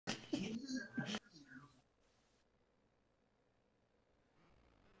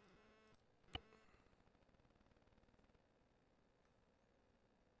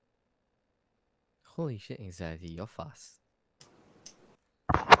Holy shit, anxiety, you're fast.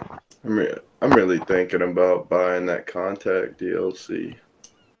 I'm really thinking about buying that contact DLC.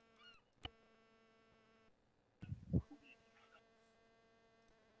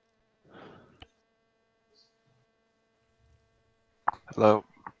 Hello.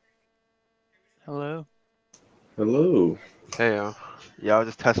 Hello. Hello. Hey, yeah, I was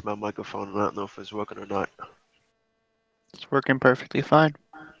just testing my microphone and I don't know if it's working or not. It's working perfectly fine.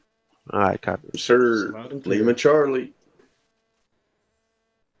 Alright, copy. Sir, Lima Charlie.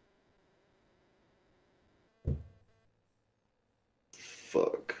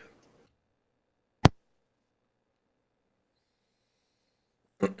 Fuck.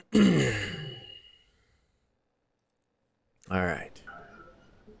 All right.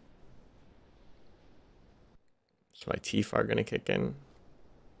 So my teeth are gonna kick in.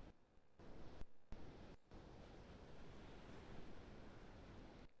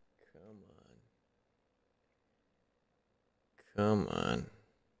 Come on.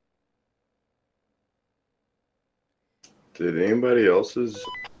 Did anybody else's?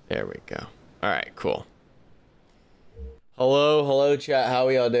 There we go. All right, cool. Hello, chat. How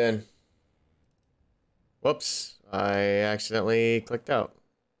are y'all doing? Whoops, I accidentally clicked out.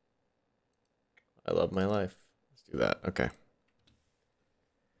 I love my life. Let's do that. Okay.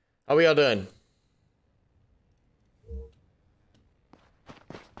 How are y'all doing?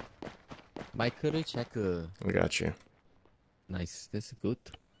 Michael checker. We got you. Nice, that's good.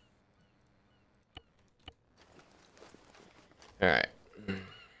 All right.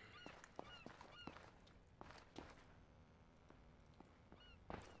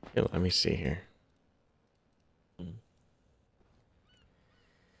 Here, let me see here. Do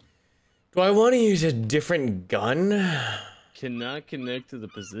I want to use a different gun? Cannot connect to the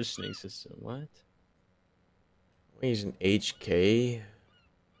positioning system. What? I use an HK.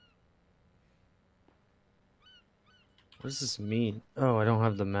 What does this mean? Oh, I don't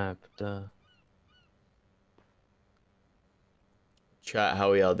have the map. Duh. Chat, how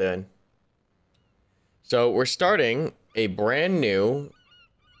are y'all doing? So we're starting a brand new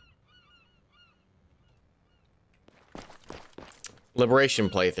Liberation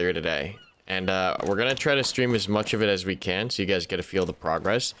playthrough today. And we're going to try to stream as much of it as we can so you guys get to feel the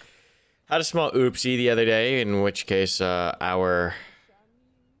progress. Had a small oopsie the other day, in which case our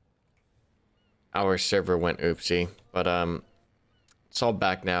server went oopsie. But it's all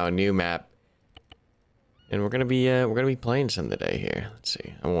back now, a new map. And we're gonna be playing some today here. Let's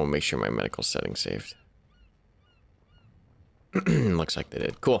see. I want to make sure my medical settings saved. Looks like they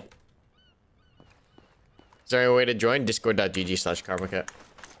did. Cool. Is there any way to join? Discord.gg/Karmakut.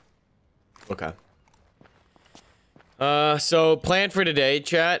 Okay. So plan for today,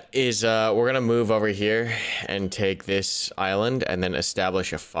 chat, is we're gonna move over here and take this island and then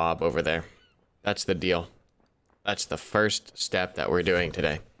establish a fob over there. That's the deal. That's the first step that we're doing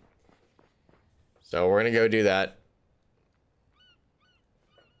today. So we're gonna go do that.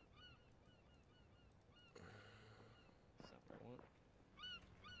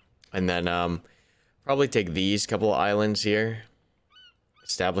 And then probably take these couple of islands here,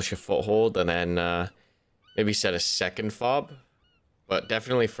 establish a foothold, and then maybe set a second fob, but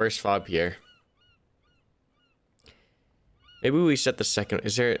definitely first fob here. Maybe we set the second.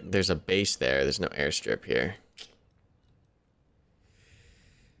 There's a base there. There's no airstrip here.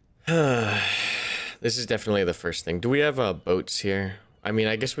 This is definitely the first thing. Do we have boats here? I mean,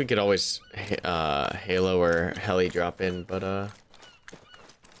 I guess we could always Halo or heli drop in, but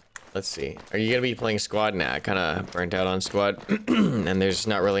let's see. Are you gonna be playing squad? Nah, I kind of burnt out on squad, and there's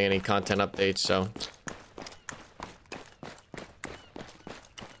not really any content updates, so.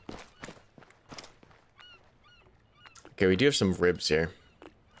 Okay, we do have some ribs here.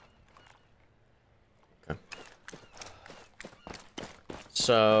 Okay.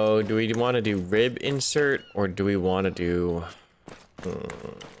 So, do we want to do rib insert, or do we want to do... Do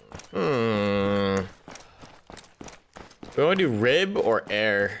we want to do rib or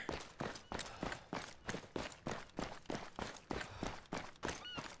air?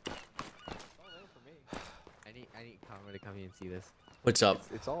 I need Karma to come here and see this. What's up?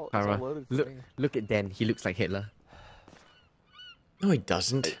 It's all loaded. Look at Dan. He looks like Hitler. No, he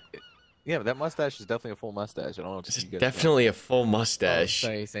doesn't. Yeah, but that mustache is definitely a full mustache. I don't know if It's you guys definitely a full Oh, mustache.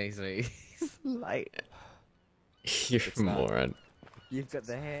 sorry. He's light. You're a moron. You've got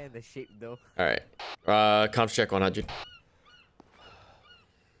the hair, the shape though. Alright. Comms check 100.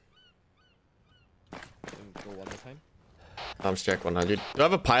 Go one more time. Comms check 100. Do I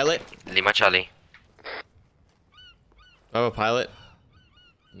have a pilot? Lima Charlie. Do I have a pilot?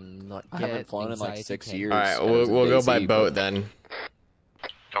 Not I yet. haven't flown in like Anxiety 6 can. years. Alright, and it was we'll in go by DayZ, boat but- then.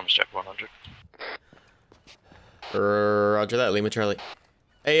 Comms check 100. Roger that, Lima Charlie.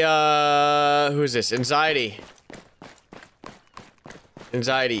 Hey, who's this? Anxiety.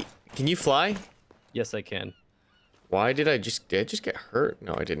 Anxiety. Can you fly? Yes, I can. Why did I just get hurt?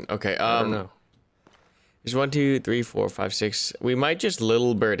 No, I didn't. Okay, I don't know. There's 1, 2, 3, 4, 5, 6. We might just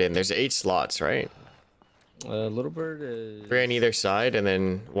little bird in. There's 8 slots, right? Little bird is 3 on either side, and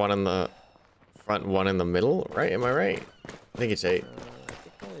then 1 on the front, 1 in the middle, right? Am I right? I think it's 8. I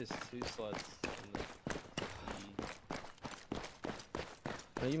think only has 2 slots.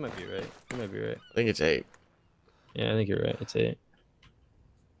 No, you might be right. You might be right. I think it's 8. Yeah, I think you're right. It's 8.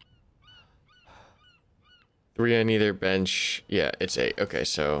 3 on either bench. Yeah, it's 8. Okay,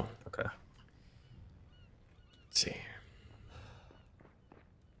 so Okay. let's see.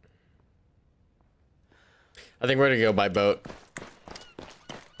 I think we're gonna go by boat.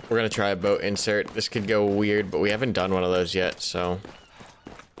 We're gonna try a boat insert. This could go weird, but we haven't done one of those yet, so.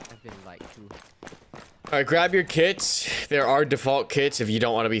 I've been like to. Alright, grab your kits. There are default kits if you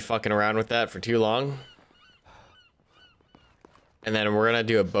don't want to be fucking around with that for too long. And then we're gonna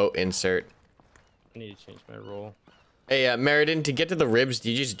do a boat insert. I need to change my role. Hey, Meriden, to get to the ribs,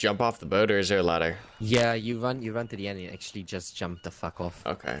 do you just jump off the boat or is there a ladder? Yeah, you run to the end and actually just jump the fuck off.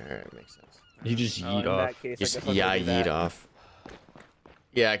 Okay, alright, makes sense. You just yeet off. Just, yeah, yeet off.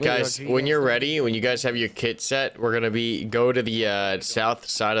 Yeah, Wait, guys, Roger, you when guys you're don't- ready, when you guys have your kit set, we're gonna go to the south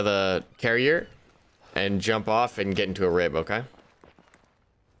side of the carrier and jump off and get into a rib, okay?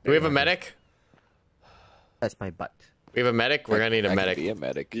 Do we have a medic? That's my butt. We have a medic? We're gonna need a I medic. Can be a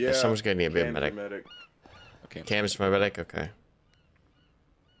medic. Yeah. Someone's gonna need a bit of Cam's medic. Okay. Cam's my medic? Okay.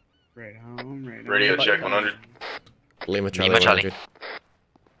 Right home, right Radio home. check 100. Lima Charlie Lima Charlie.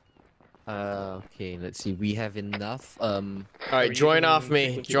 100. Okay, let's see. We have enough. Alright, join off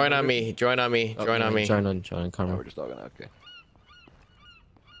me. Join on me. Join on me. Join on me. Join on, Oh, Karma. we're just logging out. Okay.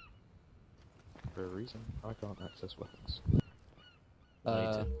 For a reason, I can't access weapons.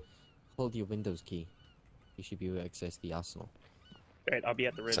 Hold your Windows key. You should be able to access the arsenal. Right, I'll be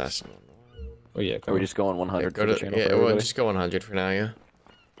at the ribs. Assassin. Oh yeah, Are we just going Yeah, 100 go for the to, channel yeah, for well, everybody? just go 100 for now, yeah?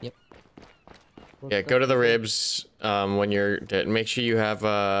 Yep. Yeah, go to the ribs when you're dead. Make sure you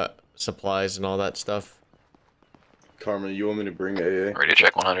have supplies and all that stuff. Karma, you want me to bring AA? Radio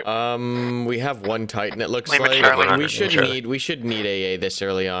check 100. We have 1 Titan, it looks Lima like. Charlie, We 100, should Lima Charlie. we should need AA this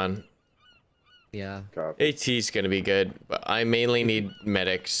early on. Yeah. Copy. AT's gonna be good, but I mainly need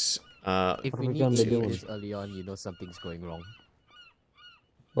medics. If we we need gonna to be do doing? this early on, you know something's going wrong.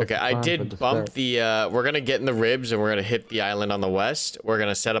 Okay, I did bump the, we're gonna get in the ribs and we're gonna hit the island on the west. We're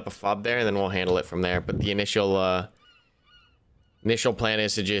gonna set up a fob there and then we'll handle it from there. But the initial plan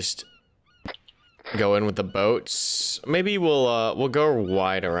is to just go in with the boats. Maybe we'll go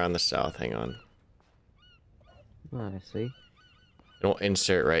wide around the south. Hang on. I see. And we'll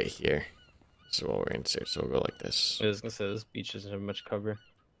insert right here. This is what we're insert, so we'll go like this. I was gonna say this beach doesn't have much cover.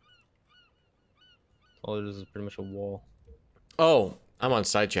 All it is pretty much a wall. Oh, I'm on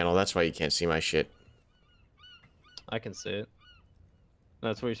side channel, that's why you can't see my shit. I can see it.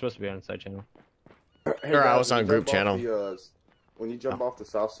 That's where you're supposed to be on side channel. Hey, Or I guys, was when on you group jump off channel. when you jump off the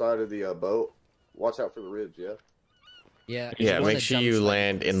south side of the boat, watch out for the ribs, yeah? Yeah. if Yeah, you wanna make sure jump you slightly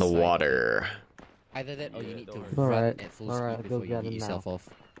land to in the side, water. Either that or you Yeah, need to don't run worry. at full Alright, speed I'll go before you get get him yourself now. off.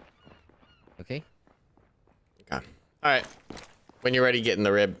 Okay? Okay. Alright. When you're ready, get in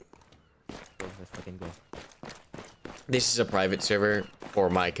the rib. Go, let's fucking go. This is a private server for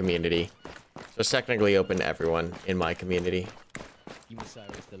my community. So it's technically open to everyone in my community. You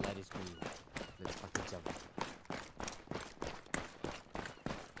Cyrus, the light is green. Let's fucking jump.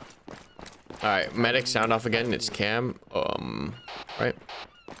 Alright, medic sound off again. It's Cam. Right?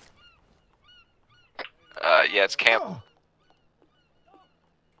 Yeah, it's camp.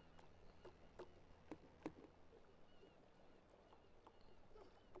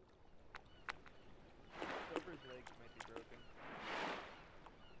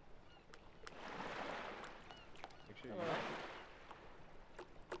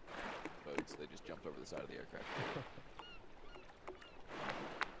 Boats, they just jumped over the side of the aircraft.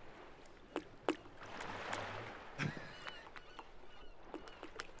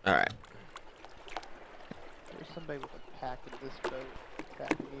 Alright. There's somebody with a pack in this boat.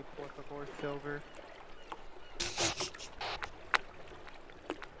 Attacking me, por favor, silver.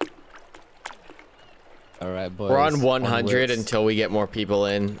 Alright, boys. We're on 100 onwards. until we get more people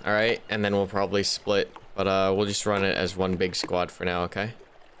in, alright? And then we'll probably split. But we'll just run it as one big squad for now, okay?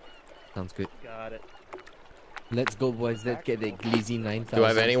 Sounds good. Got it. Let's go, boys. Let's get the Glizzy 9000. Do I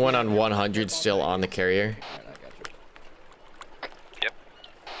have anyone on 100 still on the carrier? Alright, I got you.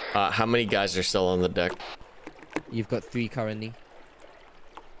 Yep. How many guys are still on the deck? You've got 3 currently.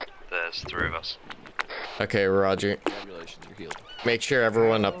 There's 3 of us. Okay, Roger. Congratulations, you're healed. Make sure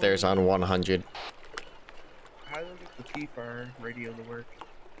everyone up there is on 100. How do I get the T for our radio to work?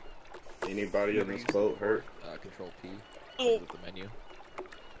 Anybody in this boat hurt? Control P with the menu.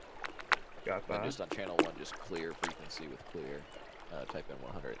 Got And that. just on channel 1, just clear frequency with clear. Type in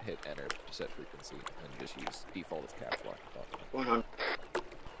 100, hit enter to set frequency, and just use default as caps lock. 100.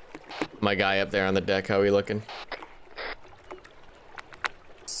 My guy up there on the deck, how he looking?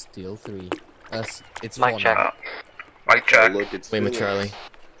 Steel 3. It's Mic 4 check. now. Mic check. Look, it's Lima Felix. Charlie.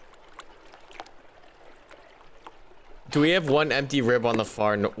 Do we have one empty rib on the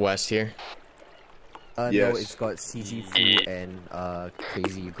far west here? Yes. No, it's got CG full and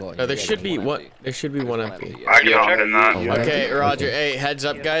crazy you got. No, there should be one one. empty. There should be one empty. I can check that. Okay, Roger. Hey, heads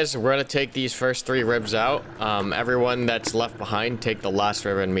up, guys. We're gonna take these first 3 ribs out. Everyone that's left behind, take the last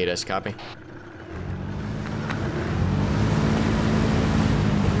rib and meet us. Copy.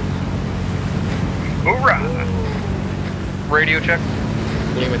 Hoorah! Radio check.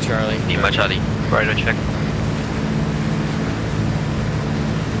 Lima Charlie. Lima Charlie. Radio check.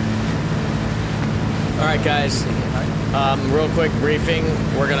 All right, guys. Real quick briefing.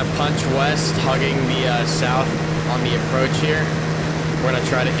 We're gonna punch west, hugging the south on the approach here. We're gonna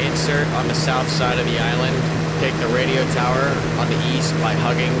try to insert on the south side of the island, take the radio tower on the east by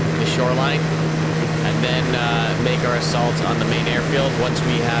hugging the shoreline, and then make our assault on the main airfield. Once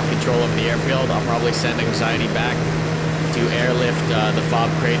we have control of the airfield, I'll probably send Anxiety back to airlift the fob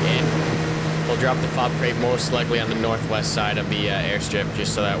crate in. We'll drop the fob crate most likely on the northwest side of the airstrip,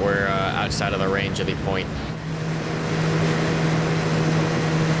 just so that we're outside of the range of the point.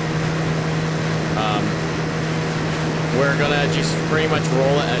 We're gonna just pretty much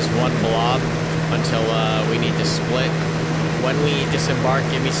roll it as one blob until we need to split. When we disembark,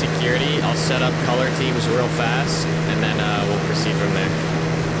 give me security. I'll set up color teams real fast, and then we'll proceed from there.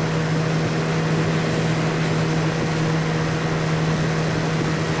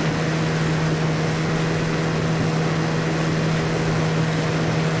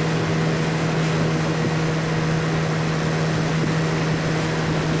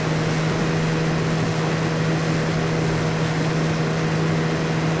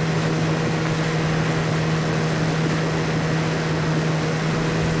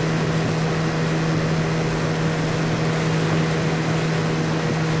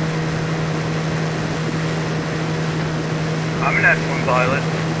 I'm an F1 pilot.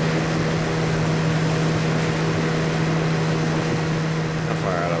 How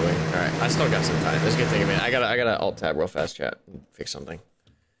far out are we? Alright, I still got some time. This is gonna take a minute. I gotta alt tab real fast, chat, and fix something.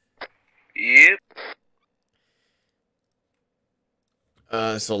 Yep.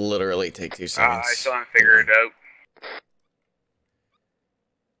 This will literally take 2 seconds. I still haven't figured it out.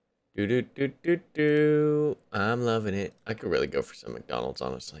 Do. I'm loving it. I could really go for some McDonald's,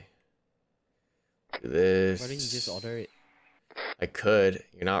 honestly. Do this. Why didn't you just order it? I could.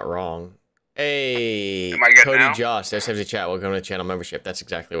 You're not wrong. Hey, Am I good Cody now? Joss, there's the chat. Welcome to the channel membership. That's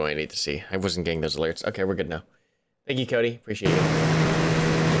exactly what I need to see. I wasn't getting those alerts. Okay, we're good now. Thank you, Cody. Appreciate it.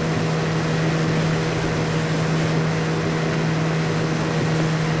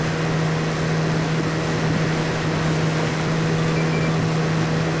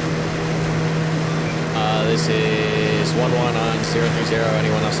 This is 1-1 on 030.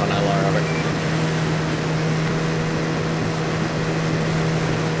 Anyone else on LR, Robert?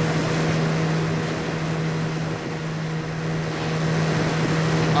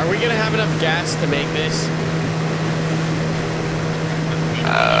 Are we gonna have enough gas to make this?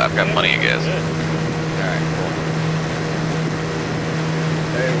 I've got plenty of gas. Alright, cool.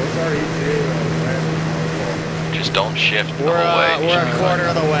 Hey, what's our ETA? Just don't shift the We're whole way. a quarter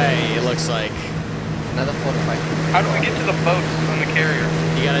of the way, it looks like. Another 45. How do we get to the boats on the carrier?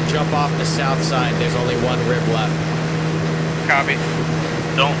 You gotta jump off the south side. There's only one rib left. Copy.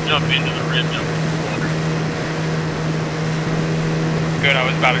 Don't jump into the rib, jump into the water. Good, I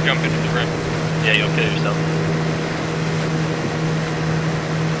was about to jump into the rib. Yeah, you'll kill yourself.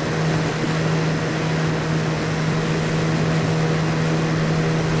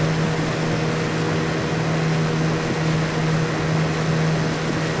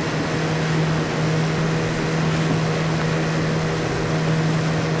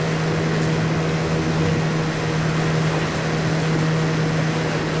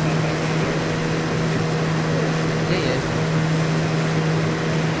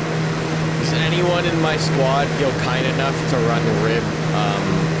 Does anyone in my squad feel kind enough to run rib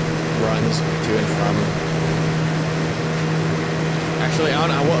runs to and from? Actually, I don't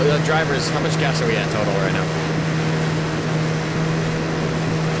know. What, drivers, how much gas are we at total right now?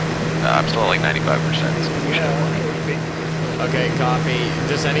 I'm still at like 95%. So we should have plenty. Okay, copy.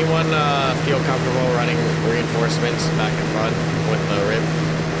 Does anyone feel comfortable running reinforcements back in front with the rib?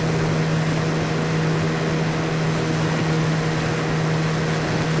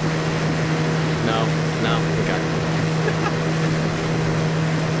 No, okay.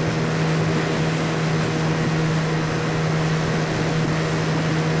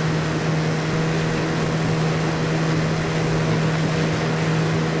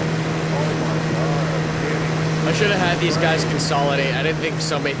 I should have had these guys consolidate. I didn't think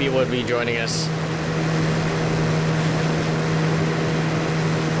so many people would be joining us.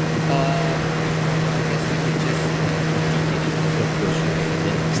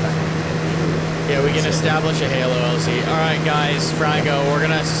 Yeah, we can establish a Halo LC. Alright guys, Frago, we're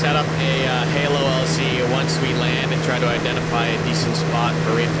gonna set up a Halo LC once we land and try to identify a decent spot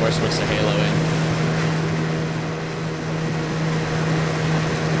for reinforcements to Halo in.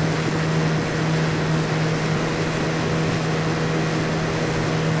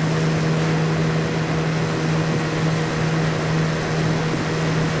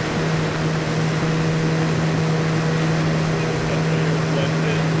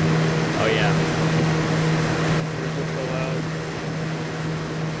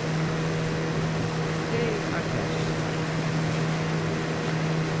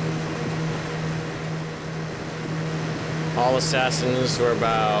 All assassins were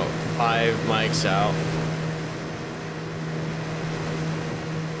about 5 mics out.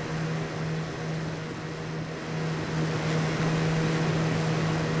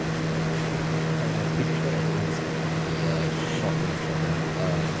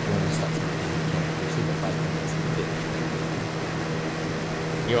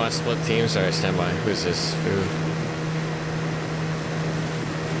 You want to split teams? Alright, stand by. Who's this? Who?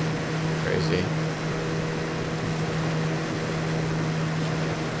 Crazy.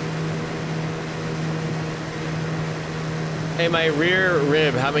 Hey, my rear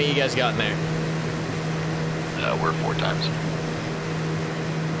rib, how many of you guys got in there? We're 4 times.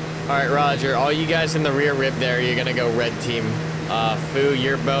 Alright, Roger. All you guys in the rear rib there, you're gonna go red team. Foo,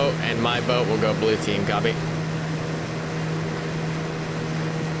 your boat, and my boat will go blue team. Copy?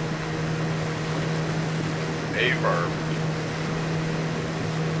 Verb.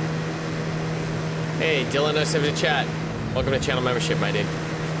 Hey, Dylan 07 to chat. Welcome to channel membership, my dude.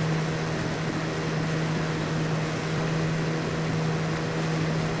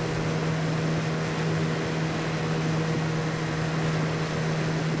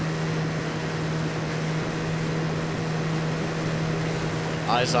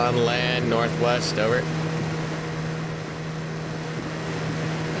 Eyes on land, northwest, over.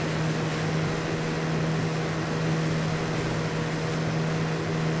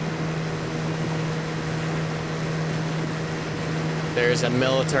 There's a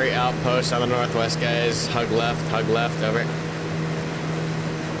military outpost on the northwest, guys. Hug left, over.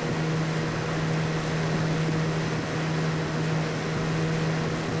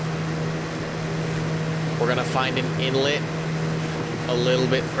 We're gonna find an inlet a little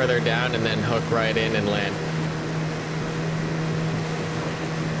bit further down and then hook right in and land.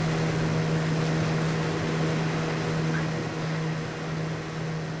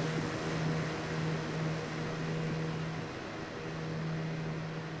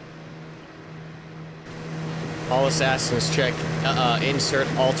 All assassins check, insert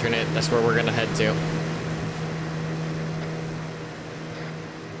alternate. That's where we're gonna head to.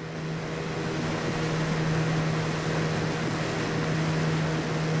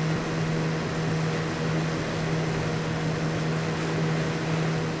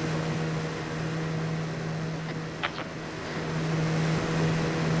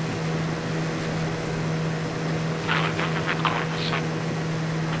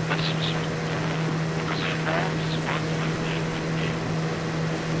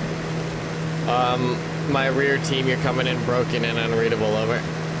 My rear team, you're coming in broken and unreadable, over.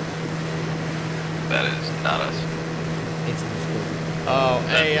 That is not us. Oh,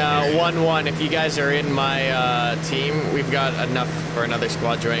 hey, 1-1, if you guys are in my team, we've got enough for another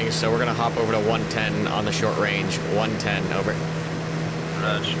squad joining, so we're gonna hop over to 110 on the short range. 110, over.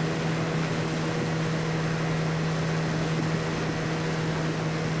 Roger.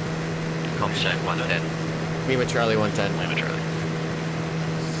 Comms check 110. Lima Charlie 110. Lima Charlie.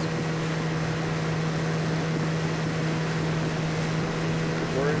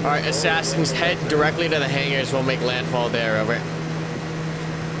 Alright, assassins, head directly to the hangars. We'll make landfall there, over.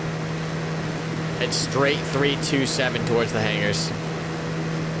 Head straight 327 towards the hangars.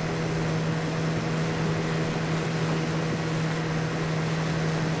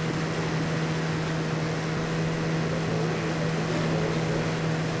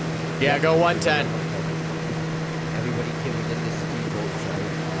 Yeah, go 110. Everybody kill with the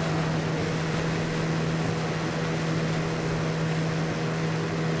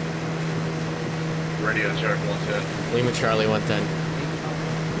Radio check 110. Lima Charlie 110.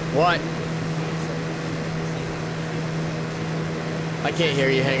 What? I can't hear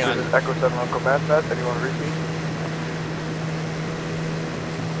you, hang on. Echo 7 on command path, anyone reach me?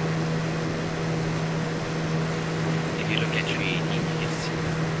 If you look at 380, it's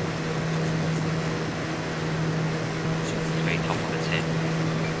very top of its head.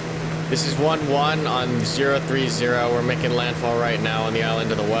 This is 1-1 on 030. We're making landfall right now on the island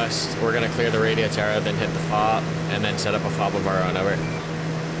to the west. We're gonna clear the radio tower, then hit the fob, and then set up a fob of our own, over.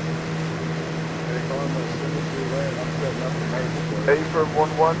 A firm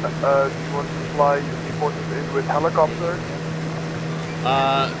 1-1, do you want to fly the forces in with helicopter?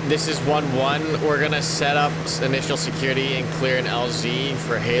 This is 1-1. We're gonna set up initial security and clear an LZ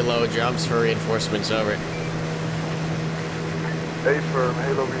for Halo jumps for reinforcements, over. A firm,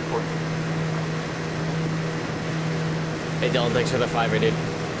 Halo reinforcements. Hey Dylan, thanks for the 5, dude.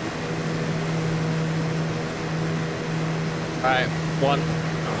 Alright, 1. Oh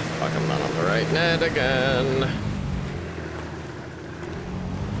fuck, I'm not on the right net again.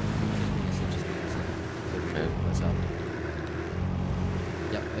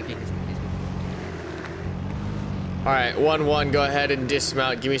 Alright, 1-1, go ahead and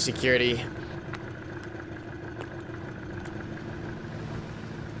dismount. Give me security.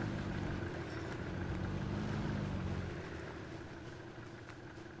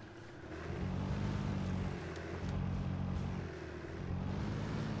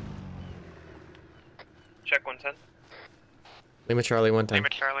 Check 110. Lima Charlie 110. Lima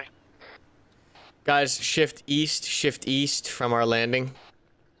Charlie. Guys, shift east from our landing.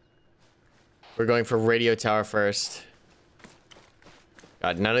 We're going for radio tower first.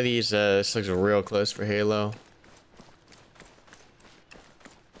 God, none of these, this looks real close for Halo.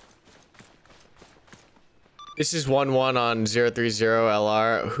 This is 1-1 on 030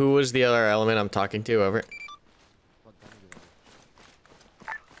 LR. Who was the other element I'm talking to? Over.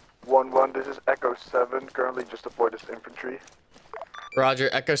 1-1, this is Echo 7, currently just deployed as infantry. Roger,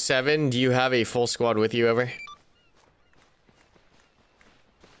 Echo 7, do you have a full squad with you? Over.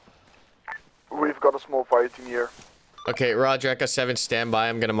 We've got a small fire team here. Okay, Roger, Echo 7, stand by.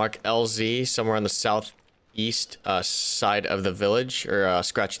 I'm gonna mark LZ somewhere on the southeast side of the village, or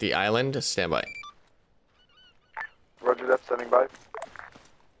scratch the island. Stand by. Roger that, standing by.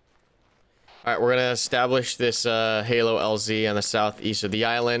 Alright, we're gonna establish this Halo LZ on the southeast of the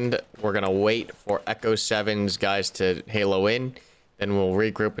island. We're gonna wait for Echo 7's guys to Halo in, then we'll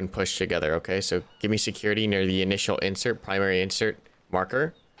regroup and push together, okay? So give me security near the initial insert, primary insert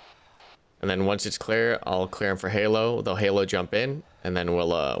marker. And then once it's clear, I'll clear them for Halo. They'll Halo jump in, and then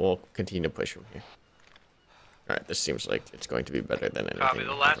we'll continue to push from here. Alright, this seems like it's going to be better than anything. Copy.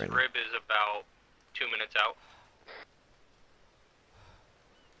 The last right now. rib is about 2 minutes out.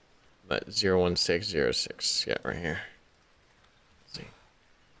 But 01606, yeah, right here. Let's see.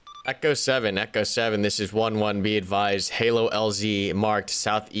 Echo 7, this is 1-1, be advised. Halo LZ marked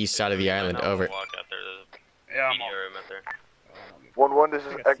southeast side of the island, over. Walk out there. Yeah, I'm room out there. 1-1, this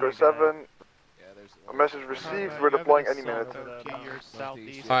is Echo 7. A message received, we're deploying any minute.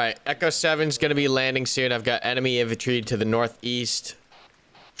 Alright, Echo 7's gonna be landing soon. I've got enemy infantry to the northeast.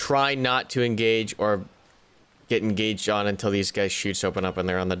 Try not to engage or get engaged on until these guys' chutes open up and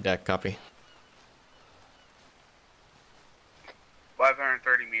they're on the deck. Copy.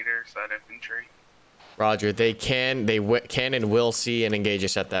 530 meters, that infantry. Roger. They can and will see and engage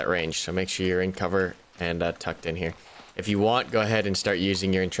us at that range. So make sure you're in cover and tucked in here. If you want, go ahead and start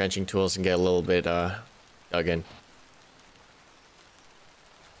using your entrenching tools and get a little bit dug in.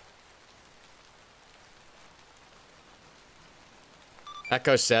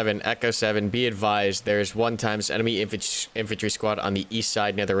 Echo 7, be advised, there's 1x enemy infantry squad on the east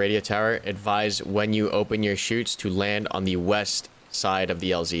side near the radio tower. Advise when you open your chutes to land on the west side of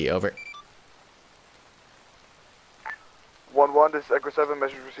the LZ, over. 1-1, this is Echo 7,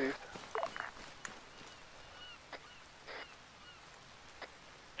 message received.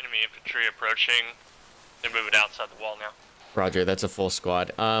 Enemy infantry approaching. They're moving outside the wall now. Roger, that's a full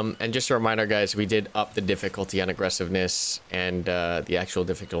squad. And just a reminder, guys, we did up the difficulty on aggressiveness and the actual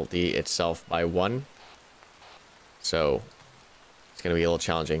difficulty itself by 1. So it's going to be a little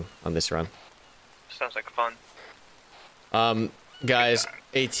challenging on this run. Sounds like fun. Guys,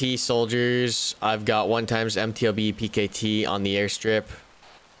 AT soldiers, I've got 1x MTLB PKT on the airstrip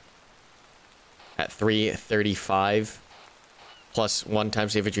at 335, plus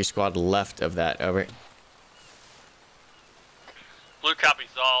 1x infantry squad left of that, over. Blue copies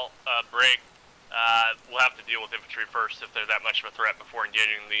all. Brig. We'll have to deal with infantry first if they're that much of a threat before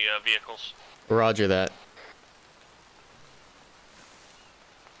engaging the vehicles. Roger that.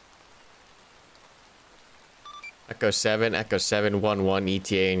 Echo 7, 1-1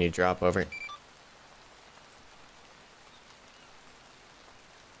 ETA, and you drop over.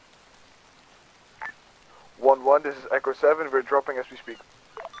 1-1, this is Echo 7. We're dropping as we speak.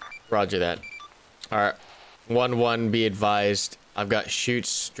 Roger that. Alright. 1-1, be advised. I've got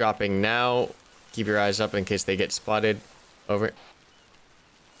shoots dropping now. Keep your eyes up in case they get spotted. Over.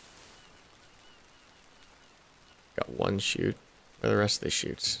 Got one shoot. Where are the rest of the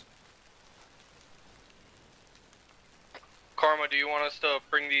shoots? Karma, do you want us to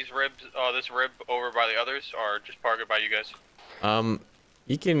bring these ribs, this rib over by the others, or just park it by you guys?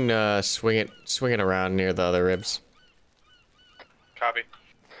 You can swing it around near the other ribs. Copy.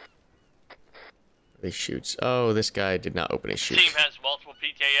 These shoots. Oh, this guy did not open his shoots. Team has multiple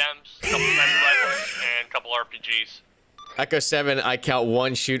PKMs, couple sniper rifles, and a couple RPGs. Echo 7, I count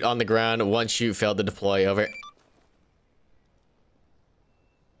one shoot on the ground. One shoot failed to deploy. Over.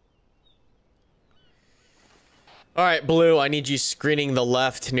 Alright, Blue, I need you screening the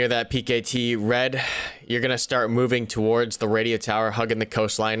left near that PKT. Red, you're gonna start moving towards the radio tower, hugging the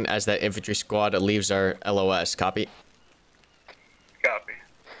coastline as that infantry squad leaves our LOS. Copy? Copy.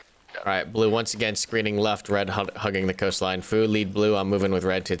 Alright, Blue, once again, screening left, Red hugging the coastline. Fu, lead Blue, I'm moving with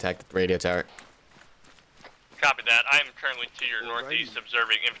Red to attack the radio tower. Copy that. I am currently to your northeast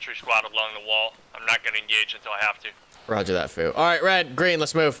observing infantry squad along the wall. I'm not going to engage until I have to. Roger that, Fu. Alright, Red, Green,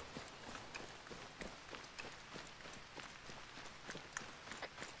 let's move.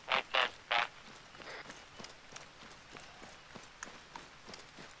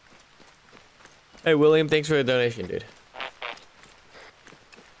 Hey, William, thanks for the donation, dude.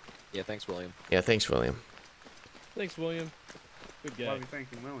 Yeah, thanks, William. Yeah, thanks, William. Thanks, William. Good guy. Why are we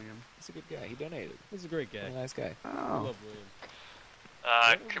thanking William? He's a good guy. He donated. He's a great guy. He's a nice guy. I Oh. love William.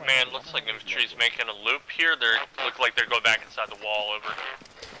 Command, looks like infantry's making a loop here. They look like they're going back inside the wall.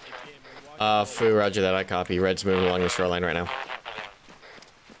 Over. Fu, roger that, I copy. Red's moving along the shoreline right now.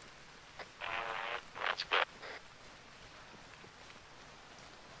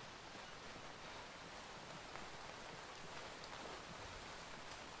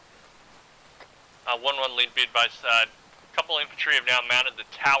 1-1 lead, be advised. A couple infantry have now mounted the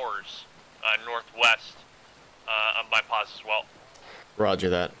towers northwest of my pause as well. Roger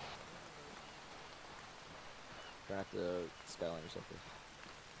that. Track the skyline or something.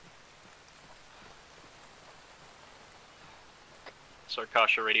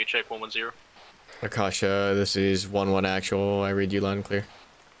 Sarkasha, radio check 110. Akasha, this is 1-1 actual. I read you loud and clear.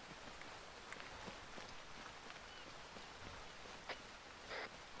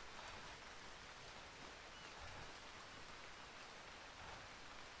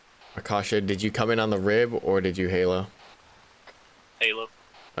 Akasha, did you come in on the rib or did you halo? Halo.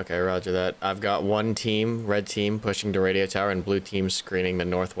 Okay, roger that. I've got one team, red team, pushing to radio tower, and blue team screening the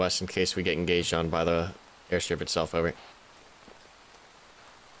northwest in case we get engaged on by the airstrip itself. Over.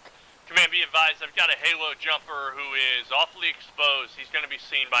 Command, be advised, I've got a Halo jumper who is awfully exposed. He's going to be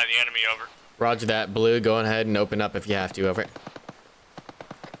seen by the enemy. Over. Roger that. Blue, go ahead and open up if you have to. Over.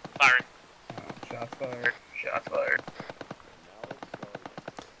 Firing. Shots fired. Shots fired.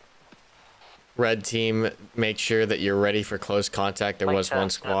 Red team, make sure that you're ready for close contact. There was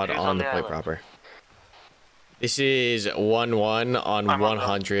one squad on the plate proper. This is 1-1 on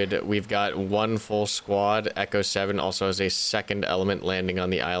 100. We've got one full squad. Echo 7 also has a second element landing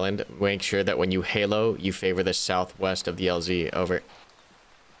on the island. Make sure that when you halo, you favor the southwest of the LZ. Over.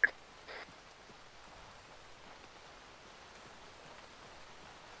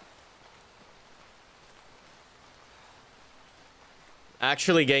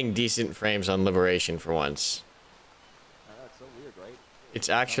 Actually getting decent frames on Liberation for once. It's so weird, right? It's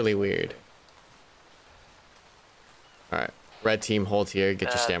actually weird. Alright. Red team, hold here. Get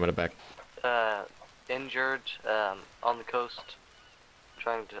your stamina back. Injured, on the coast.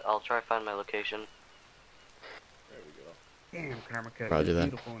 I'll try to find my location. There we go. Damn, Karmakut. Roger that.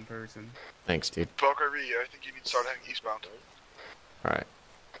 Beautiful in person. Thanks, dude. Valkyrie, I think you need to start heading eastbound. Alright.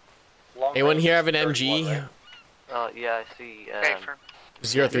 Anyone here have an MG? Yeah, I see,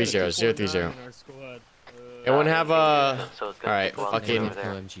 030, 030. Anyone have a... Alright, fucking...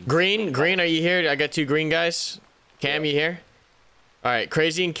 Green, are you here? I got two green guys. Cam, you here? Alright,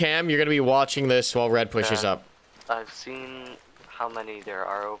 Crazy and Cam, you're gonna be watching this while Red pushes up. I've seen how many there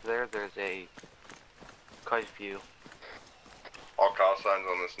are over there. There's quite a few. All call signs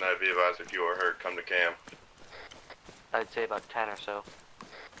on this net. Be advised if you are hurt, come to Cam. I'd say about 10 or so.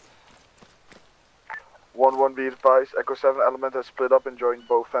 1-1, be advised. Echo 7 element has split up and joined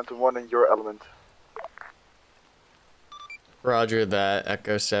both Phantom 1 and your element. Roger that.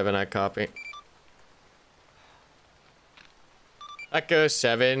 Echo 7, I copy. Echo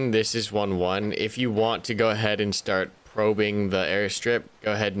 7, this is 1-1. If you want to go ahead and start probing the airstrip,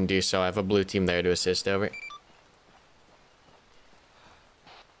 go ahead and do so. I have a blue team there to assist, over.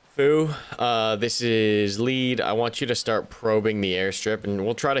 Fu, this is lead. I want you to start probing the airstrip, and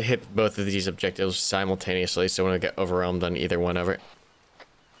we'll try to hit both of these objectives simultaneously, so we don't get overwhelmed on either one, over.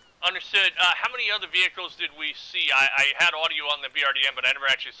 Understood. How many other vehicles did we see? I had audio on the BRDM, but I never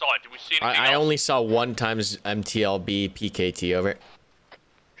actually saw it. Did we see anything I else? only saw 1 times MTLB PKT, over.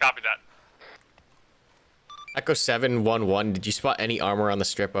 Copy that. Echo 7-1-1, did you spot any armor on the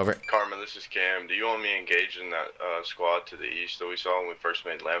strip, over? Karma, this is Cam. Do you want me engaged in that squad to the east that we saw when we first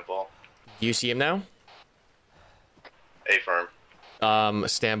made landfall? Do you see him now? A-firm.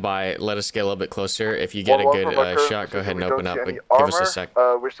 Stand by. Let us get a little bit closer. If you get a good shot, go ahead and open up. But give us a sec.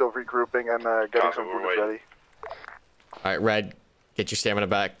 We're still regrouping and getting some food ready. Alright, Red, get your stamina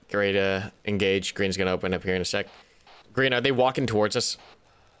back. Get ready to engage. Green's gonna open up here in a sec. Green, are they walking towards us?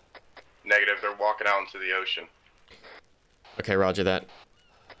 Negative, they're walking out into the ocean. Okay, roger that.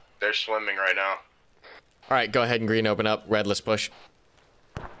 They're swimming right now. Alright, go ahead and Green open up. Red, let's push.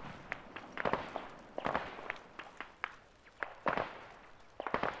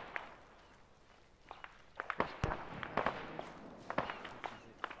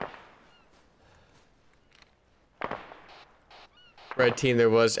 Red team, there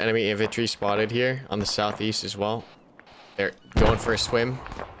was enemy infantry spotted here on the southeast as well. They're going for a swim.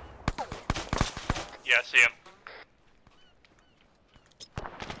 Yeah, I see him.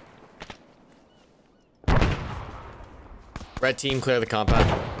 Red team, clear the compound.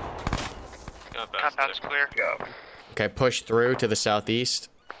 Compound's clear. Yeah. Okay, push through to the southeast.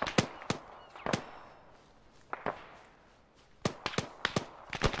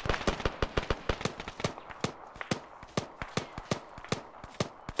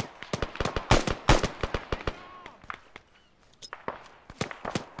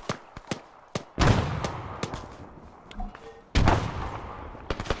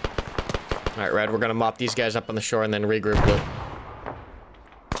 Alright, Red, we're gonna mop these guys up on the shore and then regroup. Blue.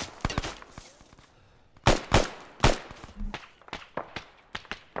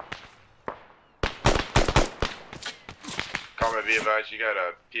 Karma, be advised, you got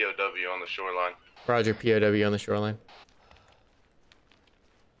a POW on the shoreline. Roger, POW on the shoreline.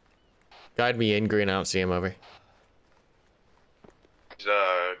 Guide me in, Green. I don't see him, over. He's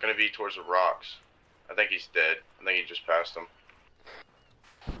gonna be towards the rocks. I think he's dead. I think he just passed him.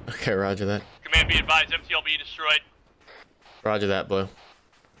 Okay, roger that. Command, be advised, MTLB destroyed. Roger that, Blue.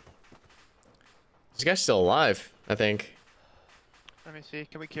 This guy's still alive, I think. Let me see.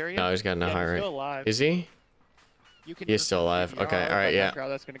 Can we carry him? No, he's got no heart rate. Still alive. Is he? You can He is still alive. Okay, alright, yeah.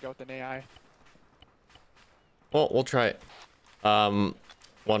 That's gonna go with an AI. Well, we'll try it.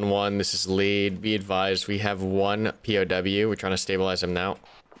 1-1, this is lead. Be advised, we have 1 POW. We're trying to stabilize him now.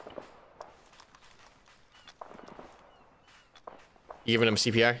 You giving him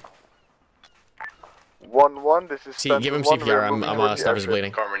CPR? 1-1, this is See, give him CPR. I'm stop his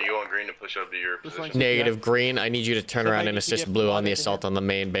bleeding. Carmen, you want Green to push up to your position? Negative, Green. I need you to turn around and assist Blue on the assault on the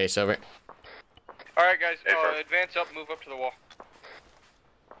main base, over. Alright, guys, advance up, move up to the wall.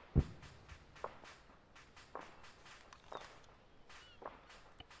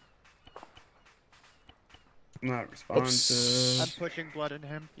 Not responsive. I'm pushing blood in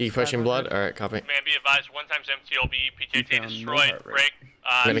him. You pushing blood? Alright, copy. Command, be advised, 1 times MTLB, PKT destroyed, break.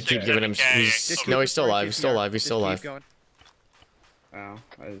 I'm gonna keep giving him. No, he's still alive. He's still alive. He's still alive. Wow.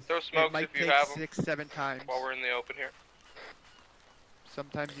 Throw smokes if you have them. 6-7 times. While we're in the open here.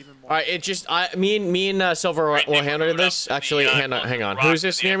 Sometimes even more. All right, it just me and Silver will handle this. Actually, hang on. Who's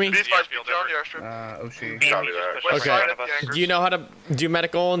this near me? Ocean. Okay. Do you know how to do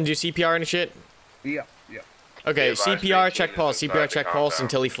medical and do CPR and shit? Yeah. Yeah. Okay, CPR check pulse. CPR check pulse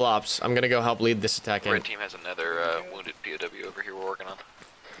until he flops. I'm gonna go help lead this attack in. Red team has another wounded POW over here we're working on.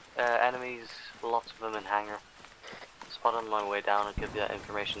 Enemies, lots of them in hangar. Spot on my way down and give you that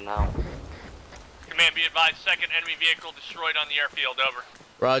information now. Command, be advised, 2nd enemy vehicle destroyed on the airfield, over.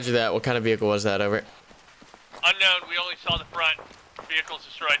 Roger that. What kind of vehicle was that, over? Unknown, we only saw the front. Vehicle's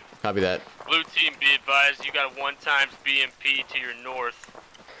destroyed. Copy that. Blue team, be advised, you got a 1 times BMP to your north.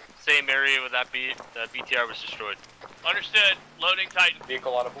 Same area where that BTR was destroyed. Understood. Loading Titan.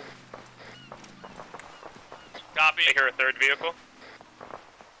 Vehicle audible. Copy. Take her a 3rd vehicle.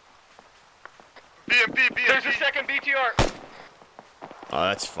 BMP. There's a 2nd BTR. Oh,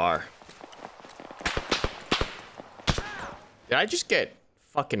 that's far. Did I just get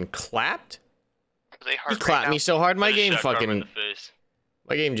fucking clapped? He clapped me so hard, my game fucking...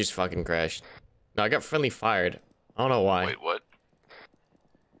 My game just fucking crashed. No, I got friendly fired. I don't know why. Wait, what?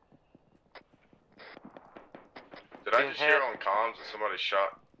 Did I just hear on comms that somebody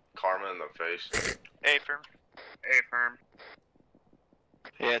shot Karma in the face? A-firm. A-firm.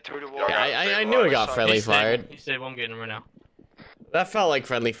 Yeah, through the wall. Yeah, I knew it got friendly fired. He's stable, I'm getting him right now. That felt like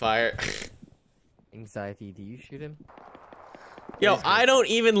friendly fire. Anxiety, do you shoot him? Yo, I don't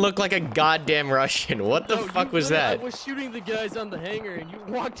even look like a goddamn Russian. What the fuck was that? I was shooting the guys on the hangar and you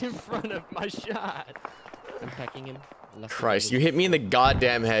walked in front of my shot. I'm packing him. Christ, you hit me in the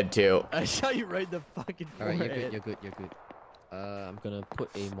goddamn head too. I shot you right in the fucking forehead. Alright, you're good. I'm gonna put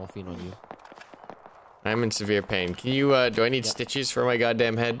a morphine on you. I'm in severe pain. Can you, do I need stitches for my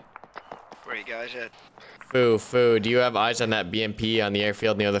goddamn head? Where you guys at? Foo, do you have eyes on that BMP on the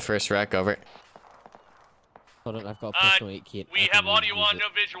airfield near the first wreck? Over. Hold on, I've got a personal 8 kit. We have audio on, no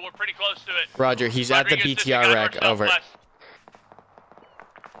visual. We're pretty close to it. Roger, he's at the BTR wreck. Over.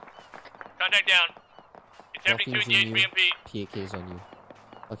 Contact down. Attempting to engage BMP. PAK's on you.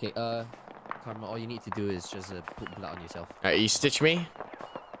 Okay, Karma, all you need to do is just put blood on yourself. Alright, you stitch me?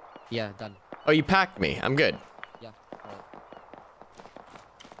 Yeah, done. Oh, you packed me. I'm good. Yeah, alright.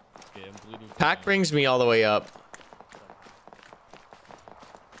 Okay, I'm bleeding. Pack brings me all the way up.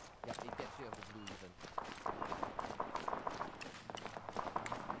 Yeah, it gets you of the blue even.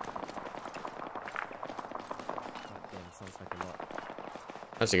 Goddamn, sounds like a lot.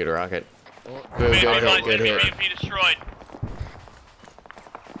 That's a good rocket. Oh, good hit. BMP destroyed.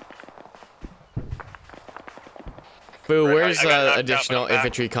 Foo, where's additional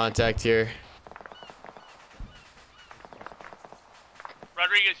infantry contact here?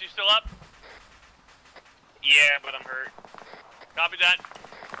 Rodriguez, you still up? Yeah, but I'm hurt. Copy that.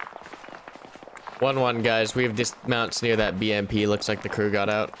 1-1, guys. We have dismounts near that BMP. Looks like the crew got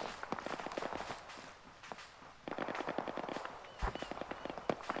out.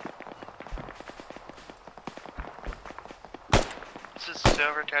 This is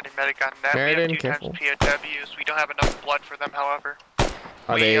Silver, County Medic on net. Meriden, we have 2 careful. times POWs. We don't have enough blood for them, however.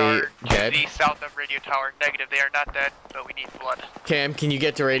 Are we they are dead? to the south of Radio Tower. Negative, they are not dead, but we need blood. Cam, can you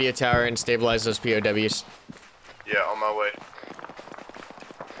get to radio tower and stabilize those POWs? Yeah, on my way.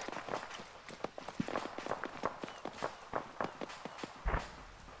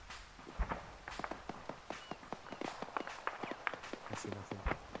 I see nothing.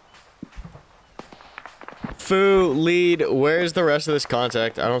 Foo, lead. Where's the rest of this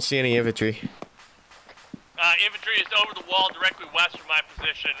contact? I don't see any infantry. Infantry is over the wall directly west from my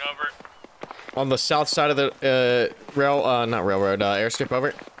position. Over. On the south side of the airstrip.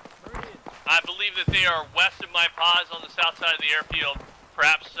 Over. I believe that they are west of my pause on the south side of the airfield,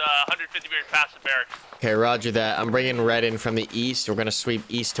 perhaps 150 meters past the barracks. Okay, roger that. I'm bringing red in from the east. We're gonna sweep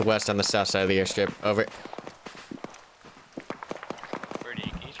east to west on the south side of the airstrip. Over. Birdie,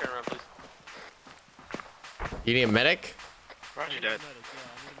 can you turn around, please? You need a medic? Roger that.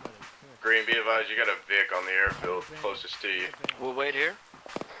 Green, be advised, you got a Vic on the airfield closest to you. We'll wait here.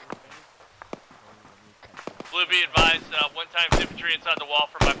 Blue, be advised, 1 times infantry inside the wall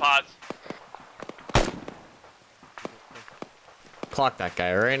from my pods. Clock that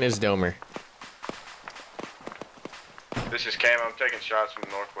guy right in his domer. This is Cam, I'm taking shots from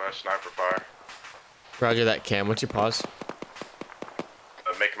the northwest, sniper fire. Roger that, Cam. What's your pause?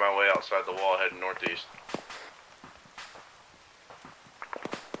 Making my way outside the wall, heading northeast.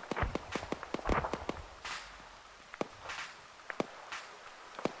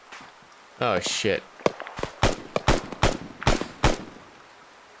 Oh, shit.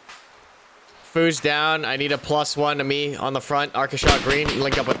 Foo's down. I need a +1 to me on the front. Arcashot green.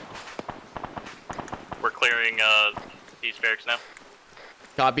 Link up with... We're clearing these barracks now.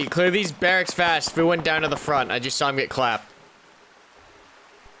 Copy. Clear these barracks fast. Foo went down to the front. I just saw him get clapped.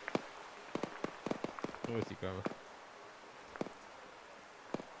 I'm with you, Karma.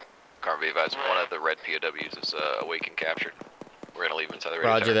 Karma, be advised, one of the red POWs is awake and captured. We're gonna leave him inside the radio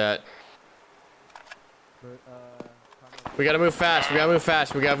Roger tower. that. We gotta move fast. We gotta move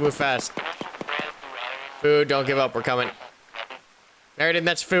fast. We gotta move fast. Foo, don't give up. We're coming. Meriden,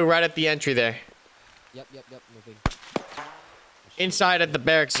 that's Foo right at the entry there. Yep, moving. Inside at the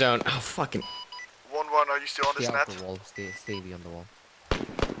barracks zone. Oh, fucking. 1-1, are you still on this Stay net? off the wall. Stay beyond the wall.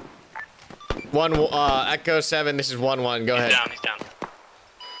 Echo 7, this is 1-1. Go ahead. He's down.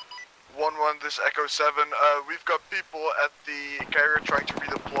 1-1, this is Echo 7. We've got people at the carrier trying to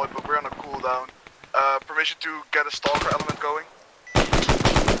redeploy, but we're on a cooldown. Permission to get a stalker element going?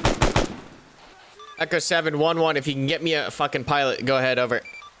 Echo 7, 1-1. If you can get me a fucking pilot, go ahead, over.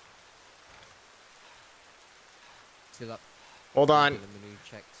 Still up. Hold on.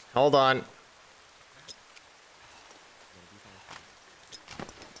 Hold on.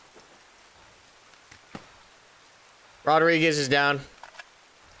 Rodriguez is down.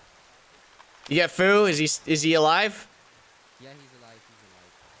 You got Fu? Is he alive? Yeah, he's alive.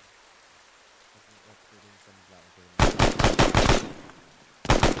 He's alive.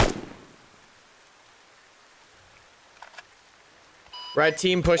 Red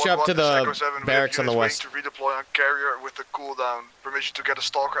team, push up to the barracks on the west. To redeploy on carrier with the cooldown. Permission to get a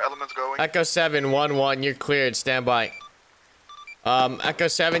stalker element going. Echo 7, 1-1, you're cleared. Stand by. Echo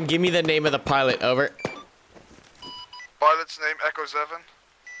 7, give me the name of the pilot. Over. Pilot's name Echo 7.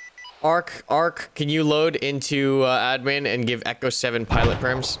 Arc, can you load into admin and give Echo 7 pilot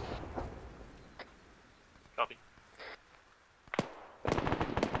perms? Copy.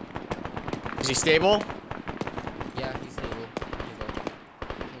 Is he stable? Yeah, he's stable.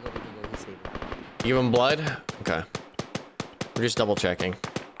 He's stable. Give him blood? Okay. We're just double checking.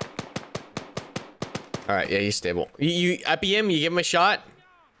 Alright, yeah, he's stable. You epi him? You give him a shot?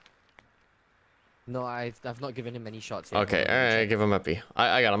 No, I've not given him any shots yet. Okay, alright, give him epi.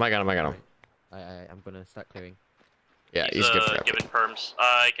 I got him. I'm gonna start clearing. Yeah, he's good for given perms.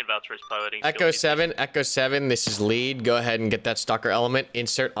 I can vouch for his piloting. Echo 7, this is lead. Go ahead and get that stalker element.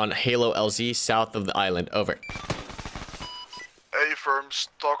 Insert on Halo LZ south of the island. Over. A firm,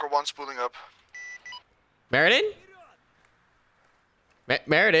 stalker 1 spooling up. Meriden?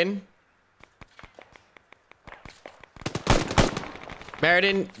 Meriden?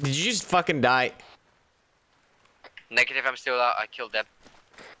 Meriden, did you just fucking die? Negative, I'm still out. I killed them.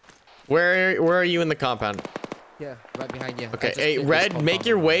 Where are you in the compound? Yeah, right behind you. Okay, hey, Red, make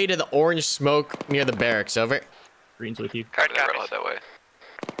your way to the orange smoke near the barracks. Over. Green's with you. Card that way.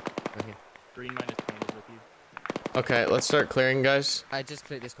 Okay. Green minus 10 is with you. Okay, let's start clearing, guys. I just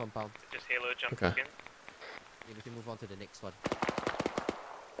cleared this compound. Just Halo jump Okay. again. Yeah, we can move on to the next one.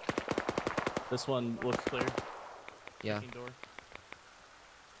 This one looks clear. Yeah. Door.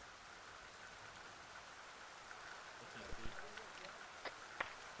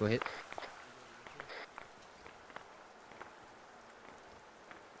 Go ahead.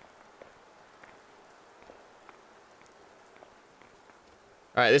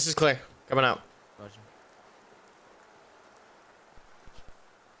 Alright, this is clear. Coming out. Roger.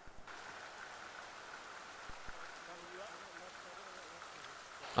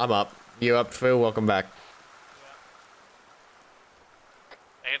 I'm up. You up, Fu? Welcome back.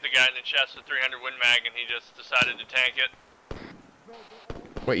 I hit the guy in the chest with 300 Win Mag and he just decided to tank it.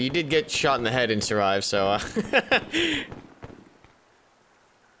 Wait, you did get shot in the head and survive, so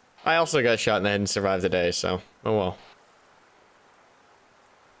I also got shot in the head and survived today, so oh well.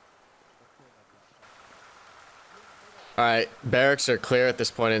 Alright, barracks are clear at this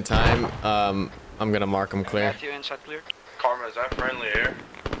point in time. I'm gonna mark them clear. Matthew, inside clear. Karma, is that friendly air?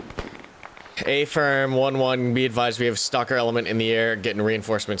 A firm 1-1, be advised we have stalker element in the air, getting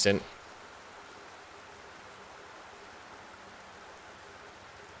reinforcements in.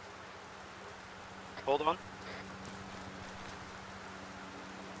 Hold on.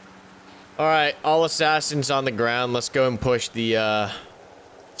 Alright, all assassins on the ground. Let's go and push the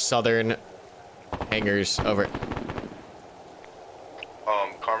southern hangars. Over.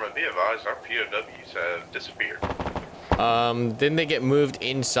 Karma, be advised, our POWs have disappeared. Didn't they get moved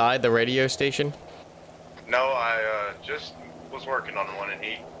inside the radio station? No, I just was working on one and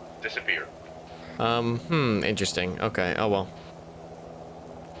he disappeared. Interesting. Okay, oh well.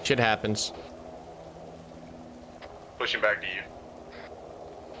 Shit happens. Pushing back to you.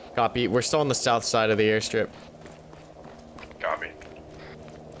 Copy. We're still on the south side of the airstrip. Copy.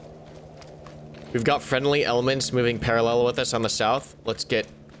 We've got friendly elements moving parallel with us on the south. Let's get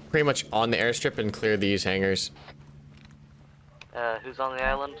pretty much on the airstrip and clear these hangars. Who's on the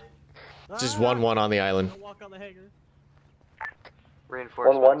island? This is 1-1 on the island. Walk on the hangar.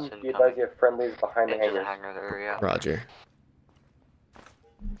 Reinforcements. 1-1, be advised you have friendlies behind the into the hangars. hangar area. Roger.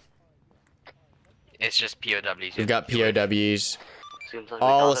 It's just POWs. We've got POWs. Seems like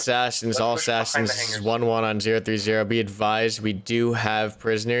All assassins, This is 1-1 on 030. Be advised, we do have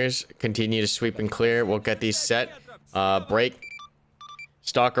prisoners. Continue to sweep and clear. We'll get these set. Break.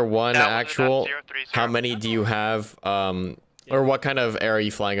 Stalker 1, actual. How many do you have? Or what kind of air are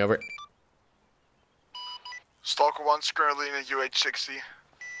you flying over? Stalker 1's currently in a UH-60.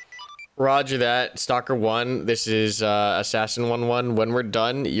 Roger that. Stalker 1, this is Assassin 1-1. When we're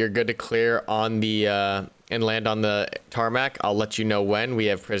done, you're good to clear on the and land on the tarmac. I'll let you know when. We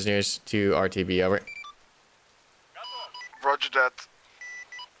have prisoners to RTB. Over. Roger that.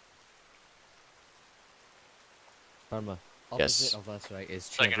 Karma. Yes. Opposite of us, right, is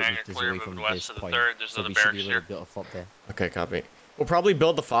Second 200 hangar meters clear, away moving from west this to the point. third. There's So another we should be barracks able here. to build a fob there. Okay, copy. We'll probably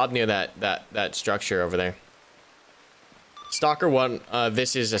build the fob near that structure over there. Stalker 1,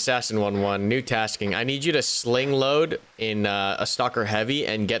 this is Assassin 1-1, new tasking. I need you to sling load in a Stalker Heavy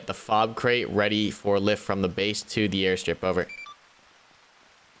and get the fob crate ready for lift from the base to the airstrip, over.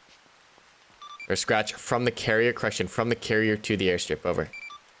 Or scratch from the carrier, correction, from the carrier to the airstrip, over.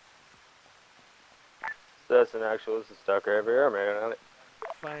 That's an actual, this is Stalker Heavy, I'm on it.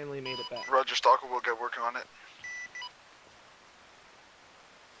 Finally made it back. Roger, Stalker, we'll get working on it.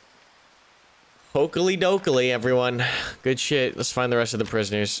 Hokely dokely, everyone. Good shit. Let's find the rest of the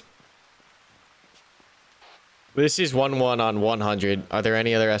prisoners. This is 1-1 on 100. Are there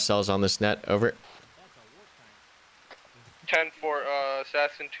any other SLs on this net? Over. 10-4,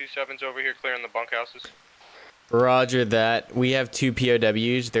 Assassin 2-7's over here clearing the bunkhouses. Roger that. We have 2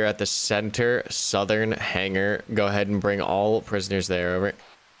 POWs. They're at the center southern hangar. Go ahead and bring all prisoners there. Over.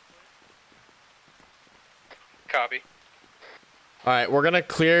 Copy. Alright, we're gonna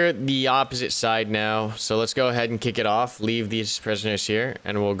clear the opposite side now. So let's go ahead and kick it off. Leave these prisoners here.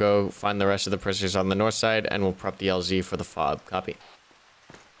 And we'll go find the rest of the prisoners on the north side. And we'll prep the LZ for the fob. Copy.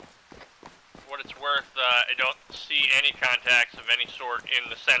 For what it's worth, I don't see any contacts of any sort in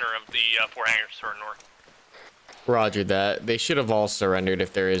the center of the 4 hangars to our north. Roger that. They should have all surrendered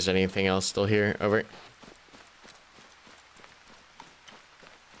if there is anything else still here. Over.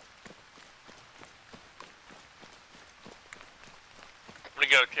 I'm gonna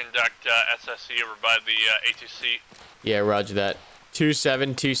go conduct SSC over by the ATC. Yeah, roger that.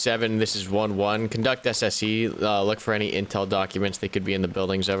 2727, this is 1-1. Conduct SSE. Look for any intel documents. They could be in the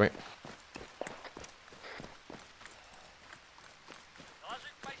buildings. Over.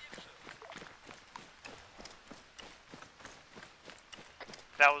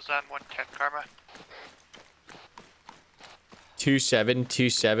 That was on 110 Karma.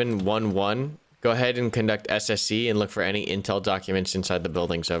 272711. Go ahead and conduct SSE and look for any intel documents inside the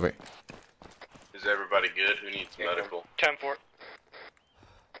buildings. Over. Is everybody good? Who needs medical? 10-4.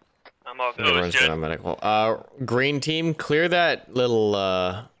 I'm all good. Everyone's good on medical. Green team, clear that little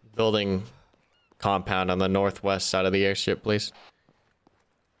building compound on the northwest side of the airship, please.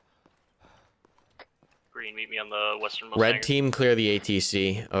 Green, meet me on the westernmost Red hangar. team, clear the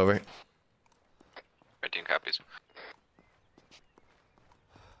ATC. Over. Red team copies.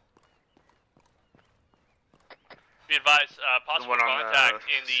 Be advised, possible one on the contact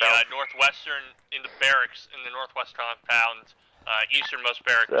in the south. northwestern, in the barracks, in the northwest compound, easternmost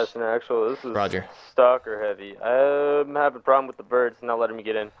barracks. That's an actual, this is Roger. Stalker Heavy. I'm having a problem with the birds not letting me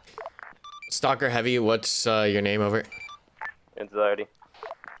get in. Stalker Heavy, what's your name? Over. Anxiety.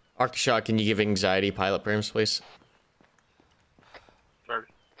 Archshot, can you give Anxiety pilot perms, please? Bird.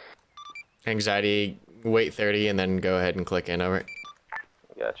 Anxiety, wait 30 and then go ahead and click in. Over.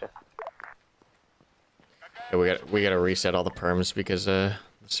 Gotcha. Yeah, we gotta reset all the perms because the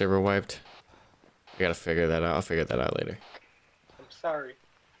server wiped. We gotta figure that out. I'll figure that out later. I'm sorry.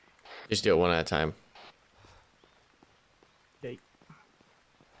 Just do it one at a time. Okay.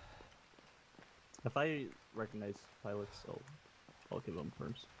 If I recognize pilots, I'll give them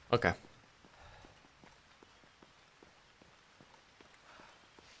perms. Okay.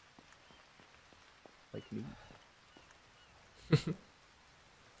 Like me.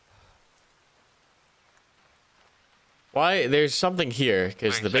 Why? There's something here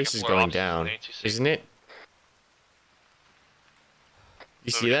because the base is going down, isn't it?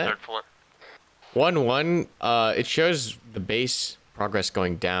 You see that? 1-1. It shows the base progress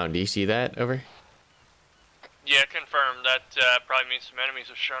going down. Do you see that? Over. Yeah, confirmed. That probably means some enemies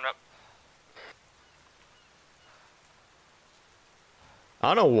have shown up.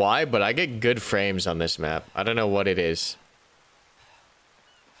 I don't know why, but I get good frames on this map. I don't know what it is.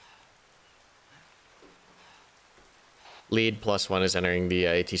 Lead +1 is entering the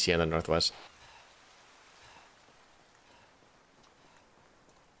ATC on the northwest.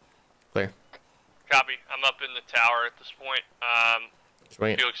 Clear. Copy. I'm up in the tower at this point.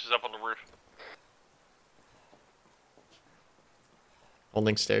 Sweet. Felix is up on the roof.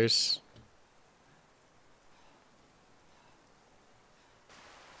 Holding stairs.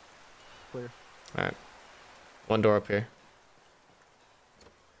 Clear. Alright. One door up here.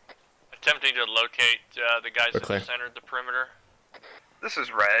 Attempting to locate the guys We're that clear. have centered the perimeter. This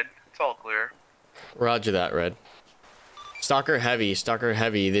is red. It's all clear. Roger that, Red. Stalker Heavy,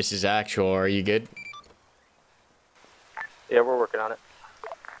 this is actual. Are you good? Yeah, we're working on it.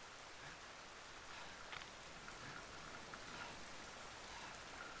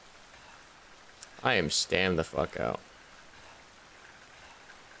 I am stand the fuck out.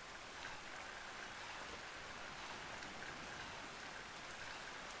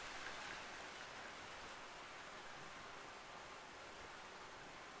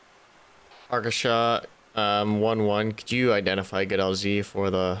 Arkasha, 1-1. Could you identify good LZ for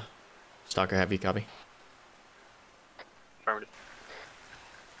the Stalker Heavy copy? Affirmative.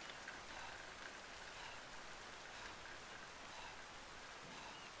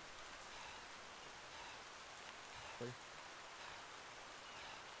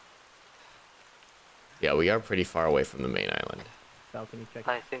 Yeah, we are pretty far away from the main island. Balcony check.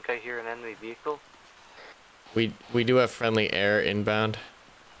 I think I hear an enemy vehicle. We do have friendly air inbound.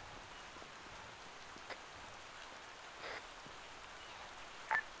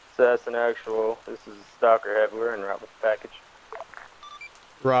 Assassin actual. This is Stalker Heavy. We're en route with the package.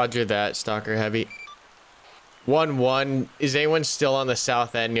 Roger that, Stalker Heavy. 1-1. Is anyone still on the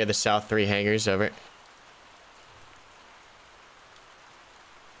south end near the South 3 hangars? Over.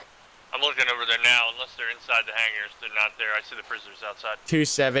 I'm looking over there now. Unless they're inside the hangars, they're not there. I see the prisoners outside.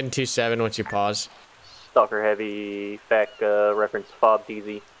 2727. What's your pause? Stalker Heavy. Fact reference fob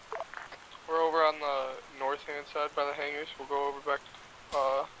TZ. We're over on the north hand side by the hangars. We'll go over back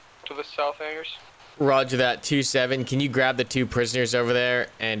to the south hangars. Roger that, 2-7. Can you grab the 2 prisoners over there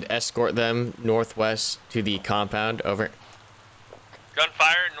and escort them northwest to the compound? Over.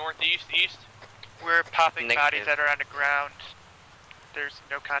 Gunfire, northeast, east. We're popping Negative. bodies that are on the ground. There's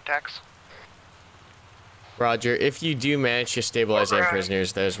no contacts. Roger. If you do manage to stabilize any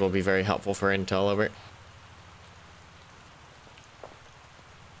prisoners, those will be very helpful for intel. Over.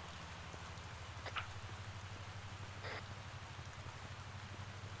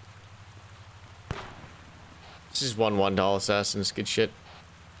 This is 1-1 to all assassins. Good shit.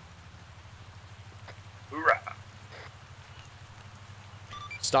 Hoorah.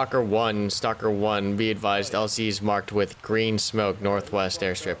 Stalker 1, be advised, LZ is marked with green smoke northwest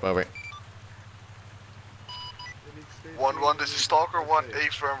airstrip. Over. 1-1, this is Stalker 1, A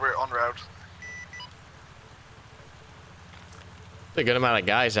firmware en route. There's a good amount of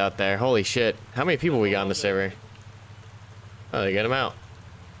guys out there. Holy shit. How many people we got on the server? Oh, they get them out.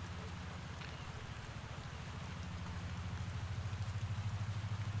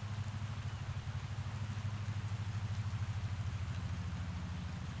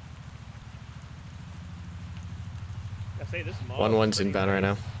 I say this Maz 1-1's inbound right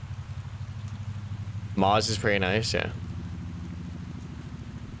now. Maz is pretty nice, yeah.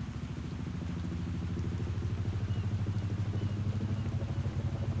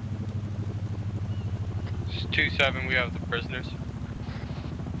 It's 2-7, we have the prisoners.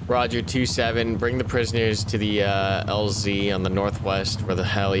 Roger, 2-7. Bring the prisoners to the LZ on the northwest where the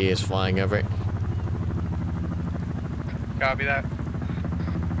heli is flying over it. Copy that.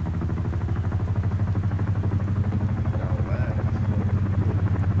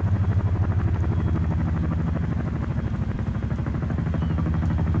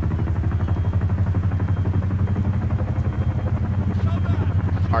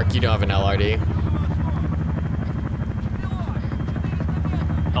 Ark, you don't have an LRD.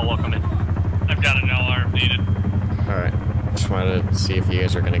 I'll welcome it. I've got an LR if needed. Alright. Just wanted to see if you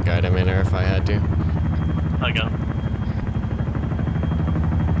guys were going to guide him in or if I had to. I go.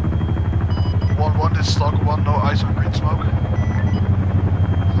 1-1, this is Stalker 1, no ice on green smoke.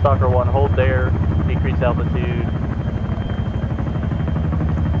 Stalker 1, hold there. Decrease altitude.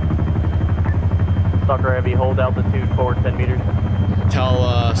 Stalker Heavy, hold altitude forward 10 meters.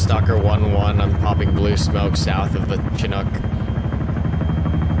 Tell Stalker 1-1 I'm popping blue smoke south of the Chinook.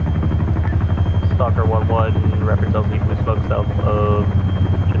 Stalker 1-1, reference LZ blue smoke south of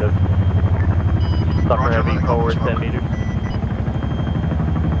Chinook. Stalker Heavy, forward 10 meters.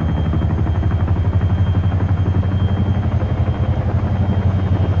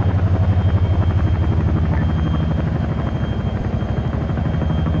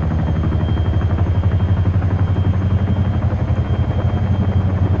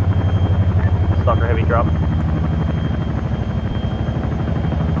 Stalker Heavy drop.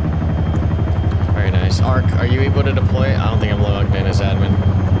 Very nice. Ark, are you able to deploy? I don't think I'm logged in as admin.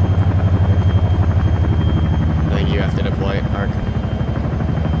 I think you have to deploy, Ark.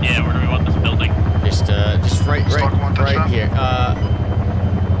 Yeah, where do we want this building? Just right here.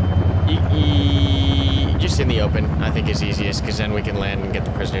 Just in the open, I think is easiest, because then we can land and get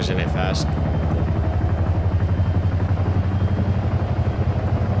the prisoners in it fast.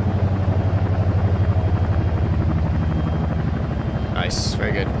 Nice,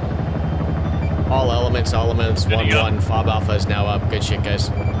 very good. All elements, 1-1. Fob Alpha is now up. Good shit, guys.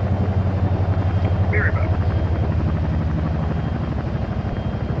 Very bad.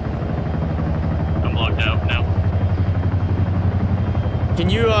 I'm logged out now. Can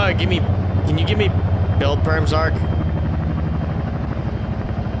you give me build perms, Ark?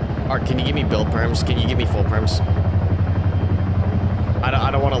 Ark, can you give me build perms? Can you give me full perms?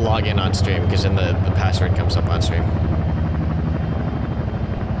 I don't want to log in on stream because then the password comes up on stream.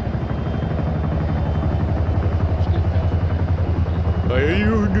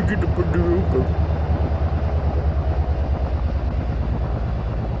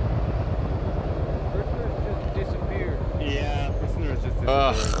 Yeah, prisoners just disappeared.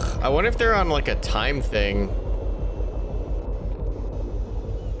 Ugh, I wonder if they're on like a time thing.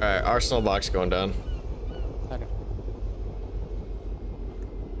 Alright, arsenal box going down. Okay.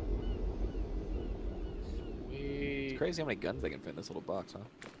 It's crazy how many guns they can fit in this little box, huh?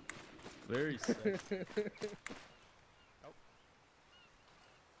 Very sick.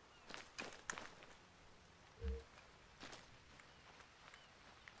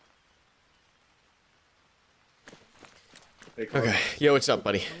 Hey, Okay, yo, what's up,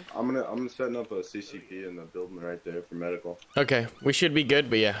 buddy? I'm setting up a CCP in the building right there for medical. Okay, we should be good,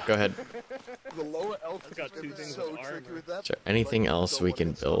 but yeah, go ahead. The lower elf I've got 2 things so of tricky armor. with that. Is there anything else we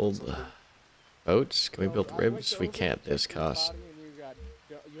can build? Boats? Can we build ribs? We can't. This costs.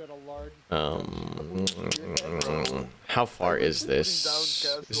 How far is this?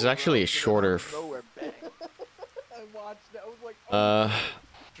 This is actually a shorter.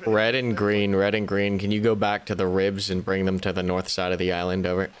 Red and green. Red and green. Can you go back to the ribs and bring them to the north side of the island?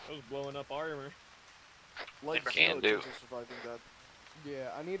 Over. I was blowing up armor. It can do. Yeah,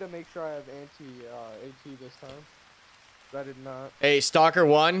 I need to make sure I have AT this time. I did not. Hey, Stalker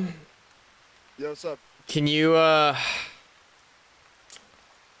 1. Yo, what's up? Can you Like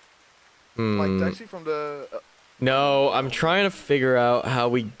taxi from the. No, I'm trying to figure out how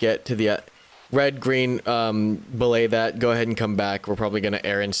we get to the red, green. Belay that. Go ahead and come back. We're probably gonna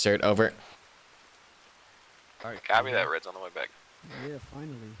air insert over. Alright, copy that. Red's on the way back. Yeah,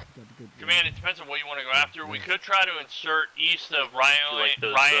 finally. Got a good Command, it depends on what you want to go after. We could try to insert east of Ryan.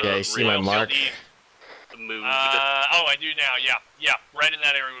 Yeah, you see my mark? The mood. Oh, I do now. Yeah, yeah. Right in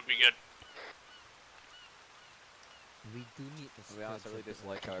that area would be good. We do need to. To be honest, I really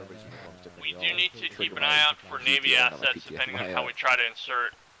dislike how everybody's uniforms different. We do need to keep an eye out for Navy assets depending on how we try to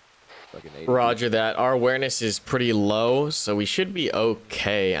insert. Roger that. Our awareness is pretty low, so we should be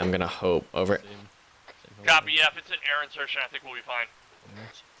okay. I'm gonna hope. Over. Copy. Yeah, if it's an air insertion, I think we'll be fine.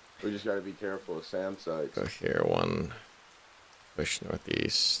 We just gotta be careful of SAM sites. Go here, one. Push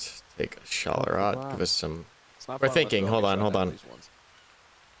northeast. Take a Shalarat. Give us some. We're thinking. Hold on, hold on.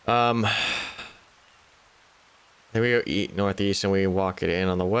 Then we go eat northeast and we walk it in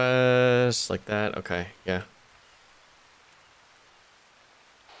on the west like that. Okay, yeah.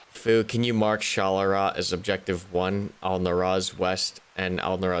 Fu, can you mark Shalarat as objective 1, Al Naraz west, and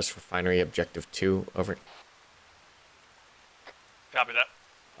Al Naraz refinery objective 2? Over. Copy that.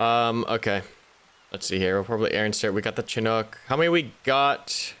 Okay. Let's see here. We'll probably air insert. We got the Chinook. How many we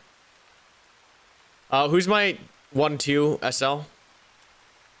got? Who's my 1-2 SL?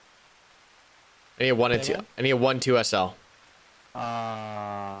 I need a 1 and 2. I need a 1-2 SL.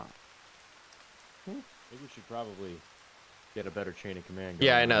 I think we should probably get a better chain of command going.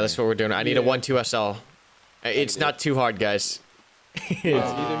 Yeah, I know. That's what we're doing. I need a 1-2 SL. It's not too hard, guys.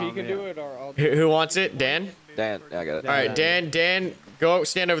 Either he can do it or I'll do it. Who wants it? Dan? Dan, I got it. All right, Dan, go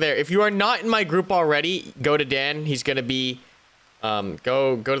stand over there. If you are not in my group already, go to Dan. He's gonna be, go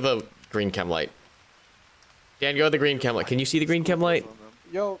to the green chem light. Dan, go to the green chem light. Can you see the green chem light?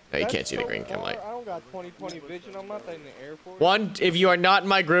 Yo, No, you can't see the green chem light. I don't got 20/20 vision. I'm not in the Air Force. One, if you are not in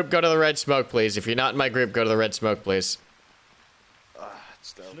my group, go to the red smoke, please. If you're not in my group, go to the red smoke, please.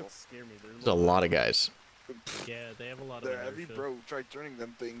 It's terrible. Scare me. There's a lot of guys. Yeah, they have a lot of. They're heavy, bro. Try turning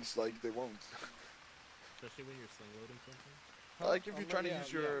them things like they won't. Especially when you're sling loading something. Like if you're trying to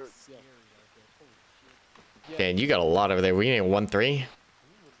use your. Dan, you got a lot over there. We need a 1-3.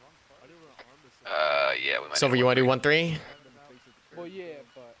 Yeah, we might. Silver, you want to do 1-3? Well, yeah,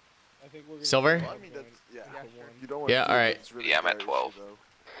 but I think we're gonna. Silver? I mean, that's, yeah. You don't want Yeah, to all right. Really Yeah, I'm at 12.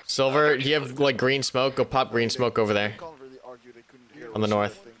 Silver, do you have like green smoke? Go pop green smoke over there. On the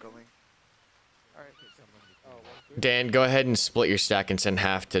north. Dan, go ahead and split your stack and send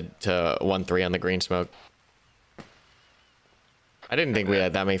half to 1-3 on the green smoke. I didn't think we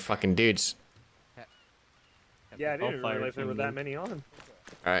had that many fucking dudes. Yeah, I didn't realize there were that many on.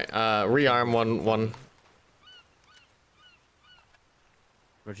 Alright, rearm 1-1.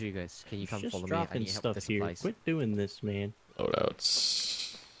 Roger, you guys. Can you come Just follow me? I dropping need help with stuff the here. supplies. Quit doing this, man.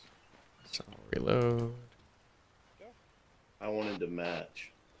 Loadouts. So reload. I wanted to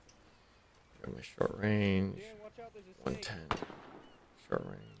match. Go my short range. 110. Short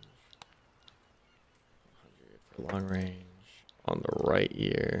range. 100 for long range. On the right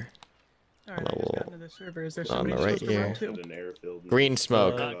ear. On the right ear. Green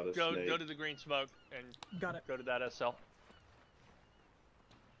smoke. Go to the green smoke and got it. Go to that SL.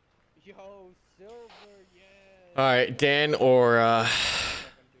 Yo, Silver, yeah. All right, Dan or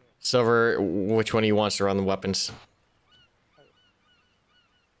Silver, which one of you wants to run the weapons?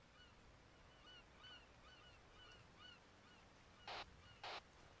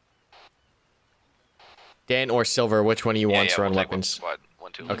 Dan or Silver, which one of you wants to run weapons?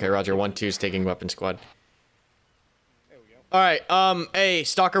 Okay, Roger. 1-2 is taking weapon squad. All right. Hey,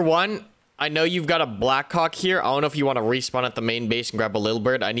 Stalker 1. I know you've got a Blackhawk here. I don't know if you want to respawn at the main base and grab a Little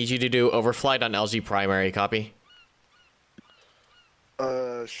Bird. I need you to do overflight on LZ primary. Copy.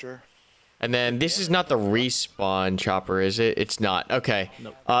 Sure. And then this is not the respawn chopper, is it? It's not. Okay.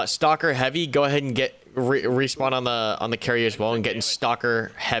 Nope. Stalker Heavy, go ahead and get respawn on the carrier as well, and get in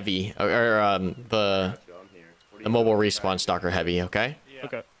Stalker Heavy or the mobile respawn Stalker Heavy. Okay.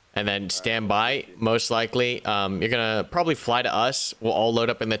 Okay. And then stand by. Most likely, you're gonna probably fly to us. We'll all load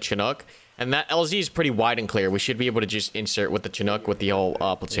up in the Chinook, and that LZ is pretty wide and clear. We should be able to just insert with the Chinook with the whole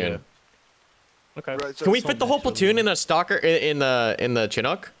platoon. Yeah. Okay. Right, so Can we fit the whole platoon in a Stalker in the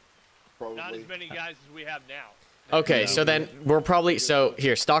Chinook? Not as many guys as we have now. Okay, so then we're probably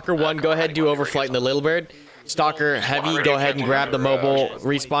here. Stalker 1, go ahead, do overflight in the Little Bird. Stalker Heavy, go ahead and grab the mobile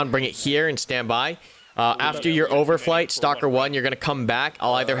respawn, bring it here, and stand by. After your overflight, Stalker 1, you're gonna come back.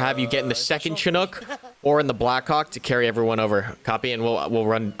 I'll either have you get in the second Chinook or in the Blackhawk to carry everyone over. Copy, and we'll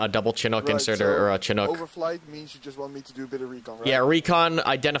run a double Chinook insert or a Chinook. Overflight means you just want me to do a bit of recon, right? Yeah, recon,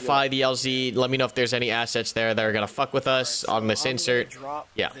 identify the LZ. Let me know if there's any assets there that are gonna fuck with us on this insert.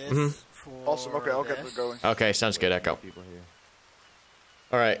 Yeah. Awesome. Okay, I'll get it going. Okay, sounds good, Echo.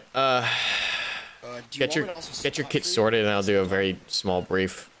 All right. Get your kit sorted, and I'll do a very small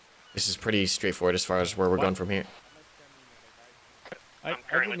brief. This is pretty straightforward as far as where we're going from here. I'm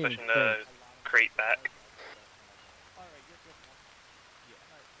currently pushing the crate back.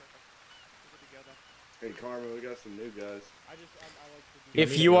 Hey, Karma, we got some new guys.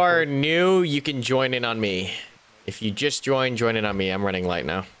 If you are new, you can join in on me. If you just join in on me. I'm running light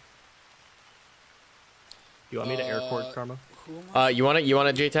now. You want me to airport, Karma? You want a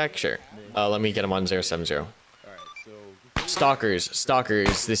JTAC? Sure. Let me get him on 070. Stalkers,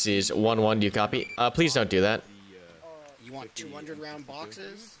 this is 1-1. Do you copy? Please don't do that. You want 200 round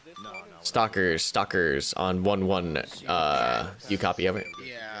boxes? No. Stalkers on 1-1. You copy over?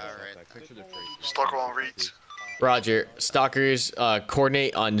 Yeah, alright. Stalker 1 reads. Roger. Stalkers,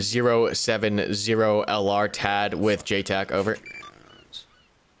 coordinate on 070 LR TAD with JTAC over. If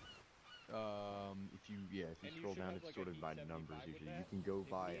you scroll down, it's sorted by numbers usually. You can go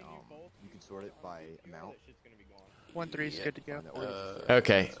by you can sort it by amount. 1-3 is good to go.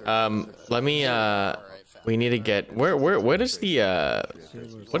 Okay. Let me we need to get what is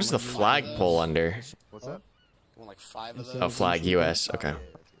the flagpole under? What's that? Like 5 of those. Oh, flag US. Okay.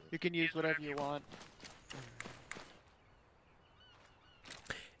 You can use whatever you want.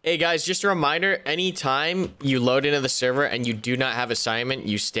 Hey guys, just a reminder, anytime you load into the server and you do not have assignment,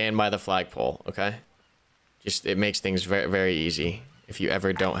 you stand by the flagpole, okay? Just, it makes things very, very easy if you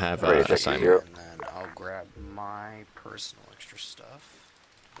ever don't have assignment. And then I'll grab my personal extra stuff.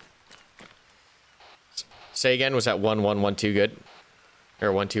 Say again, was that 1-1-1-2 good? Or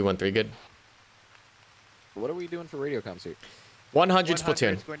 1-2-1-3 good? What are we doing for radio comms here? 100's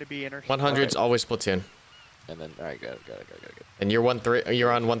platoon. 100's always platoon. And then, alright, got it. And you're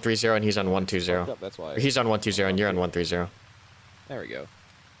you're on 130 and he's on 120. That's why. He's on 120 and you're on 130. There we go.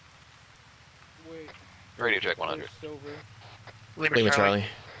 Radio check 100. Lima Charlie.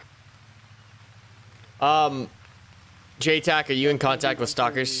 JTAC, are you in contact with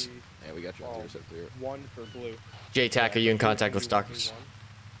stalkers? Yeah, we got you on 073. 1 for blue. JTAC, are you in contact with stalkers?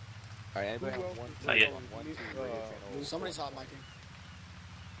 Alright, anybody have 1? Not yet. Somebody's hot micing.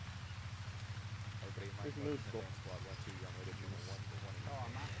 Who's Moose?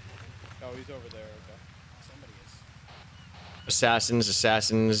 Oh, he's over there. Okay. Somebody is.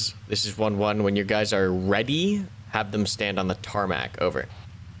 Assassins. This is 1-1. When you guys are ready, have them stand on the tarmac. Over.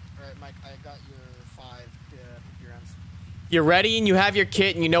 Alright, Mike, I got your 5 rounds. You're ready and you have your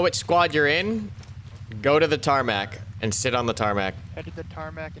kit and you know what squad you're in. Go to the tarmac and sit on the tarmac. Head to the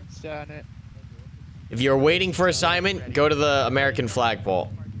tarmac and sit on it. If you're waiting for assignment, go to the American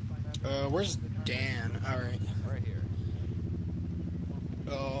flagpole. Where's Dan? Alright. Right here.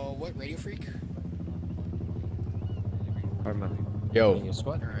 What, Radio Freak? Arma. Yo. In your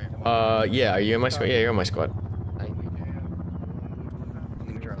squad? Yeah, are you in my squad? Yeah, you're in my squad.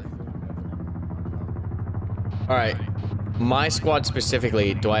 Alright. My squad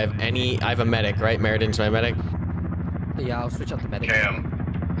specifically, do I have any... I have a medic, right? Meriden's my medic? Yeah, I'll switch out the medic.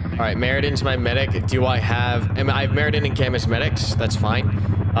 Alright, Meriden's my medic. Do I have... I have Meriden and Cam as medics. That's fine.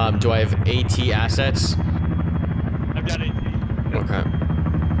 Do I have AT assets? I've got AT. Okay.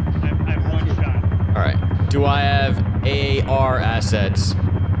 I have Do I have AR assets?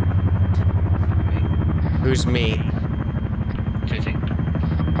 Who's me?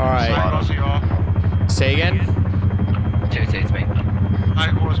 Alright. Say again? It's me.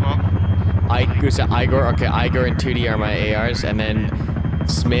 Igor as well. Who's that? Igor? Okay, Igor and 2D are my ARs, and then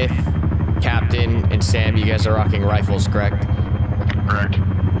Smith, Captain, and Sam, you guys are rocking rifles, correct? Correct.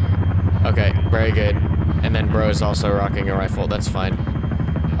 Okay, very good. And then Bro's also rocking a rifle, that's fine.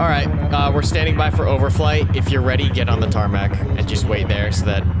 Alright, we're standing by for overflight. If you're ready, get on the tarmac and just wait there so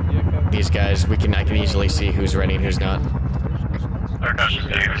that these guys, I can easily see who's ready and who's not.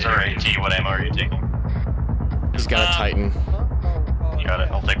 Sorry, T, what ammo are you taking? He's got a Titan. You got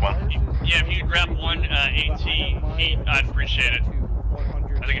it, I'll take one. Yeah, if you grab one AT, I'd appreciate it.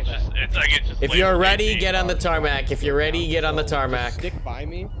 I think it's just If you're ready, get on the tarmac. If you're ready, get on the tarmac. Stick by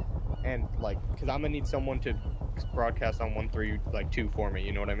me, and like, cause I'm gonna need someone to broadcast on 132 for me.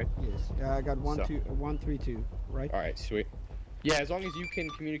 You know what I mean? Yes. Yeah, I got 132, right? All right, sweet. Yeah, as long as you can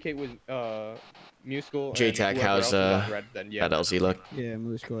communicate with Musical. JTAC, how's that LZ look? Yeah,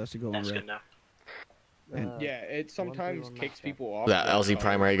 Musical has to go on red. Good now. Yeah, it sometimes kicks people off. That LZ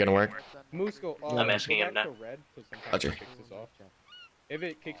primary gonna work? Musical, I'm asking him now. Roger. If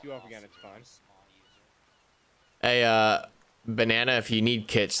it kicks you off again, it's fine. Hey, Banana, if you need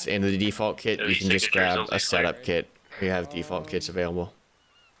kits in the default kit, you can just grab a setup kit. We have default kits available.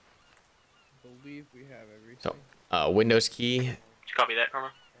 Believe we have everything. So, Windows key. Did you copy that,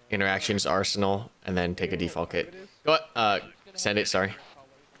 Karma? Interactions arsenal, and then take a default kit. Go send it, sorry.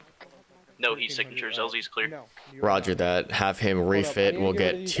 No heat signatures, LZ's clear. Roger that. Have him refit. We'll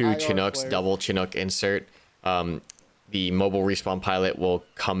get 2 Chinooks, double Chinook insert. The mobile respawn pilot will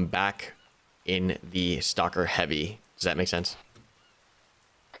come back in the Stalker Heavy. Does that make sense?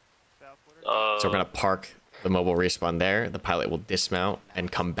 So we're gonna park the mobile respawn there. The pilot will dismount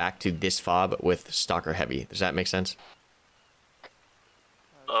and come back to this fob with Stalker Heavy. Does that make sense?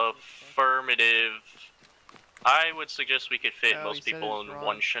 Affirmative. I would suggest we could fit most people in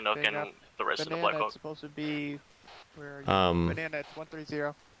one Chinook and the rest in the Black Hawk. It's supposed to be. Where are you? Banana, it's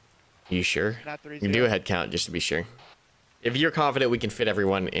 130. You sure? Not You can do a head count just to be sure. If you're confident we can fit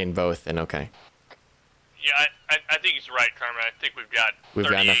everyone in both, then okay. Yeah, I think he's right, Karma. I think we've got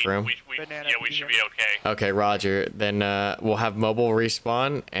enough room. We should be okay. Okay, Roger. Then we'll have mobile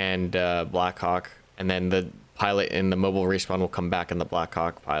respawn and Blackhawk, and then the pilot in the mobile respawn will come back in the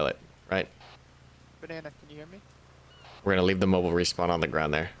Blackhawk pilot, right? Banana, can you hear me? We're gonna leave the mobile respawn on the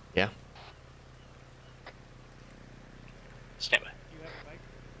ground there. Yeah. Stand by.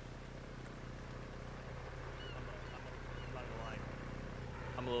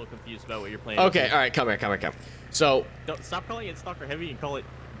 I'm a little confused about what you're playing. Okay, all right, come here. So don't stop calling it Stalker Heavy and call it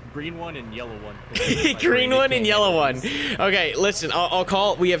green one and yellow one. green one and yellow one. Okay, listen, I'll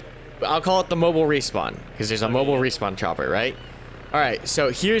call it the mobile respawn because there's a mobile respawn chopper, right? All right, so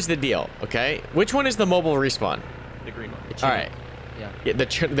here's the deal, okay? Which one is the mobile respawn? The green one. All right. Yeah.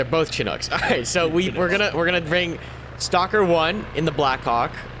 They're both Chinooks. All right, so we're gonna bring Stalker 1 in the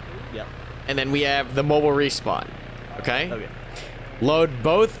Blackhawk. Yep. And then we have the mobile respawn. Okay. Okay. Load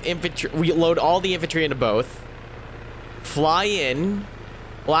both infantry. We load all the infantry into both. Fly in.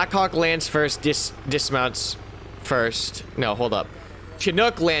 Blackhawk lands first. Dismounts first. No, hold up.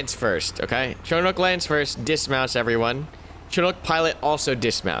 Chinook lands first. Okay. Chinook lands first. Dismounts everyone. Chinook pilot also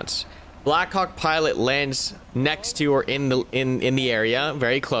dismounts. Blackhawk pilot lands next to or in the area,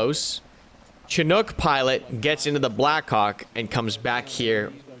 very close. Chinook pilot gets into the Blackhawk and comes back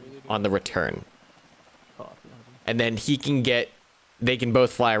here on the return. And then they can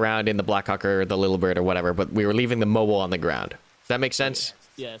both fly around in the Blackhawk or the Little Bird or whatever, but we were leaving the mobile on the ground. Does that make sense?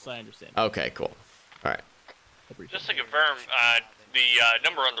 Yes, I understand. Okay, cool. All right. Just to confirm, the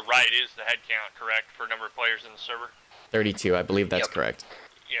number on the right is the head count, correct, for number of players in the server? 32, I believe that's correct.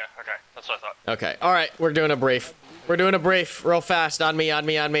 Yeah, okay. That's what I thought. Okay, all right, we're doing a brief. Real fast. On me. At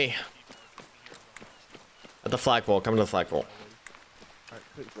the flagpole, come to the flagpole.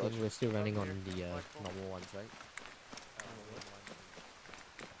 We're still running on the normal ones, right?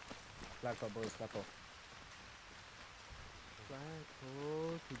 Flagpole, boys, flagpole.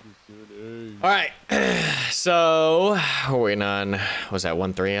 All right, so we're waiting on, was that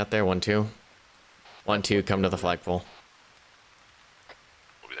 1-3 out there? 1-2? 1-2, come to the flagpole.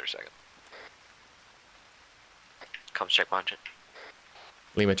 We'll be there a second. Comes check margin.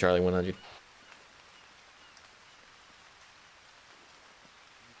 Lima Charlie 100.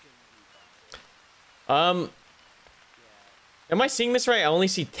 Am I seeing this right? I only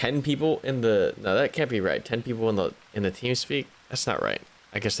see 10 people in the... No, that can't be right. 10 people in the TeamSpeak? That's not right.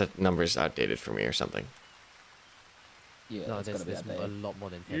 I guess that number is outdated for me or something. Yeah, no, there's a lot more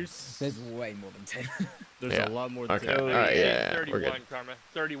than 10. There's way more than 10. There's Yeah. a lot more than Okay. 10. All right, yeah, 31, we're good. Karma.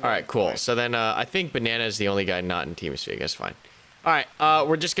 31. All right, cool. So then I think Banana is the only guy not in TeamSpeak. That's fine. All right,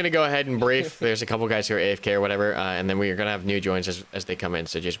 we're just going to go ahead and brief. There's a couple guys who are AFK or whatever, and then we're going to have new joins as they come in,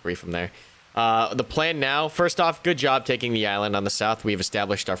 so just brief them there. The plan now, first off, good job taking the island on the south. We've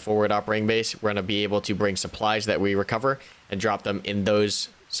established our forward operating base. We're going to be able to bring supplies that we recover and drop them in those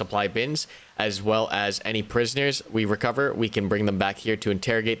supply bins, as well as any prisoners we recover. We can bring them back here to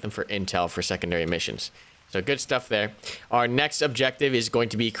interrogate them for intel for secondary missions. So good stuff there. Our next objective is going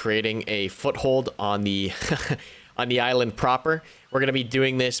to be creating a foothold on the on the island proper. We're going to be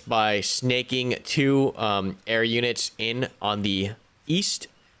doing this by snaking 2 air units in on the east.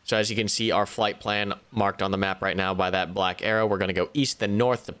 So as you can see, our flight plan marked on the map right now by that black arrow. We're going to go east then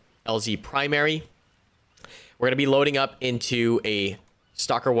north to LZ primary. We're going to be loading up into a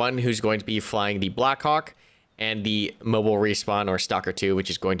Stalker 1 who's going to be flying the Blackhawk, and the mobile respawn, or Stalker 2,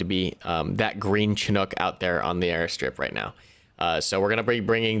 which is going to be that green Chinook out there on the airstrip right now. So we're going to be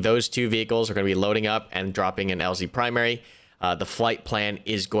bringing those 2 vehicles. We're going to be loading up and dropping an LZ primary. The flight plan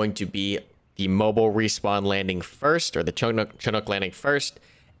is going to be the mobile respawn landing first, or the Chinook landing first.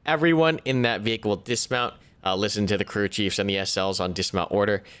 Everyone in that vehicle will dismount. Listen to the crew chiefs and the SLs on dismount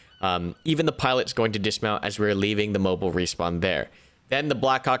order. Even the pilot's going to dismount as we're leaving the mobile respawn there. Then the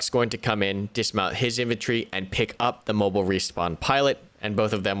Blackhawk's going to come in, dismount his infantry, and pick up the mobile respawn pilot, and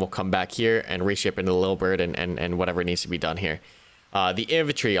both of them will come back here and reship into the Little Bird and whatever needs to be done here. The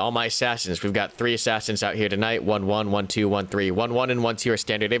infantry, all my assassins. We've got 3 assassins out here tonight. 1-1, 1-2, 1-3. 1-1 and 1-2 are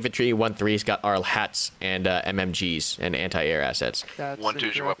standard infantry. 1-3's got our hats and MMGs and anti-air assets. 1-2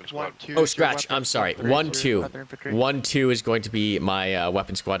 is your weapon squad. Oh, scratch. I'm sorry. 1-2. 1-2 is going to be my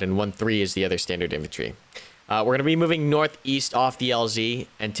weapon squad, and 1-3 is the other standard infantry. We're going to be moving northeast off the LZ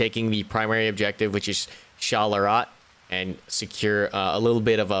and taking the primary objective, which is Shah Larat, and secure a little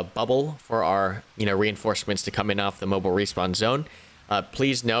bit of a bubble for our reinforcements to come in off the mobile respawn zone.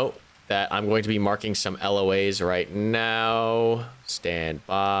 Please note that I'm going to be marking some LOAs right now. Stand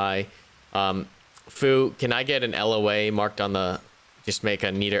by. Fu, can I get an LOA marked on the... Just make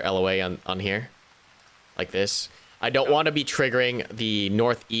a neater LOA on here? Like this. I don't want to be triggering the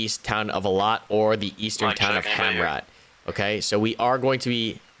northeast town of Alat or the eastern town of Hamrat. Okay, so we are going to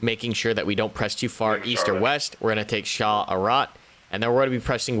be making sure that we don't press too far east or west. We're going to take Shah Arat, and then we're going to be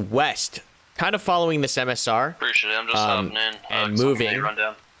pressing west, kind of following this MSR. Appreciate it. I'm just hopping in. And moving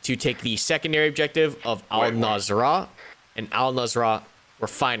to take the secondary objective of Al-Nazra and Al-Nazra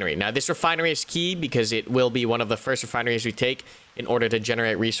refinery. Now, this refinery is key because it will be one of the first refineries we take in order to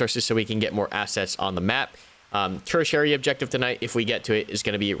generate resources so we can get more assets on the map. Tertiary objective tonight, if we get to it, is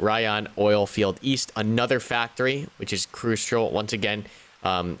going to be Rayan Oil Field East, another factory, which is crucial, once again,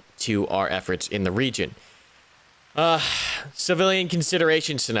 to our efforts in the region. Civilian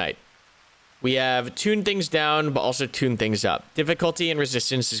considerations tonight. We have tuned things down, but also tuned things up. Difficulty and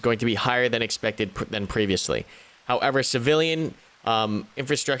resistance is going to be higher than expected than previously. However, civilian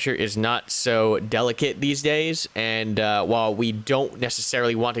infrastructure is not so delicate these days, and while we don't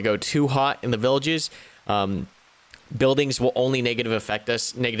necessarily want to go too hot in the villages, buildings will only negatively affect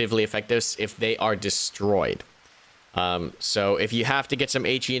us if they are destroyed. So if you have to get some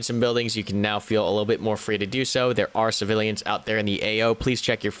HE in some buildings, you can now feel a little bit more free to do so. There are civilians out there in the AO. Please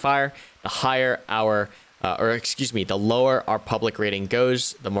check your fire. The higher our, the lower our public rating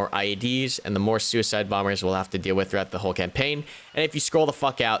goes, the more IEDs and the more suicide bombers we'll have to deal with throughout the whole campaign. And if you scroll the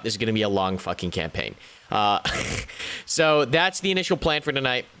fuck out, this is going to be a long fucking campaign. So that's the initial plan for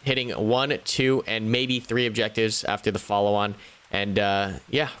tonight, hitting 1, 2, and maybe 3 objectives after the follow-on. And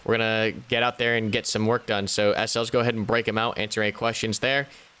yeah, we're going to get out there and get some work done. So SLs, go ahead and break them out, answer any questions there.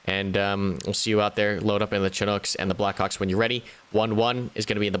 And we'll see you out there. Load up in the Chinooks and the Blackhawks when you're ready. 1-1 is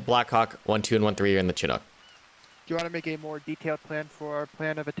going to be in the Blackhawk. 1-2 and 1-3 are in the Chinook. Do you want to make a more detailed plan for our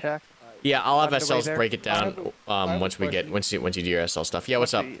plan of attack? Yeah, I'll have SLs break it down once you do your SL stuff. Yeah,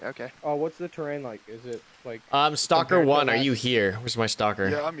 what's up? Okay. Oh, what's the terrain like? Is it like... Stalker 1, are you here? Where's my Stalker?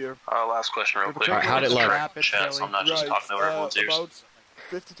 Yeah, I'm here. Last question real quick. Alright, how'd it look? Chat, so I'm not just talking over everyone's ears. About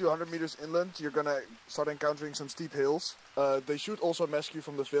 50 to 100 meters inland, you're gonna start encountering some steep hills. They should also mask you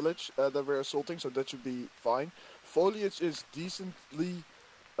from the village that we're assaulting, so that should be fine. Foliage is decently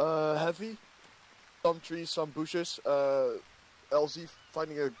heavy. Some trees, some bushes. LZ,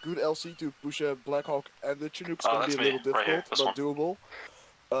 finding a good LC to push a Blackhawk and the Chinook's gonna be a little difficult, but doable.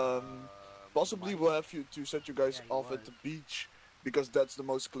 Possibly we'll have to set you guys off at the beach because that's the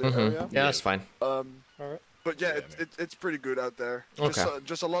most clear area. Yeah, that's fine. But yeah, it's pretty good out there. Okay.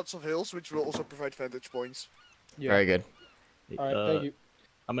 Just a lots of hills, which will also provide vantage points. Yeah. Very good. Alright, thank you.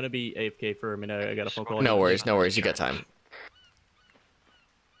 I'm gonna be AFK for a minute. I got a phone call. No worries, you got time.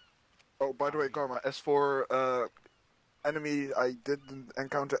 Oh, by the way, Karma, as for enemy, I didn't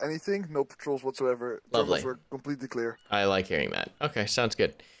encounter anything. No patrols whatsoever. Lovely. Jungles were completely clear. I like hearing that. Okay, sounds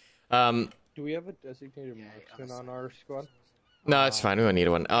good. Do we have a designated marksman on our squad? No, it's fine. We don't need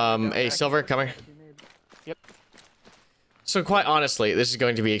one. Hey, Silver, come here. Yep. So quite honestly, this is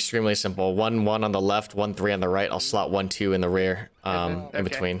going to be extremely simple. 1-1 on the left, 1-3 on the right. I'll slot 1-2 in the rear, in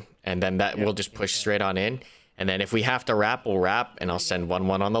between, and then that we'll just push straight on in. And then if we have to wrap, we'll wrap, and I'll send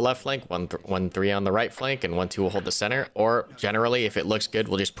 1-1 on the left flank, 1-3 on the right flank, and 1-2 will hold the center. Or generally, if it looks good,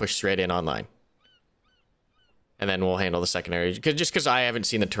 we'll just push straight in online. And then we'll handle the secondary, because I haven't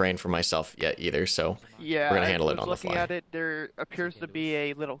seen the terrain for myself yet either, so Yeah, we're gonna handle it on the looking fly. at it, there appears to be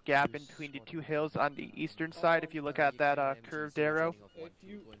a little gap in between the two hills on the eastern side. If you look at that curved arrow.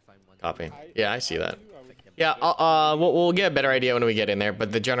 Copy. Yeah, I see that. Yeah, we'll get a better idea when we get in there,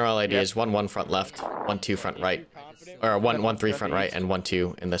 but the general idea is 1-1 front left, 1-2 front right, or 1-1-3 front right, and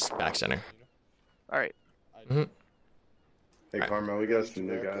 1-2 in this back center. All right. Hey, Karma, we got some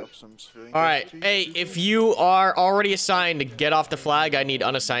new guys. All right. Hey, if you are already assigned to get off the flag, I need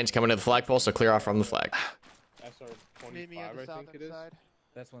unassigns coming to the flagpole, so clear off from the flag. Meet me on the south side.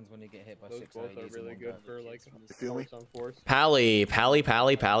 Best ones when you get hit by Those 6 both are really good for like You feel me? Pally.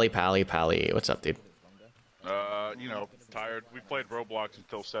 What's up, dude? You know, tired. We played Roblox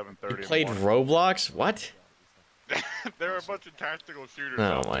until 7:30. You played Roblox? What? There are a bunch of tactical shooters Oh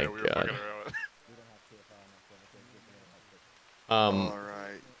out my there. We were God. fucking around.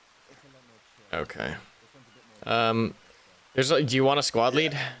 Alright. Okay. Do you want a squad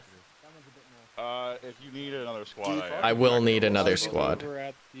lead? If you need another squad, I will need another squad.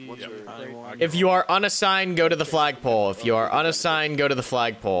 If you are unassigned, go to the flagpole. If you are unassigned, go to the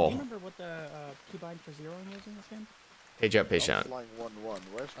flagpole. Remember what the keybind for zeroing is in this game? Page up, page down. Flying 1-1.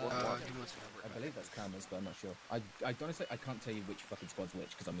 Where's 1-1? I believe that's Karma's, but I'm not sure. I honestly, I can't tell you which fucking squad's which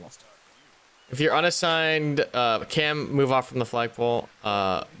because I'm lost. If you're unassigned, Cam, move off from the flagpole.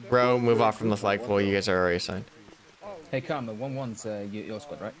 Bro, move off from the flagpole. You guys are already assigned. Hey, Karma, 1-1's your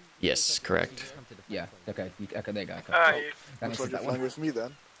squad, right? Yes, correct. Yeah. Okay. Okay, there you go. Okay. Looks That like makes you're that flying one. with me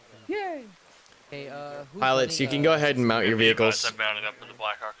then. Yay! Hey, Pilots, you can go ahead and mount your vehicles. I'm mounting up for the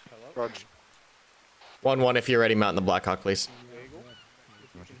Blackhawk. Roger. 1-1 if you're ready, mount in the Blackhawk, please.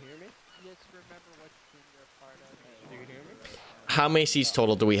 How many seats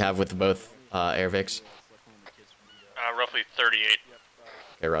total do we have with both Airvics? Roughly 38.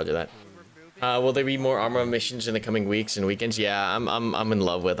 Okay, roger that. Will there be more Arma missions in the coming weeks and weekends? Yeah, I'm in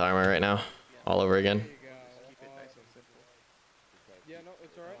love with Arma right now, all over again.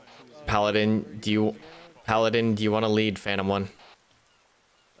 Paladin, do you want to lead Phantom 1?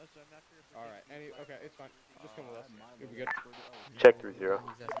 Okay, it's fine. Just come with us. You'll be good. Check 3-0.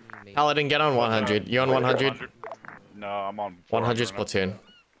 Paladin, get on 100. You on 100? No, I'm on 100 platoon.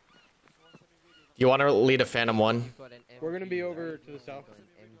 You want to lead a Phantom 1? We're gonna be over to the south.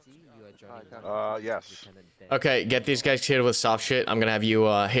 Yes. Okay, get these guys cleared with soft shit. I'm gonna have you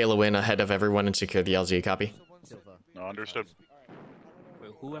halo in ahead of everyone and secure the LZ. Copy? No, understood.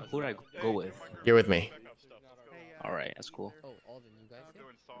 Wait, who do I go with? You're with me. All right, that's cool.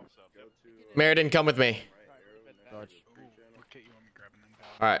 Meriden, come with me.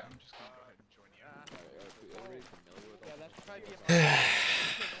 Alright.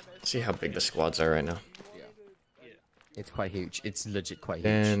 See how big the squads are right now. It's quite huge. It's legit quite huge.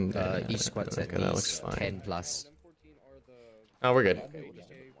 And each squad's at okay, that looks least fine. 10 plus. Oh, we're good.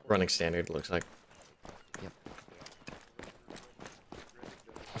 Running standard, looks like. Yep.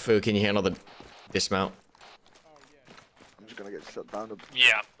 Fu, can you handle the dismount? I'm just gonna get shut down.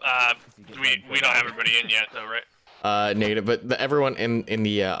 Yeah. We don't have everybody in yet, though, right? Negative, but everyone in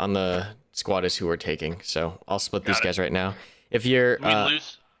the on the squad is who we're taking. So I'll split these guys right now. If you're We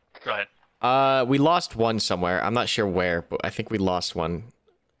lose. Go ahead. we lost one somewhere. I'm not sure where, but I think we lost one.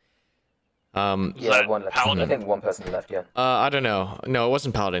 Yeah, one left. I think one person left, yeah. I don't know. No, it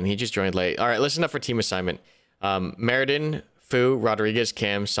wasn't Paladin. He just joined late. All right, listen up for team assignment. Meriden, Fu, Rodriguez,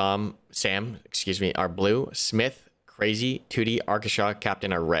 Cam, Sam, excuse me, are blue. Smith, Crazy, Tootie, Arkashaw,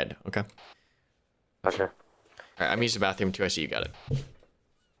 Captain are red. Okay. Okay. All right, I'm using the bathroom too. I see you got it.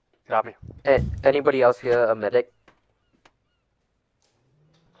 Copy. Anybody else here a medic?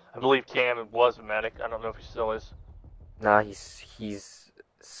 I believe Cam was a medic. I don't know if he still is. Nah, he's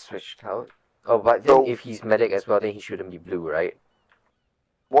switched out. Oh, but then if he's medic as well, then he shouldn't be blue, right?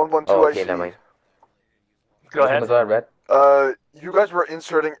 112, oh, I okay, see. never mind. Go ahead. Red. You guys were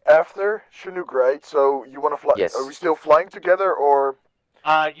inserting after Chinook, right? So you want to fly? Yes. Are we still flying together, or?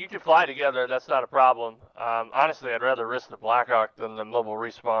 You can fly together. That's not a problem. Honestly, I'd rather risk the Blackhawk than the mobile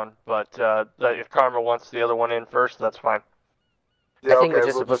respawn. But if Karma wants the other one in first, that's fine. Yeah, I think okay, we're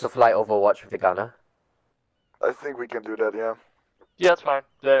just we'll supposed to fly Overwatch with the gunner. I think we can do that, yeah. Yeah, that's fine.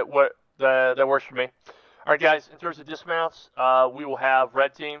 That works for me. All right, guys. In terms of dismounts, we will have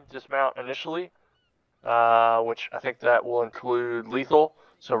red team dismount initially, which I think that will include lethal.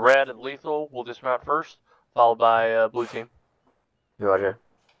 So red and lethal will dismount first, followed by blue team. Roger.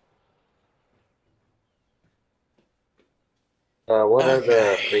 What are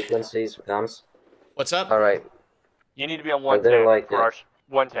the frequencies for guns? What's up? Alright. You need to be on Are there 110 like for ours.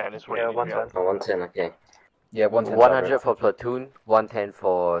 110 is what you need to be on. Oh, 110, okay. Yeah, 100 for platoon, 110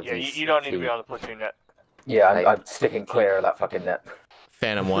 for Yeah, the you don't need to be team. on the platoon net. Yeah, I'm sticking clear of that fucking net.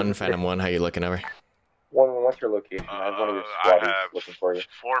 Phantom 1, Phantom 1, how you looking over? What's your location? I have one of your squaddies looking for you.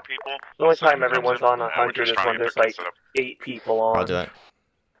 4 people. The only time everyone's on 100 just is trying when to get there's the like fence 8 people on. Roger that.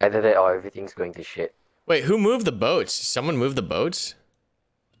 Either that or everything's going to shit. Wait, who moved the boats? Someone moved the boats?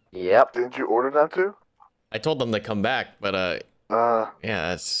 Yep. Didn't you order them to? I told them to come back, but yeah,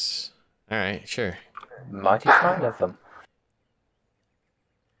 that's all right. Sure. Mighty kind of them.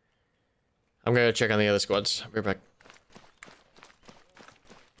 I'm gonna go check on the other squads. I'll be right back.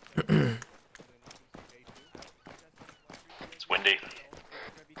 It's windy.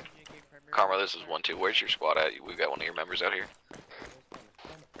 Karma, this is 1-2. Where's your squad at? We got one of your members out here.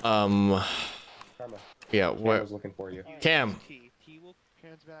 Yeah, where? I was looking for you. Cam.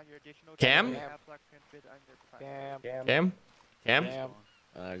 Cam? Cam? Cam?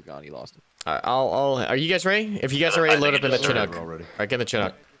 Gone. You lost him. Are you guys ready? If you guys are ready, load up in the Chinook. All right, get in the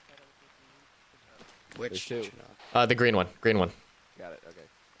Chinook. Which two? The green one. Green one. Got it. Okay.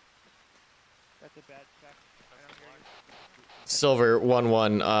 That's a bad check. Silver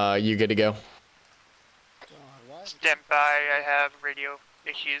 1-1. You good to go? Stand by. I have radio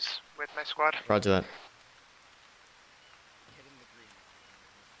issues with my squad. Roger that.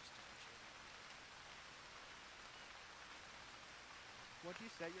 Once you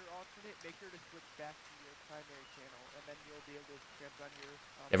set your alternate, make sure to switch back to your primary channel, and then you'll be able to jump on your...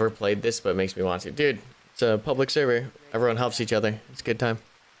 Never played this, but it makes me want to. Dude, it's a public server. Everyone helps each other. It's a good time.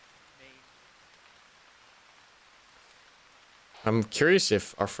 I'm curious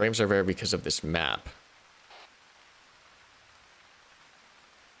if our frames are rare because of this map.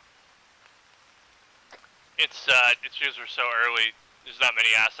 It's because we're so early. There's not many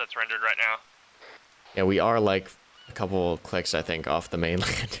assets rendered right now. Yeah, we are like a couple clicks, I think, off the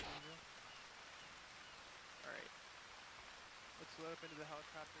mainland. Alright. Let's load up into the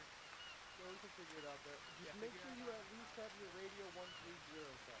helicopter. So we can figure it out there. Just make sure you at least have your radio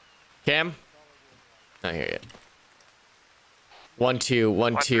 130 set. Cam? Not here yet. 1-2,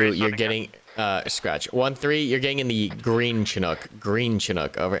 1-2, you're getting, scratch. 1-3, you're getting in the green Chinook. Green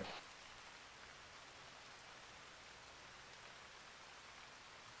Chinook, over.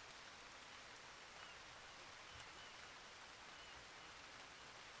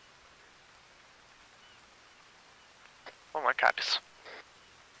 Oh my copies.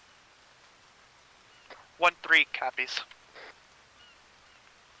 1-3 copies.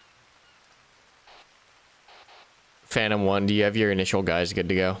 Phantom 1, do you have your initial guys good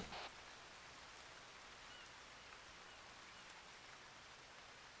to go?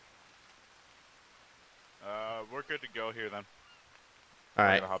 We're good to go here then. All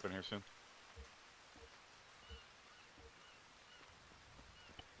right. I'm gonna hop in here soon.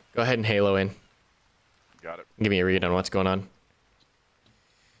 Go ahead and halo in. Got it. Give me a read on what's going on.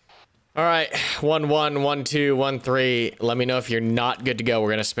 All right, 1-1, 1-2, 1-3. Let me know if you're not good to go. We're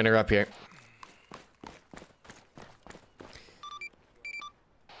gonna spin her up here.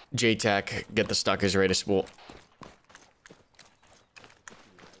 JTAC, get the stalkers ready to spool.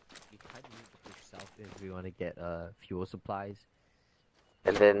 We want to get fuel supplies.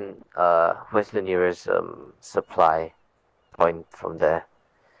 And then, where's the nearest supply point from there?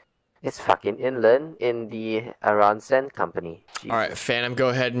 It's fucking inland in the Aran Sand Company. Jesus. All right, Phantom, go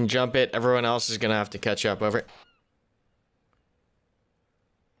ahead and jump it. Everyone else is gonna have to catch up. Over.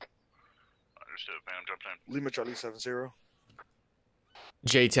 Understood. Phantom jumped in. Lima Charlie 70.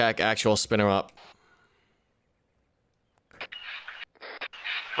 JTAC, actual spinner up.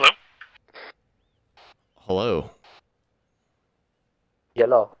 Hello? Hello.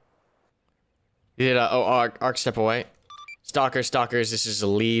 Yellow. You did, oh, arc, step away. Stalkers, this is a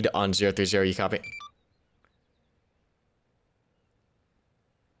lead on 030, you copy?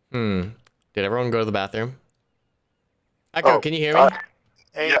 Did everyone go to the bathroom? Echo, can you hear me?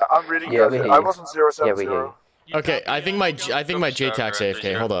 Yeah, I'm reading. Yeah, we hear you. I wasn't 070. Yeah, we hear you. Okay, I think my JTAC's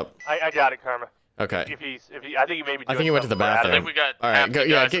AFK. Hold up. I got it, Karma. Okay. If he, I think he may be. I think he went to the something. bathroom. I think we got. All right, go.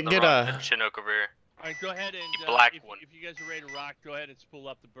 Yeah, get Chinook over here. All right, go ahead and black if, one. if you guys are ready to rock, go ahead and spool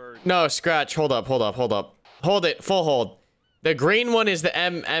up the bird. No, scratch. Hold up. Hold it. Full hold. The green one is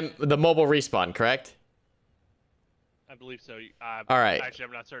the mobile respawn, correct? I believe so. All right. Actually,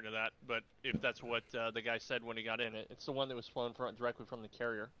 I'm not certain of that, but if that's what the guy said when he got in it, it's the one that was flown directly from the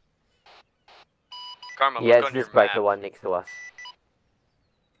carrier. Karma, yes, this bike, the one next to us.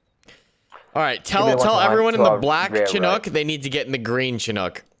 All right, tell everyone in the black Chinook they need to get in the green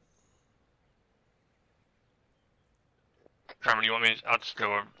Chinook. Carmen, you want me? I'll just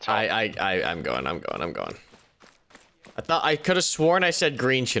go over. I'm going. I thought I could have sworn I said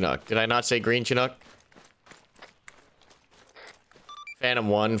green Chinook. Did I not say green Chinook? Phantom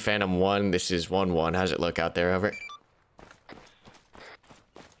 1. This is 1-1. How's it look out there, over?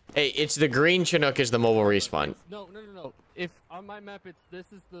 Hey, it's the green Chinook is the mobile respawn. No. If on my map, this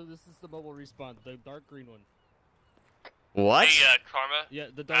is the mobile respawn, the dark green one. What? Hey, Karma. Yeah,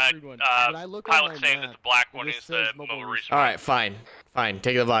 the dark green one. When I look pilot on my saying map, that the black one it is says the mobile respawn. All right, fine.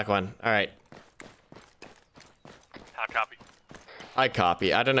 Take the black one. All right. How copy? I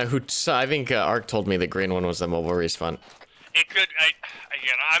copy. I don't know who. I think Ark told me the green one was the mobile respawn. It could.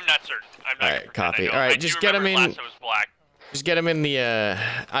 Again, I'm not certain. I'm not. All right, copy. All right, just get him in. Last it was black. Just get him in the.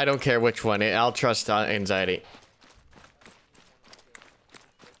 I don't care which one. I'll trust anxiety.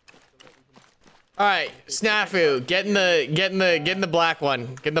 All right, Snafu, get in the black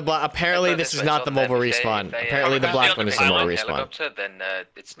one. Get in the black. Apparently, this is not the mobile respawn. Apparently, the black one is the mobile respawn. Then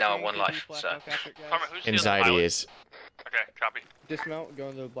it's now on 1 life. So. Anxiety is. Okay, copy. Dismount, go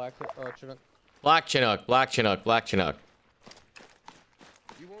into the black Chinook. Black Chinook.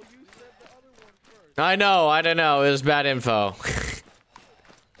 I know. I don't know. It was bad info.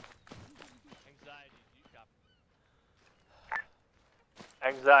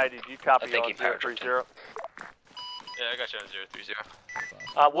 Anxiety, do you copy I think on he power 030? tripped Yeah, I got you on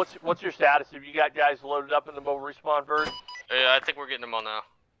 030. What's your status? Have you got guys loaded up in the mobile respawn bird? Yeah, I think we're getting them all now.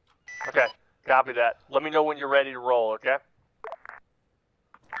 Okay, copy that. Let me know when you're ready to roll, okay?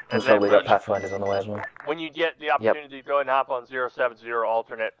 And so we got Pathfinders on the way as well. When you get the opportunity, go ahead and hop on 070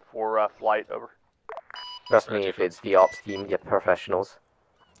 alternate for flight, over. Trust me, if it's the ops team, get professionals.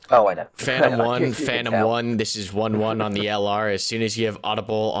 Oh, I know. Phantom 1. This is 1-1 on the LR. As soon as you have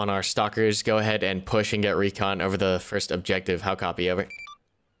audible on our stalkers, go ahead and push and get recon over the first objective. How copy, over?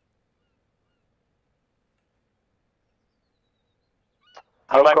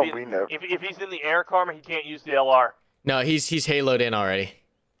 If he's in the air, Karma, he can't use the LR. No, he's haloed in already.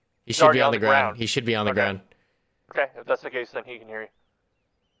 He should be on the ground. He should be on the ground. Okay, if that's the case, then he can hear you.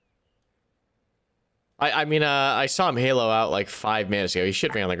 I mean, I saw him halo out like 5 minutes ago. He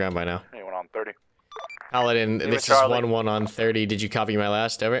should be on the ground by now. Anyone on 30? Paladin, this is 1-1 on 30. Did you copy my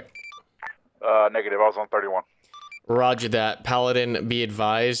last, Everett? Negative. I was on 31. Roger that. Paladin, be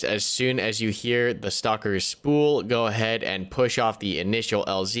advised, as soon as you hear the stalker's spool, go ahead and push off the initial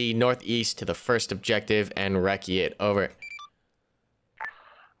LZ northeast to the first objective and recce it. Over.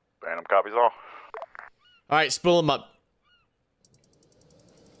 Phantom copies all. Alright, spool him up.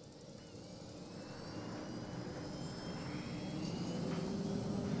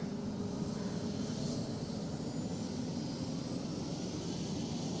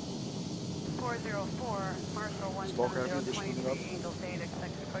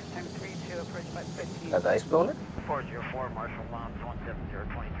 Are they spawning? 404 Marshall Lounge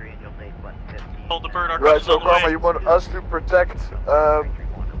 17023 Angel 8 button 15. Hold the bird. Right, so Karma, you want us to protect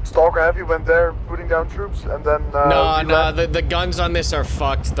Stalker Heavy when they're putting down troops, and then No, the guns on this are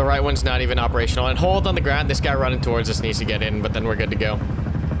fucked. The right one's not even operational. And hold on the ground. This guy running towards us needs to get in, but then we're good to go.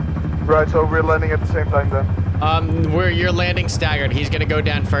 Right, so we're landing at the same time then. You're landing staggered. He's gonna go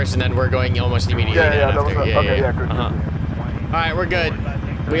down first, and then we're going almost immediately down after. Okay, good. All right, we're good.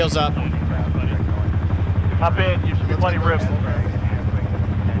 Wheels up. Hop in. You should be plenty ripped.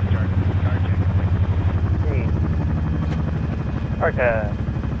 Okay.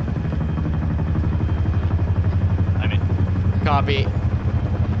 I'm in. Copy.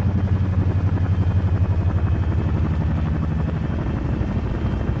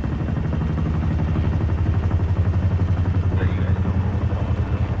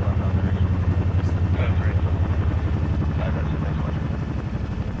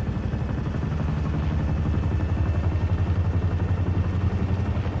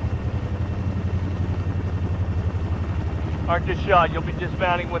 Arctic shot, you'll be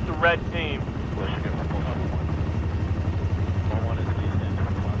dismounting with the red team.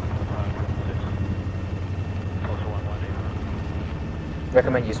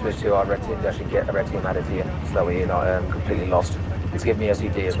 Recommend you switch to our red team to actually get a red team added to you, so that way you're not completely lost. It's giving me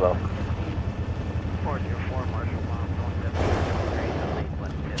SUD as well.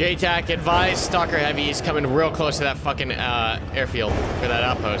 JTAC, advise Stalker Heavy is coming real close to that fucking airfield, or that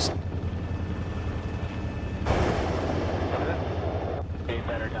outpost.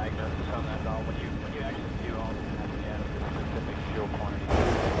 diagnosis on that at all. When you actually do all the specific fuel quantity.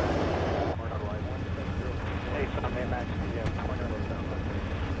 Hey, son, they match the corner of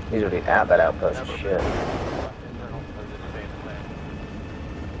the He's already at that outpost. Shit.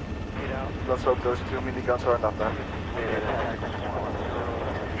 Let's hope those 2 miniguns are enough then.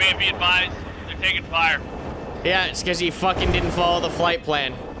 Command, be advised, they're taking fire. Yeah, it's because he fucking didn't follow the flight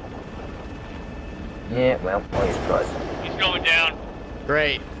plan. Yeah, well, always surprised. He's going down.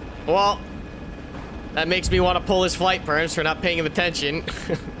 Great. Well, that makes me want to pull his flight perms for not paying attention.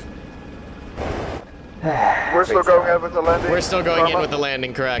 We're still going in with the landing. We're still going in with the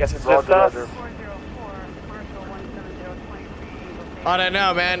landing, correct? Yes, it's Roger. I don't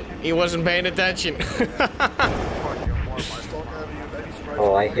know, man. He wasn't paying attention.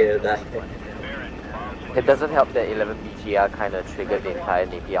 Oh, I hear that. It doesn't help that 11 BGR kind of triggered the entire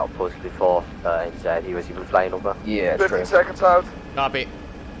Navy outpost before Anxiety was even flying over. Yeah, 15 seconds out. Copy.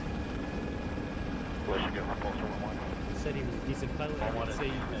 Said he was a decent pilot. I would say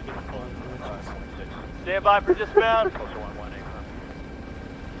he was going to fall in. Stand by for dismount.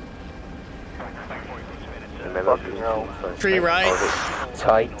 Tree right.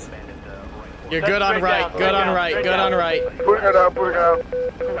 Tight. You're good on right. Good on right. Good on right. Putting it out, putting it out.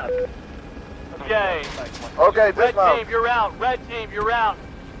 Okay. Okay, Red dismount. team, you're out. Red team, you're out.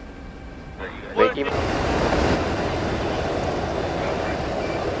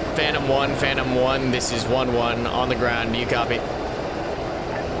 Phantom 1, this is 1-1 on the ground. Do you copy?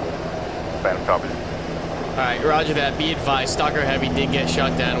 Phantom copy. Alright, roger that. Be advised, Stalker Heavy did get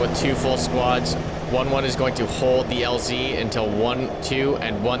shot down with 2 full squads. 1-1 is going to hold the LZ until 1-2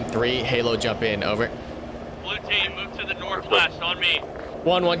 and 1-3. Halo jump in, over. Blue team, move to the northwest, on me.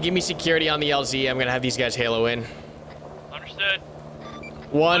 1-1, give me security on the LZ. I'm gonna have these guys Halo in. Understood.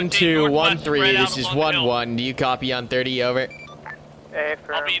 1-2, 1-3, this is along the hill. 1-1. Do you copy on 30, over? Hey,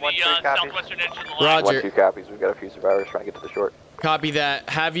 I'll be the southwestern edge of the line. Roger. 1-2 copies. We've got a few survivors trying to get to the short. Copy that.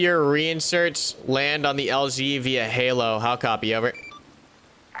 Have your reinserts land on the LZ via Halo. How copy, over?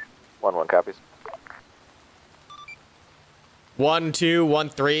 1-1 copies. 1-2,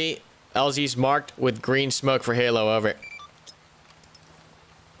 1-3. LZ's marked with green smoke for Halo, over.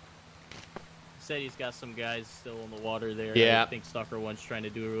 Said he's got some guys still in the water there. Yeah. I think Stalker 1's trying to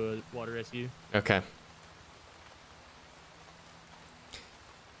do a water rescue. Okay.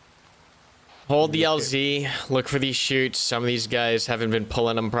 Hold the LZ, look for these chutes. Some of these guys haven't been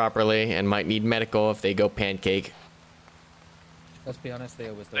pulling them properly and might need medical if they go pancake. Let's be honest, they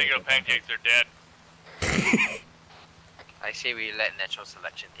always do. They go pancakes, they're dead. I say we let natural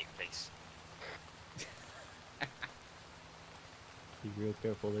selection take place. Be real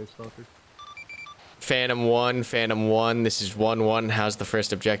careful there, Stalker. Phantom 1, this is 1-1. How's the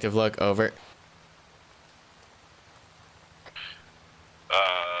first objective look? Over.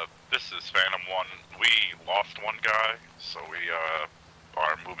 This is Phantom 1. We lost one guy, so we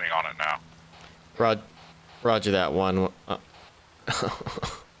are moving on it now. Roger that one. All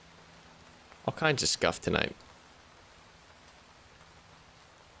kinds of scuff tonight.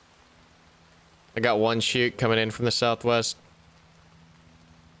 I got one shoot coming in from the southwest.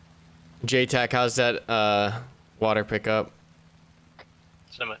 JTAC, how's that water pickup?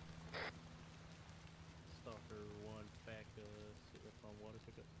 Summit. Stalker 1 back sit up on water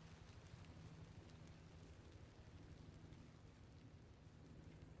pickup.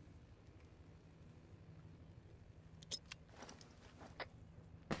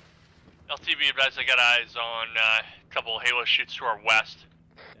 LTB advised, I got eyes on a couple Halo shoots to our west.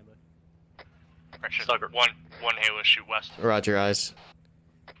 Actually, one Halo shoot west. Roger, eyes.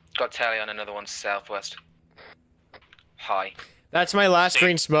 Got tally on another one southwest. High. That's my last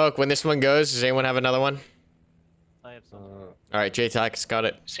green smoke. When this one goes, does anyone have another one? I have some. Alright, JTAC's got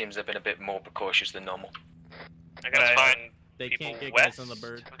it. Seems they've been a bit more precautious than normal. I gotta find They people can't get west. guys on the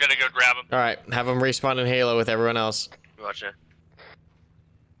bird. I'm gonna go grab them. Alright, have them respawn in Halo with everyone else. Roger.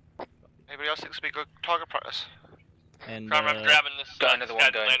 Anybody else think we go target practice? And I'm grabbing this got another one guy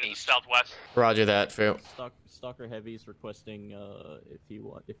going landing in the east. southwest. Roger that, Fu. Stalker Heavy's requesting if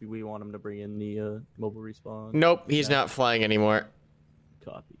we want him to bring in the mobile respawn. Nope, he's not flying anymore.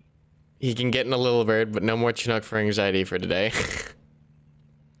 Copy. He can get in a little bird, but no more Chinook for anxiety for today.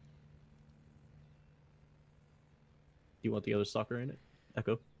 You want the other Stalker in it?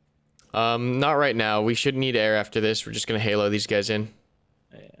 Echo? Not right now. We should need air after this. We're just gonna Halo these guys in.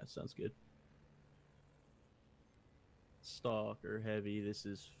 Yeah, sounds good. Stalker Heavy, this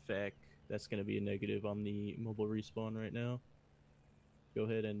is Feck. That's going to be a negative on the mobile respawn right now. Go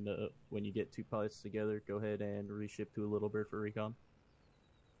ahead and, when you get 2 pilots together, go ahead and reship to a little bird for recon.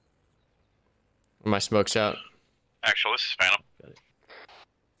 My smoke's out. Actually, this is Phantom. Got it.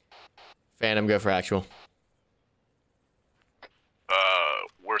 Phantom, go for actual.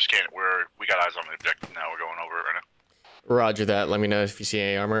 We got eyes on the objective now. We're going over it right now. Roger that. Let me know if you see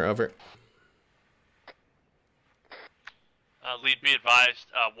any armor. Over. Lead be advised,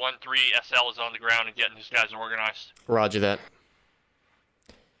 1-3 SL is on the ground and getting these guys organized. Roger that.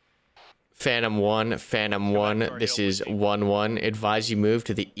 Phantom 1. This is 1-1. Advise you move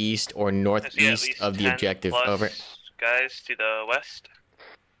to the east or northeast of the objective. Over. Guys to the west.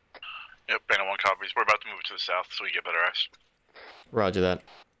 Yep, Phantom 1 copies. We're about to move to the south so we get better eyes. Roger that.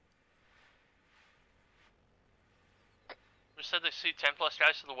 Who said they see 10 plus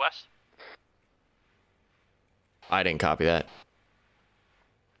guys to the west? I didn't copy that.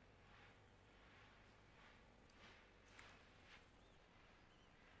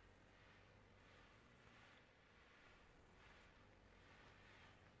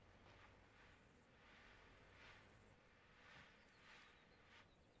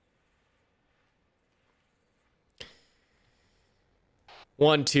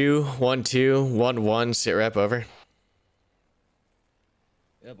 One, two, 1-1. Sit rep. Over.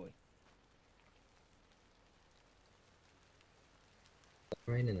 Yeah, boy.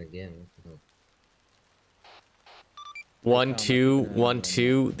 Raining again.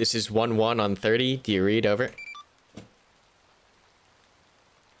 1-2. This is 1-1 on 30. Do you read? Over.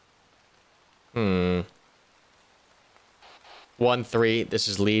 1-3. This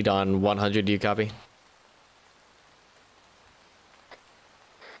is lead on 100. Do you copy?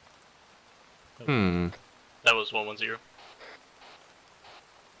 That was 1-1-0.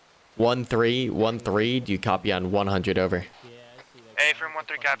 1-3. Do you copy on 100? Over. Hey, from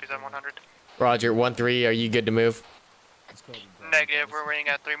 1-3 copies on 100. Roger. 1-3. Are you good to move? Negative, we're waiting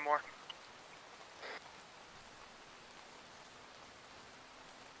at 3 more.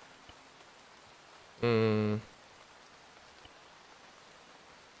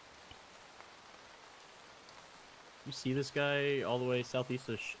 You see this guy all the way southeast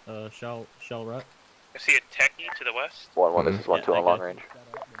of Shell Rut? I see a techie to the west. 1-1, this is 1-2 on long range.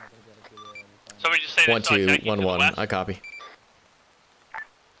 Somebody just say they saw a 1-2. techie to the 1-1. west. I copy.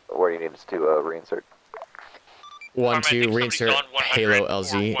 Where do you need us to reinsert? 1-2. Reinsert Halo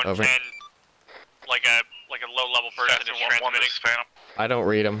LZ. Over. Like a low level person is transmitting. I don't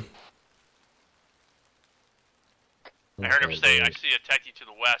read them. I heard him say, I see a techie to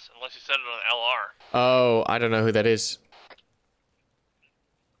the west, unless he said it on LR. Oh, I don't know who that is.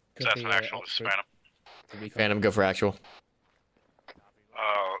 That's an actual Phantom. Phantom, go for actual.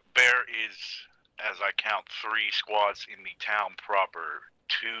 There is, as I count, 3 squads in the town proper.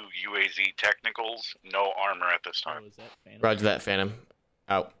 2 UAZ technicals, no armor at this time. Roger that, Phantom.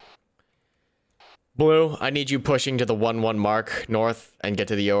 Out. Blue, I need you pushing to the 1-1 mark north and get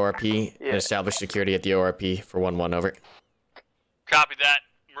to the ORP and establish security at the ORP for 1-1. Over. Copy that.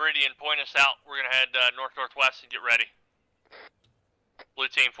 Meridian, point us out. We're going to head north-northwest and get ready. Blue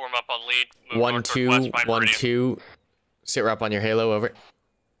team, form up on lead. Move 1-2. find Meridian. 1-2. Sit rep on your Halo. Over.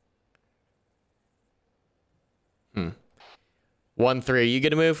 1-3. You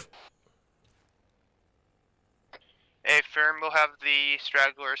get a move? Hey, Firm, we'll have the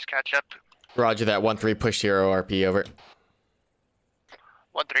stragglers catch up. Roger that. 1-3. Push to your ORP. Over.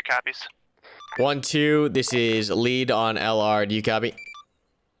 1-3 copies. 1-2. This is lead on LR. Do you copy?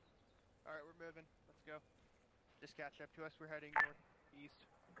 Alright, we're moving. Let's go. Just catch up to us. We're heading northeast.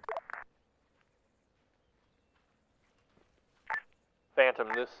 Phantom,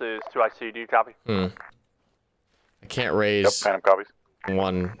 this is 2IC. Do you copy? I can't raise. Yep, Phantom copies.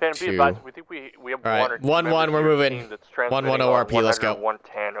 1, Phantom, 2. be advised, we think we have All right, 1 or 2 1-1. members of We're your moving. team that's 1-1 transmitting ORP. on Let's go.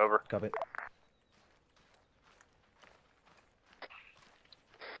 110. Over. Copy.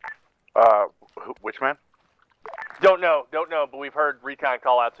 Which man? Don't know, but we've heard recon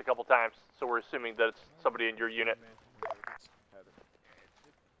call-outs a couple times, so we're assuming that it's somebody in your unit.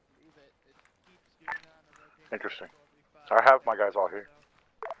 Interesting. I have my guys all here.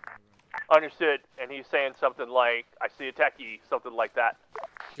 Understood, and he's saying something like, I see a techie, something like that.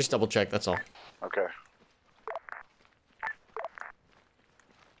 Just double check. That's all. Okay.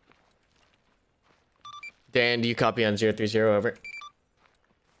 Dan, do you copy on 030? Over.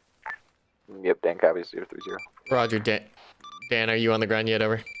 Yep, Dan copies 030. Roger. Dan, are you on the ground yet?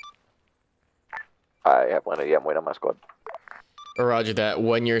 Over. I have one. Yeah, I'm waiting on my squad. Roger that.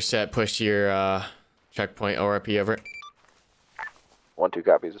 When you're set, push to your checkpoint ORP. Over. 1-2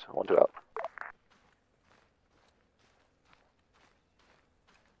 copies. 1-2 out.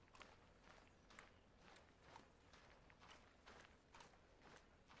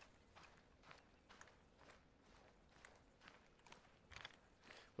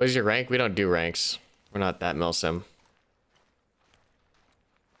 What is your rank? We don't do ranks. We're not that milsim.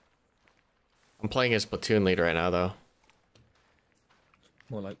 I'm playing as platoon lead right now, though.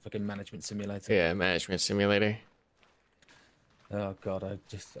 More like fucking management simulator. Yeah, management simulator. Oh god, I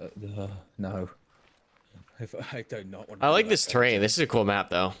just no. I do not want. I like this terrain. This is a cool map,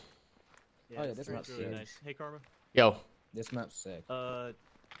 though. Oh yeah, this map's really sick. nice. Hey, Karma. Yo. This map's sick.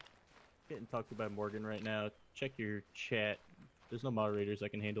 Getting talked to by Morgan right now. Check your chat. There's no moderators that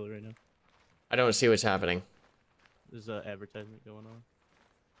can handle it right now. I don't see what's happening. There's an advertisement going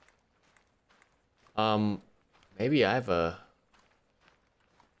on. Maybe I have a.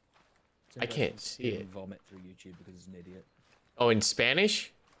 I can't see it. Vomit through YouTube because he's an idiot. Oh, in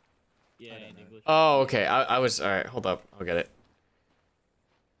Spanish? Yeah, in English. Oh, okay. I was all right. Hold up. I'll get it.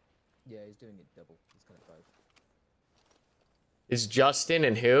 Yeah, he's doing it double. He's kind of both. Is Justin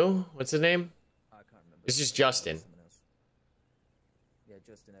and who? What's his name? I can't remember. It's just Justin. Yeah,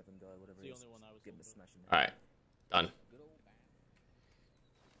 Justin Evan guy, whatever he is. The only one I was. Give him a smash in All right, done.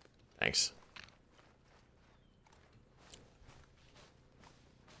 Thanks.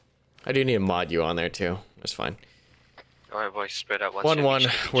 I do need to mod you on there too. That's fine. Alright, boys, spread out.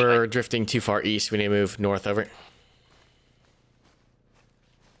 1-1. We're drifting too far east. We need to move north over.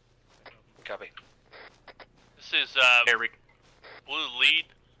 Copy. This is Blue lead.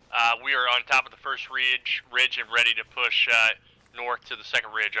 We are on top of the first ridge and ready to push north to the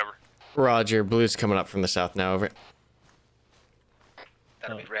second ridge. Over. Roger. Blue's coming up from the south now. Over.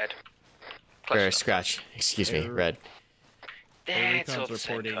 That'll be red. Or scratch. Excuse me. Red. Recon's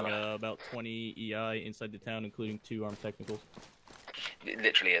reporting about 20 EI inside the town, including 2 armed technicals. It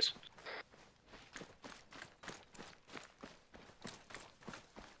literally is.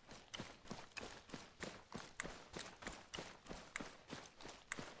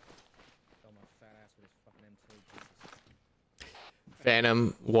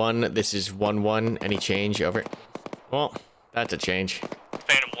 Phantom 1. This is 1-1. Any change? Over. Well, that's a change.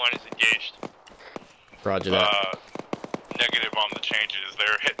 Phantom 1 is engaged. Roger that. Negative on the changes.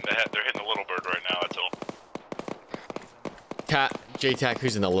 They're hitting the head. They're hitting the little bird right now. That's all. JTAC,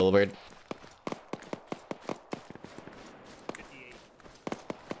 who's in the little bird?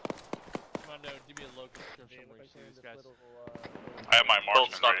 I have my Both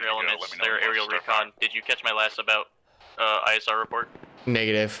marksman stalker ready to go. elements, Let me know their when aerial start recon. Did you catch my last about ISR report?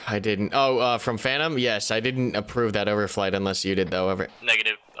 Negative. I didn't. Oh, from Phantom? Yes, I didn't approve that overflight unless you did, though. Over.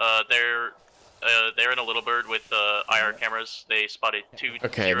 Negative. They're in a little bird with IR cameras. They spotted 2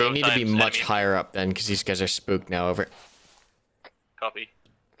 Okay, they need to be much higher up then, because these guys are spooked now. Over. Copy.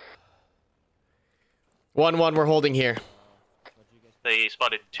 1-1. We're holding here. They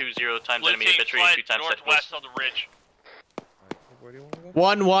spotted 2-0 times Blue enemy team infantry, flight 2 times northwest on the ridge.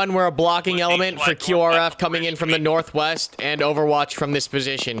 1-1. We're a blocking element for QRF coming in from the northwest and Overwatch from this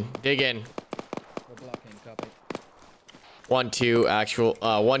position. Dig in. We're blocking, copy. 1-2 actual.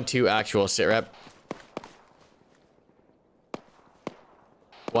 1-2 actual. Sit rep.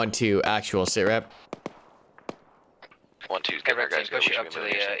 1-2 actual. Sit rep. 1-2's good, guys. Push it up to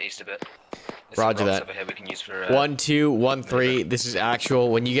the east a bit. Roger that. Over here we can use for, 1-2, 1-3. This is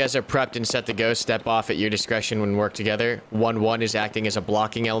actual. When you guys are prepped and set to go, step off at your discretion when work together. 1-1 is acting as a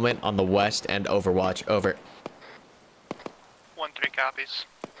blocking element on the west and Overwatch. Over. 1-3 copies.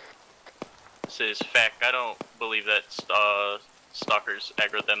 This is fact. I don't believe that stalkers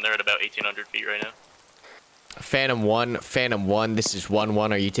aggroed them. They're at about 1,800 feet right now. Phantom 1. Phantom 1. This is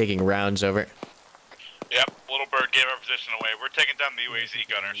 1-1. Are you taking rounds? Over. Yep, Little Bird gave our position away. We're taking down the UAZ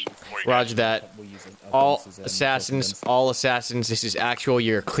gunners. Roger that. All assassins, all assassins. This is actual.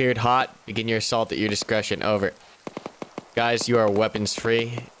 You're cleared hot. Begin your assault at your discretion. Over. Guys, you are weapons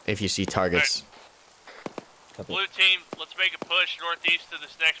free if you see targets. Blue team, let's make a push northeast to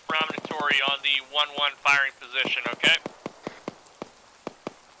this next promontory on the 1-1 firing position, okay?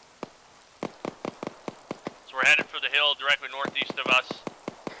 So we're headed for the hill directly northeast of us.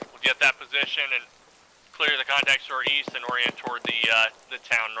 We'll get that position and clear the contacts to our east and orient toward the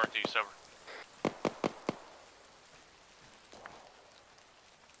town northeast.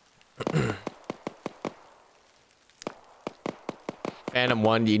 Over. Phantom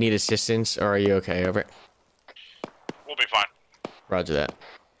 1, do you need assistance or are you okay? Over. We'll be fine. Roger that.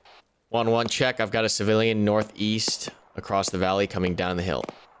 1-1 check. I've got a civilian northeast across the valley coming down the hill.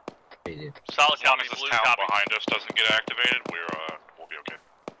 Solid copy, As blue this town copy. behind us doesn't get activated, we'll be okay.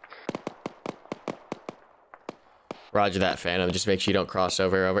 Roger that, Phantom. Just make sure you don't cross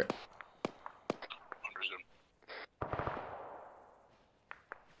over. Over. Understood.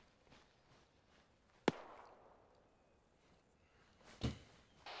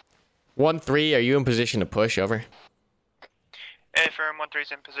 1-3, are you in position to push? Over. Affirm 1-3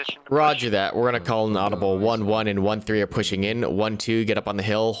 is in position. Roger that. We're gonna call an audible. 1-1 and 1-3 are pushing in. 1-2, get up on the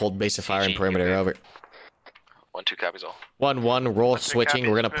hill, hold base of fire and perimeter. Over. 1-2 copies all. 1-1, roll switching.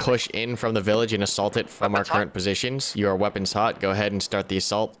 We're gonna push in from the village and assault it from our current positions. You are weapons hot. Go ahead and start the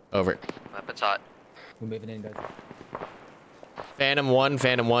assault. Over. Weapons hot. We're moving in, guys. Phantom 1,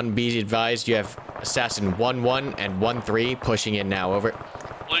 be advised you have Assassin 1-1 and 1-3 pushing in now. Over.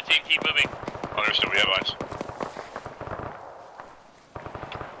 Blue team, keep moving. Understood, we have eyes.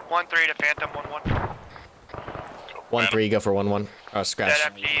 1-3 to Phantom 1-1. 1-3, go for 1-1. Oh, scratch.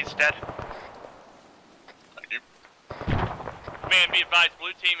 Dead FG's dead. Man, be advised,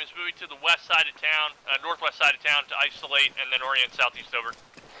 blue team is moving to the west side of town, northwest side of town to isolate and then orient southeast. Over.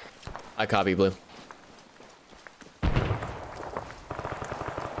 I copy, blue.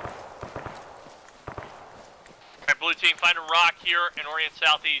 Alright, blue team, find a rock here and orient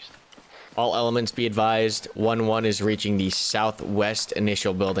southeast. All elements be advised. 1-1 is reaching the southwest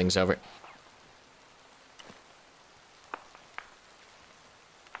initial buildings. Over.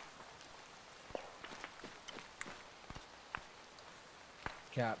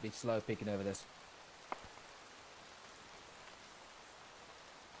 Cap, be slow peeking over this.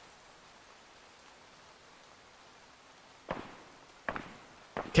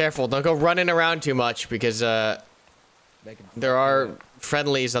 Careful, don't go running around too much because there are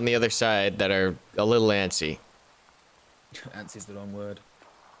friendlies on the other side that are a little antsy. Antsy's the wrong word.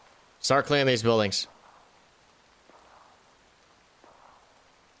 Start clearing these buildings.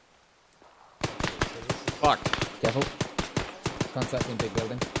 Fuck. Careful. Contact in big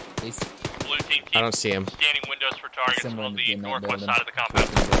building. East. Blue team, keep I don't see him. scanning windows for targets Someone on the in that northwest building. side of the compound.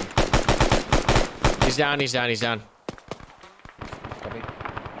 He's down, he's down, he's down. Copy.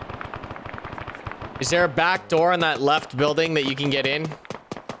 Is there a back door on that left building that you can get in? Yeah,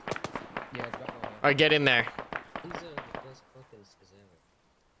 it's back there. Or get in there. Come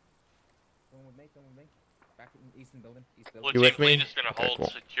with me, come with me. Back in eastern building. East building. Blue You team, with me? Fleet is going to Okay, hold cool.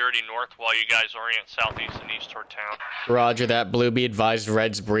 security north while you guys orient southeast and east toward town. Roger that. Blue, be advised,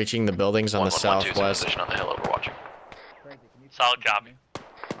 Red's breaching the buildings on the 1-1-1-2 is in southwest. position on the hill overwatching. Solid copy.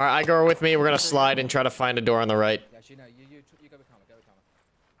 Alright, Igor with me. We're gonna slide and try to find a door on the right. Yeah, you know, you go with Karma, go with Karma.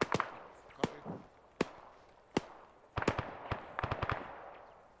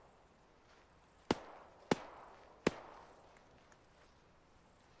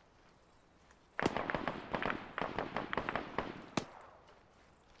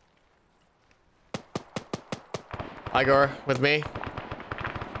 Igor with me.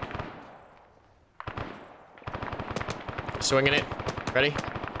 Swinging it. Ready?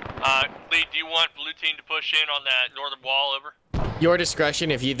 Lee, do you want blue team to push in on that northern wall? Over. Your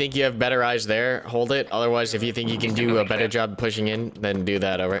discretion. If you think you have better eyes there, hold it. Otherwise, if you think you can do a better job pushing in, then do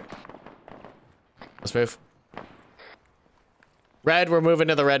that. Over. Let's move. Red, we're moving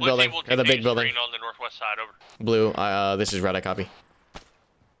to the red Blue building. team will Or the big continue building. screen on the northwest side. Over. Blue, this is red. I copy.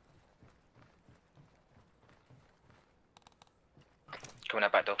 Coming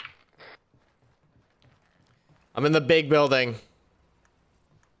out back door. I'm in the big building.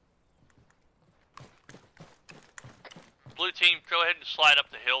 Blue team, go ahead and slide up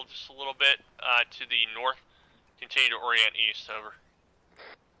the hill just a little bit to the north. Continue to orient east. Over.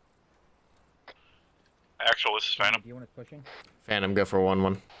 Actual, this is Phantom. Do you want us pushing? Phantom, go for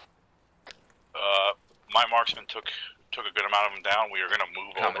 1-1. My marksman took a good amount of them down. We are going to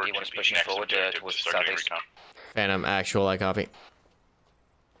move Karma, over do you want us to the pushing next forward objective towards to start getting southeast? recon. Phantom, actual. I copy.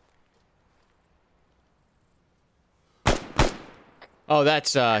 Oh,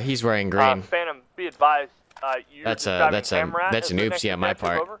 that's he's wearing green. Phantom, be advised. You're That's describing Camrat that's as an the oops. next Yeah, my objective,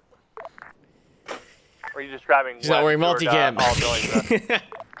 part. Over? Or are you describing He's not west wearing toward, multicam. all buildings,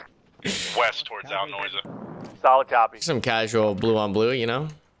 West towards Alnoisa. Solid copy. Some casual blue on blue, you know.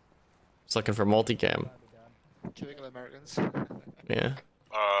 Just looking for multicam. Typical Americans. Yeah.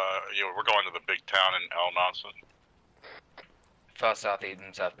 Yeah, we're going to the big town in El Nonsen. Far southeast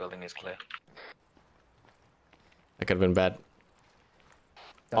and south building is clear. That could have been bad.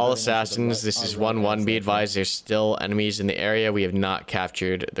 All assassins, this is 1-1. Be advised, there's still enemies in the area. We have not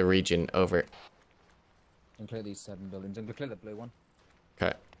captured the region. Over. And clear these 7 buildings. And clear the blue one.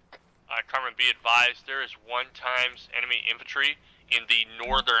 Okay. Carmen, be advised, there is 1x enemy infantry in the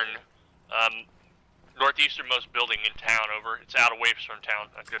northern, northeasternmost building in town. Over. It's out away from town,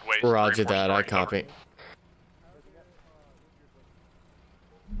 a good ways. Roger that. I copy.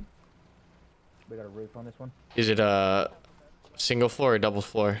 We got a roof on this one. Is it a single floor or double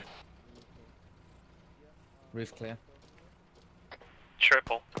floor? Roof clear.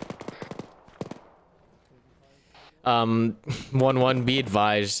 Triple. 1-1, be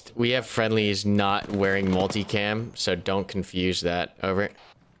advised, we have friendlies not wearing multicam, so don't confuse that. Over.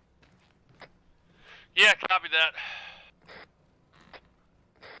 Yeah, copy that.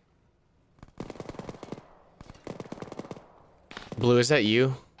 Blue, is that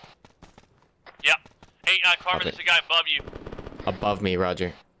you? Yep. Hey, Carmen, there's a guy above you. Above me,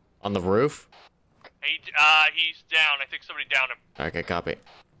 Roger. On the roof? He's down. I think somebody downed him. Okay, copy.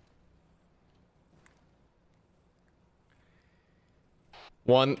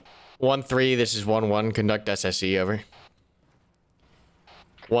 One, 1-3, this is 1-1, conduct SSE, over.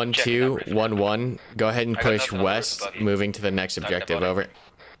 1-2, 1-1, go ahead and push west, moving to the next objective, over.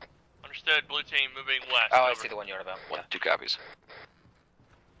 Understood. Blue team moving west. Oh, I see the one you're on about. 2 copies.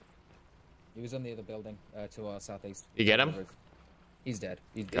 He was on the other building, to our southeast. You get him? He's dead.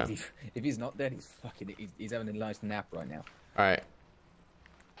 Okay. If he's not dead, he's having a nice nap right now. Alright.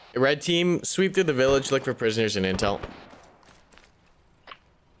 Red team, sweep through the village, look for prisoners and intel.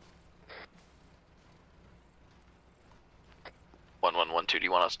 One, 2. Do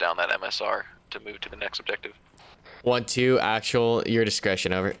you want us down that MSR to move to the next objective? 1-2, actual, your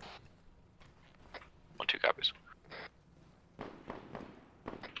discretion, over. 1-2 copies.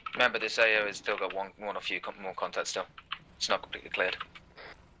 Remember, this AO has still got one or few more contacts still. It's not completely cleared.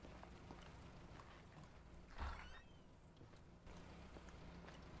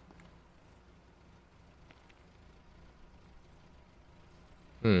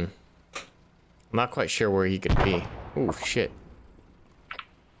 I'm not quite sure where he could be. Oh shit.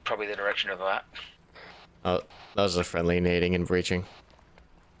 Probably the direction of that. Oh, that was a friendly nading and breaching.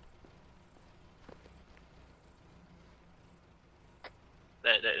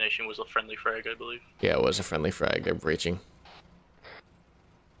 That detonation was a friendly frag, I believe. Yeah, it was a friendly frag. They're breaching.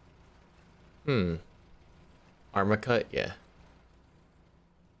 Arma cut? Yeah.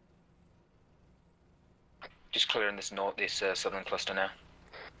 Just clearing this southern cluster now.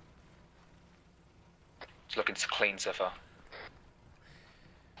 It's looking clean so far.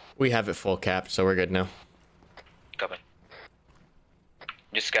 We have it full capped, so we're good now. Copy.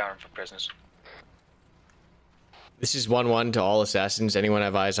 Just scouring for prisoners. This is 1-1 to all assassins. Anyone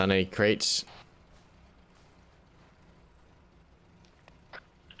have eyes on any crates?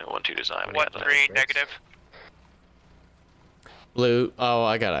 1-2 design. 1-3 negative. Blue. Oh,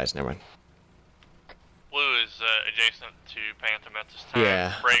 I got eyes. Never mind. Blue is adjacent to Phantom at this time.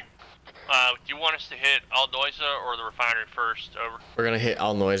 Yeah. Break. Do you want us to hit Alnoisa or the refinery first? Over. We're gonna hit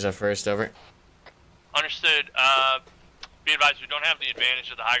Alnoisa first. Over. Understood. Be advised, we don't have the advantage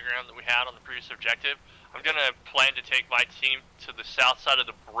of the high ground that we had on the previous objective. I'm gonna plan to take my team to the south side of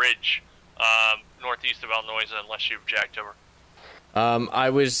the bridge, northeast of Alnoisa, unless you object. Over. I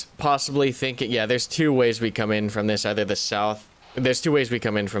was possibly thinking. Yeah, there's two ways we come in from this. Either the south. There's two ways we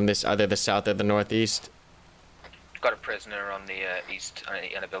come in from this. Either the south or the northeast. Got a prisoner on the east,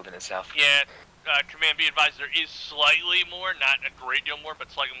 in a building in the south. Yeah, command, be advised, there is slightly more, not a great deal more, but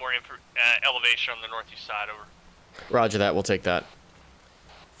slightly more elevation on the northeast side. Over. Roger that. We'll take that.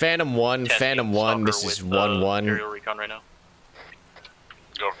 Phantom 1, Phantom 1. This is 1-1. Aerial recon right now.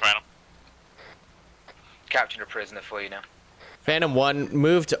 Go for Phantom. Capturing a prisoner for you now. Phantom 1,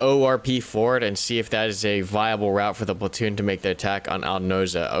 move to ORP forward and see if that is a viable route for the platoon to make the attack on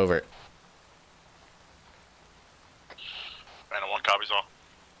Alnoisa. Over. Phantom 1 copies all.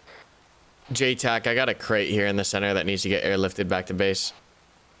 JTAC, I got a crate here in the center that needs to get airlifted back to base.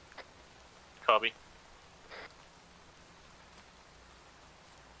 Copy.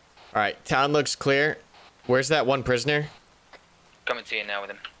 Alright, town looks clear. Where's that one prisoner? Coming to you now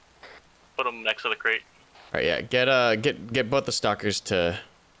with him. Put him next to the crate. Alright, yeah, get both the stalkers to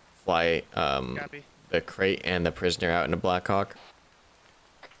fly the crate and the prisoner out into Blackhawk.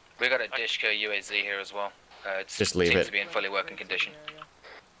 We got a Dishka UAZ here as well. It's Just leave seems it. to be in fully working condition.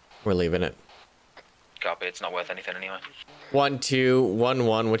 We're leaving it. Copy, it's not worth anything anyway. 1-2,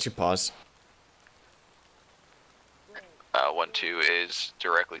 1-1, what's your pause? 1-2 is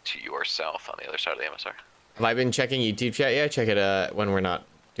directly to your south on the other side of the MSR. Have I been checking YouTube chat? Yeah, check it when we're not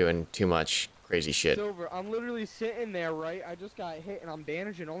doing too much crazy shit. Silver, I'm literally sitting there, right? I just got hit and I'm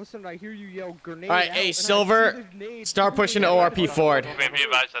bandaged, and all of a sudden I hear you yell grenade. Alright, out, hey, and Silver, start pushing to ORP forward. Command, be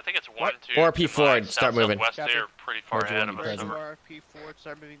advised, I think it's 1-2. ORP forward, start moving. West, they're pretty far ahead of us. RP forward,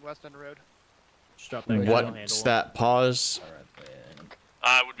 start moving west on the road. What's that pause?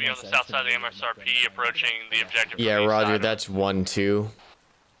 Would be on the south side of the MSRP, approaching the objective. Yeah, from the east Roger, side. that's 1-2.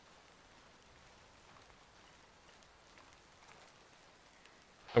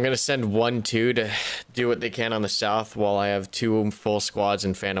 I'm gonna send 1-2 to do what they can on the south while I have 2 full squads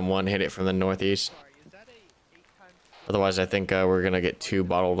and Phantom 1 hit it from the northeast. Otherwise, I think we're gonna get 2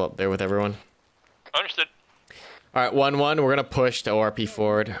 bottled up there with everyone. Understood. All right, 1-1. We're gonna push the ORP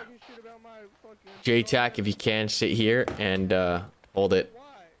forward. JTAC, if you can, sit here and hold it.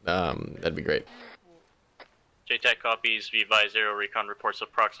 That'd be great. JTAC copies. Be advised, Aero Recon reports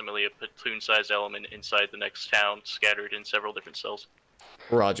approximately a platoon-sized element inside the next town, scattered in several different cells.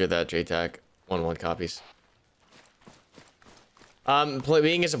 Roger that, JTAC. 1-1 copies.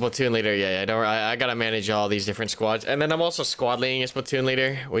 Being as a platoon leader, yeah, I gotta manage all these different squads, and then I'm also squad leading as platoon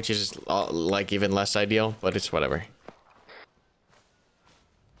leader, which is like even less ideal, but it's whatever.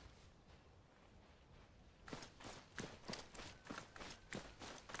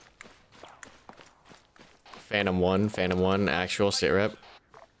 Phantom 1, actual sit rep.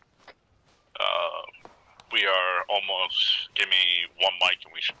 We are almost. Give me one mic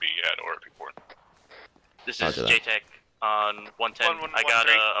and we should be at ORP4. This is JTAC on 110. I got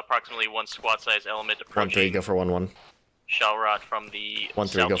approximately one squad-sized element approaching. 1-3, go for 1-1. Shell rot from the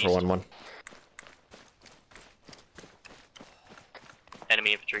 1-3, go for 1-1.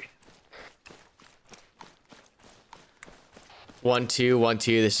 Enemy infantry.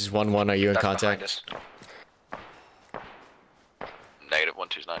 1-2, this is 1-1. Are you in contact? Negative.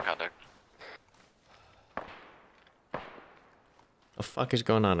 1-2's not in contact. The fuck is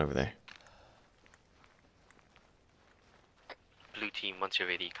going on over there? Blue team, once you're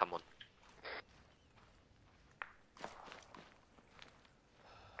ready, come on.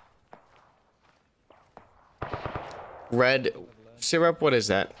 Red syrup, what is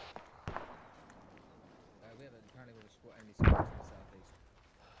that? We have apparently we have a squad, enemy squad to the southeast.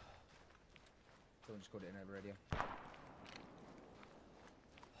 Someone just called it in over radio.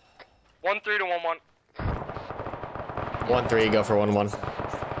 1-3 to 1-1. 1-3, go for 1-1.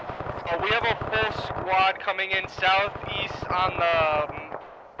 We have a full squad coming in southeast on the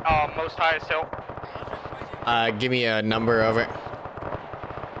most highest hill. Give me a number over.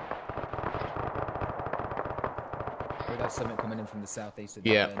 We got something coming in from the southeast of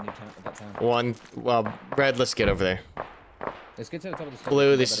Yeah. new town, of that town. Well, red, let's get over there. Let's get to the top of the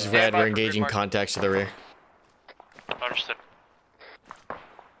Blue, this is red. We're engaging contacts to the rear. Understood.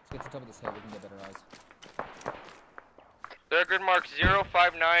 Let's get to the top of this hill. We can get better eyes. They're grid mark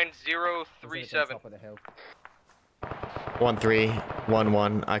 059037. Top of the hill. 1-3,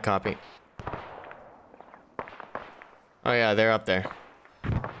 1-1. I copy. Oh yeah, they're up there.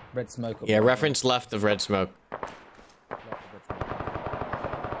 Red smoke. Yeah, reference left of red smoke. Very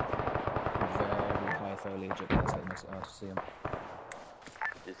high foliage up there, so it makes it hard to see them.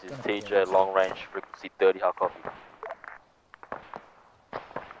 This is TJ, long range, frequency 30, how copy?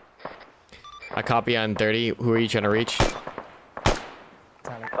 I copy on 30. Who are you trying to reach?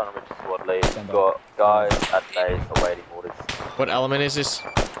 Trying to reach squad lead. Got guys at base awaiting orders. What element is this?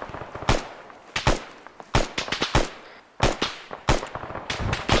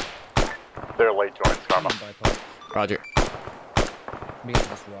 They're late joints, Karma. Roger. Me and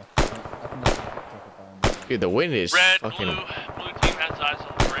this rock. Dude, the wind is Red, fucking... blue team has eyes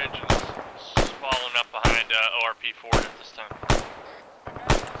on the bridge and is following up behind ORP forward at this time.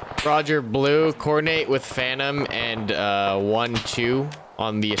 Roger, blue. Coordinate with Phantom and 1-2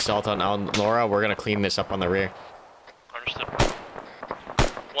 on the assault on Laura. We're gonna clean this up on the rear. Understood.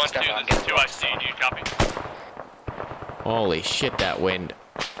 1-2, this is 2IC. Do you copy? Holy shit, that wind.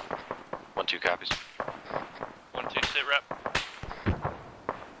 1-2 copies. 1-2, sit rep.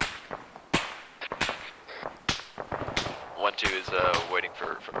 1-2 is waiting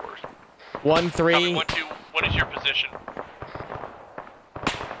for orders. 1-3. 1-2, what is your position?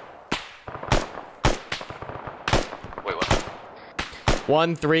 Wait, what?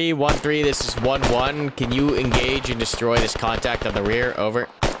 1-3, 1-3. This is 1-1. Can you engage and destroy this contact on the rear? Over.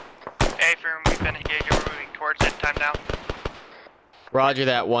 Hey, firm, we've been engaged and we're moving towards it. Time now. Roger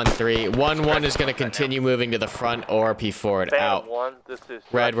that. 1-3. 1-1 is going to continue moving to the front. ORP forward. Phantom Out. 1, this is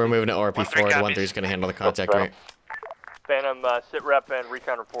Red, we're moving to ORP forward. 1-3 is going to handle the contact right. Phantom, sit rep and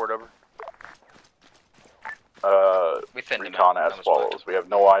recon report, over. Recon as follows. We have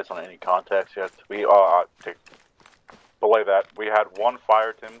no eyes on any contacts yet. We are to belay that. We had one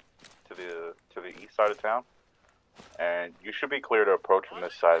fire team to the east side of town, and you should be clear to approach from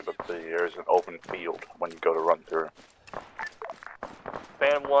this side, but there's an open field when you go to run through.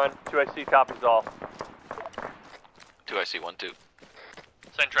 Phantom 1, 2IC copies all. 2IC 1-2.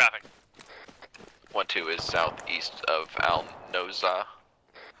 Send traffic. 1-2 is southeast of Al Noza.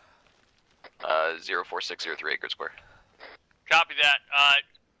 04603 acre square. Copy that.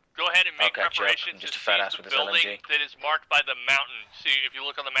 Go ahead and make Okay, preparations Jeff, I'm just to a fat seize ass the with this building LMG. that is marked by the mountain. See, if you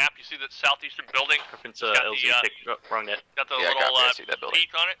look on the map, you see that southeastern building. Reference It's got LZ, wrong net. got the Yeah, little copy, I see that building.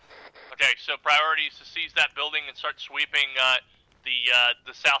 peak on it. Okay, so priority is to seize that building and start sweeping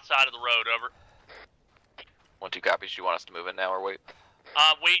the south side of the road. Over. 1-2 copies. Do you want us to move in now or wait?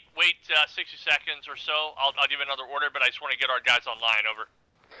 Wait 60 seconds or so. I'll give another order, but I just want to get our guys online, over.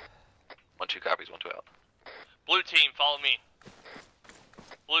 1-2 copies, 1-2 out. Blue team, follow me.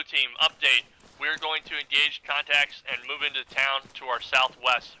 Blue team, update. We're going to engage contacts and move into town to our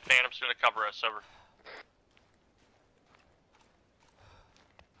southwest. Phantom's going to cover us, over.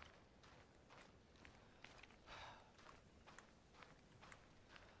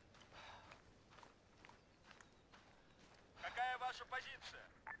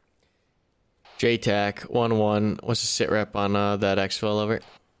 JTAC 1-1. What's the sit rep on that exfil, over?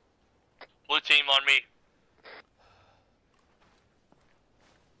 Blue team on me.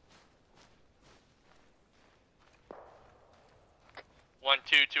 One,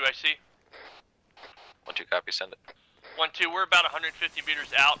 two, I see. 1-2 copy, send it. 1-2, we're about 150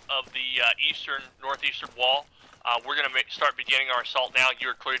 meters out of the northeastern wall. We're going to start beginning our assault now.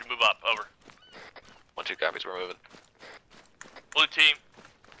 You're clear to move up, over. 1-2 copies, we're moving. Blue team.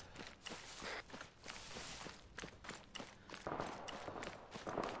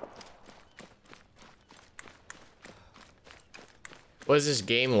 What does this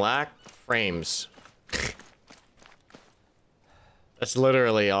game lack? Frames. That's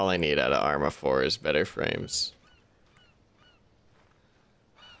literally all I need out of Arma 4 is better frames.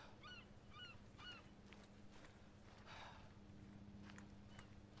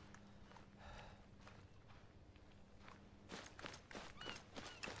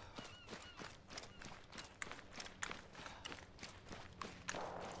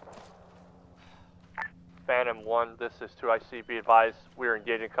 Phantom 1, this is 2IC. Be advised, we are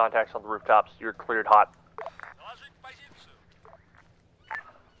engaging contacts on the rooftops. You're cleared hot.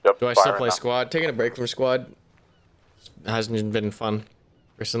 Yep, Do I still play squad? Taking a break from squad. Hasn't been fun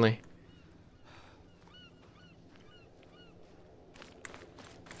recently.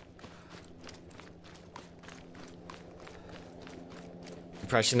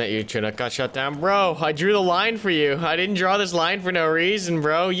 Impression that your Chinook got shut down. Bro, I drew the line for you. I didn't draw this line for no reason,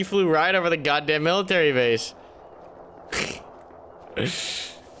 bro. You flew right over the goddamn military base.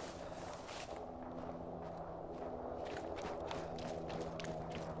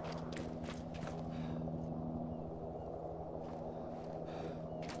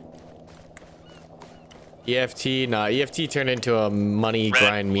 EFT, nah, EFT turned into a money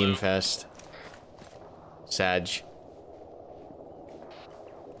grind meme fest. Sag.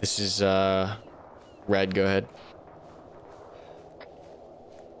 This is, Red, go ahead.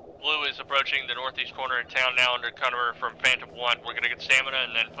 Blue is approaching the northeast corner in town now under cover from Phantom 1. We're going to get stamina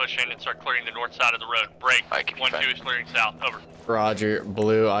and then push in and start clearing the north side of the road. Break. 1-2 is clearing south, over. Roger,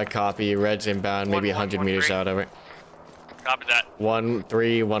 Blue, I copy. Red's inbound, maybe 100 meters out, over. Copy that. 1-3,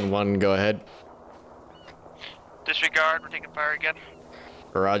 1-1, go ahead. Disregard, we're taking fire again.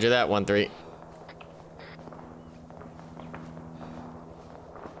 Roger that, 1-3.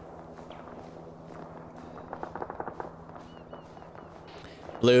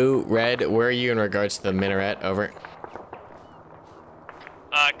 Blue, Red, where are you in regards to the minaret? Over.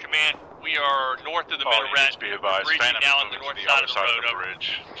 Command, we are north of the minaret. Be advised, Reaching now on the north side of the road, over.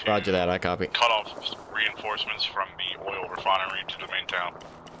 Bridge. Roger that, I copy. Cut off reinforcements from the oil refinery to the main town.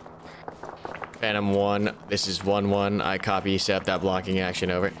 Phantom 1, this is 1-1. I copy, set up that blocking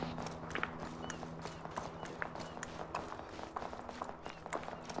action, over.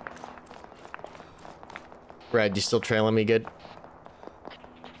 Red, you still trailing me good?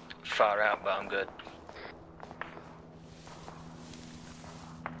 Far out, but I'm good.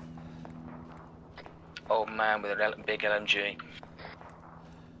 Old man with a big LMG.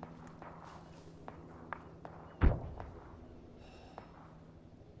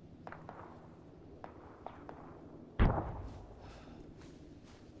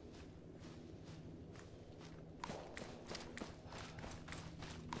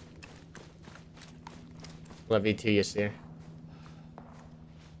 Love you too, yes, dear.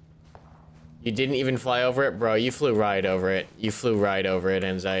 You didn't even fly over it? Bro, you flew right over it. You flew right over it,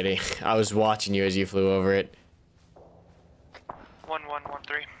 Anxiety. I was watching you as you flew over it.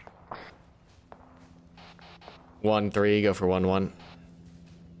 1113. 1-3, go for 1-1.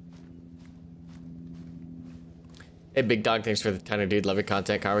 Hey, Big Dog, thanks for the tenor, dude. Love your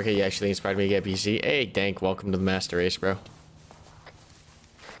content. Karmakut, you actually inspired me to get PC. Hey, Dank, welcome to the Master Race, bro.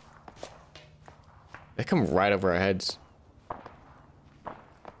 They come right over our heads.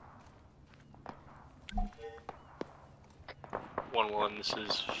 This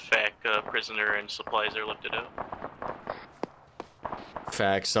is FAC, prisoner and supplies are lifted out.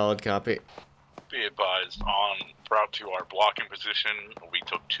 FAC, solid copy. Be advised, on route to our blocking position, we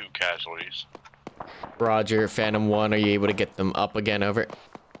took 2 casualties. Roger, Phantom 1, are you able to get them up again, over?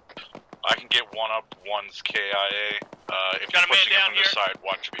 I can get one up, one's KIA. If you're pushing up on this side,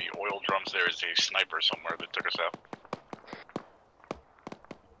 watch the oil drums. There is a sniper somewhere that took us out.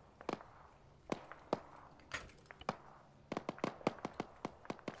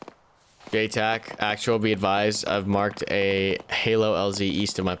 JTAC, actual, be advised. I've marked a Halo LZ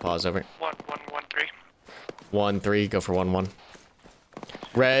east of my paws. Over. 1-1-1-3. 1-3, go for 1-1.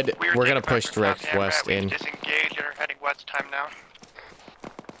 Red, we're gonna push direct west in. Disengage and are heading west time now.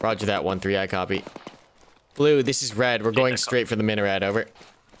 Roger that, 1-3, I copy. Blue, this is Red. We're going straight for the minaret. Over.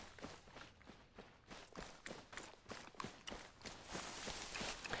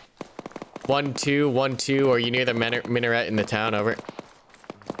 One, two. Are you near the minaret in the town? Over.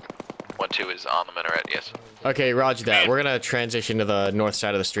 1-2 is on the minaret, yes. Okay, roger that. We're gonna transition to the north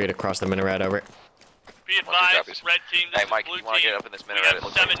side of the street across the minaret. Over. Be advised, red team, this hey, Mike, is blue you want to get up in this minaret? We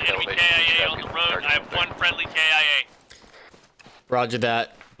have 7 enemy KIA on the road. I have 1 friendly KIA. Roger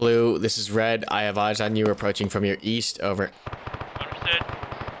that. Blue, this is Red. I have eyes on you approaching from your east. Over. Understood.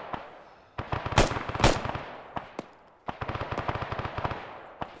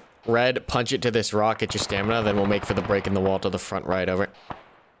 Red, punch it to this rock, get your stamina, then we'll make for the break in the wall to the front right. Over.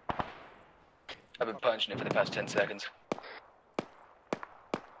 I've been punching it for the past 10 seconds.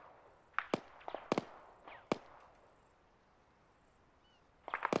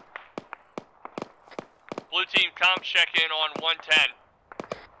 Blue team, comms check in on 110.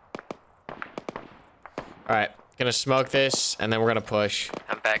 Alright, gonna smoke this, and then we're gonna push.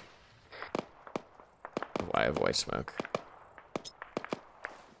 I'm back. Why avoid smoke?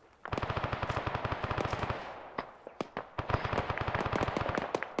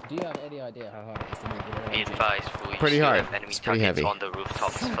 Do you have any idea how hard it is to move the Be advised, we Pretty still hard. have enemy It's pretty targets heavy. on the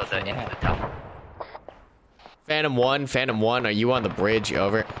rooftops further into the town. Phantom 1, are you on the bridge?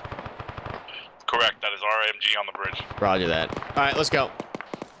 Over. Correct, that is RMG on the bridge. Roger that. Alright, let's go.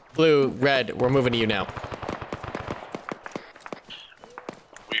 Blue, Red, we're moving to you now.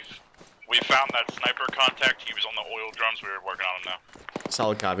 We found that sniper contact. He was on the oil drums. We're working on him now.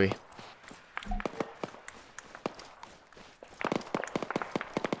 Solid copy.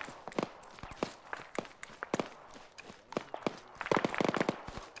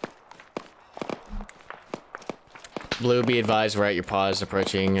 Blue, be advised, we're at your paws,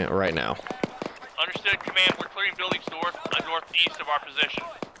 approaching right now. Understood, command. We're clearing buildings northeast of our position.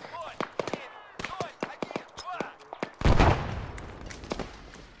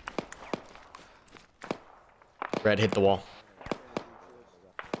 Red, hit the wall.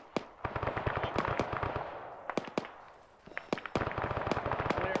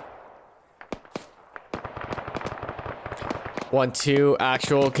 One, two,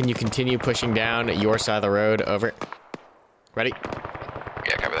 actual. Can you continue pushing down at your side of the road? Over. Ready?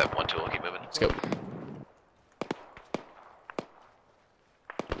 Yeah, cover that. 1-2, we'll keep moving. Let's go.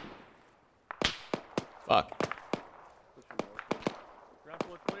 Fuck.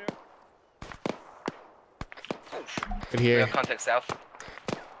 Good We here. have contact south.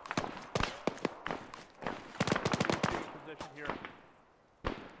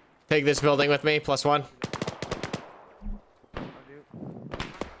 Take this building with me, +1.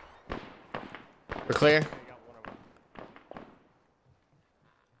 We're clear.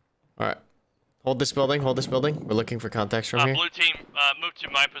 Alright. Hold this building, hold this building. We're looking for contacts from here. Blue team, move to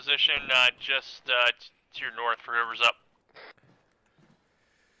my position, just to your north for whoever's up.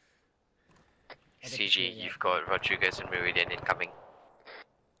 CG, you've got Rodriguez and Meridian incoming.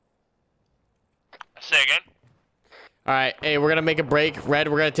 Say again? Alright, hey, we're gonna make a break. Red,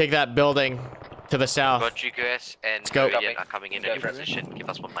 we're gonna take that building to the south. Rodriguez and Let's go. Meridian are coming in at your position. Give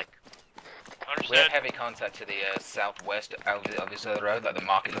us one mic. We have heavy contact to the southwest of this other road, like the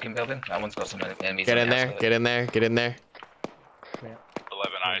market-looking building. That one's got some enemies. Get on in the there, outside. get in there, get in there. 11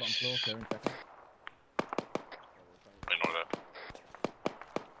 eyes. Ignore that.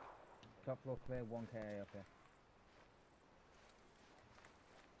 Top floor clear, 1K, okay.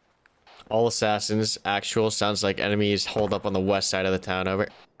 All assassins, actual. Sounds like enemies hold up on the west side of the town. Over.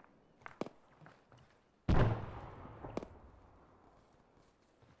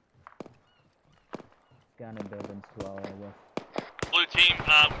 Scanning buildings to our west. Blue team,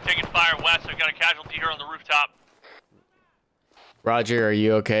 we're taking fire west. I've got a casualty here on the rooftop. Roger, are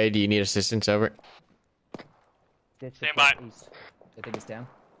you okay? Do you need assistance? Over. Stand by. East. I think it's down.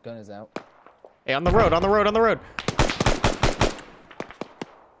 Gun is out. Hey, on the road, on the road, on the road.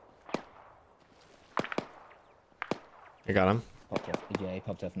 I got him. Popped off. Yeah, he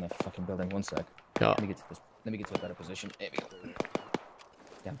popped off in the fucking building. One sec. Yeah. Let me get to this. Let me get to a better position. There we go.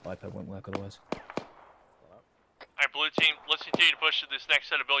 Damn, bipod won't work otherwise. Alright, blue team, let's continue to push to this next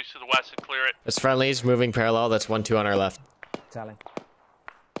set of buildings to the west and clear it. That's friendlies, moving parallel. That's 1-2 on our left. Tally.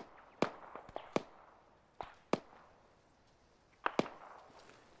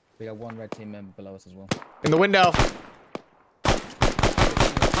 We got one red team member below us as well. In the window.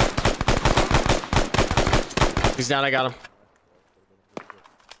 He's down. I got him.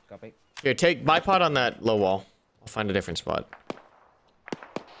 Copy. Here, take bipod on that low wall. I'll find a different spot.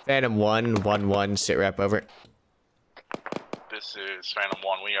 Phantom 1-1-1. Sit rep over. This is Phantom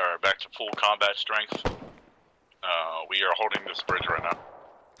 1. We are back to full combat strength. We are holding this bridge right now.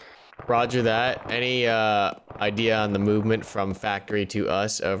 Roger that. Any idea on the movement from factory to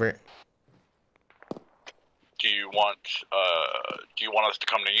us? Over. Do you want us to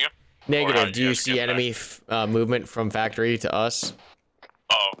come to you? Negative. Do you see enemy movement from factory to us?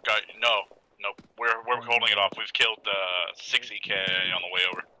 Oh, God, no. We're holding it off. We've killed 60k on the way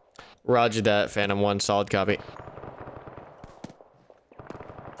over. Roger that. Phantom 1. Solid copy.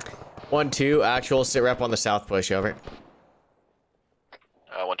 1-2. Actual sit rep on the south push. Over.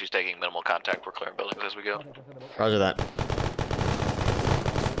 1-2's taking minimal contact. We're clearing buildings as we go. Roger that.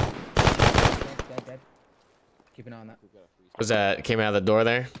 Dead. Keep an eye on that. Was that came out of the door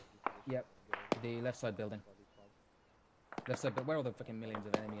there? Yep. The left side building. Left side, but where all the fucking millions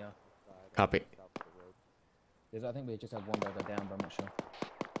of enemy are? Copy. I think we just have one guy go down, but I'm not sure.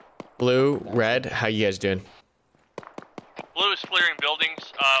 Blue, red, how you guys doing? Blue is clearing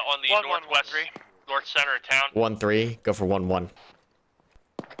buildings on the northwest, north center of town. 1-3. Go for 1-1.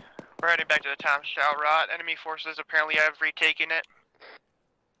 We're heading back to the town shout rot. Enemy forces apparently have retaken it.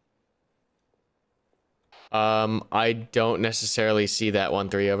 I don't necessarily see that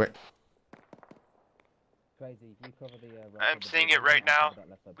 1-3 over. Crazy, you cover the, I'm seeing it right now.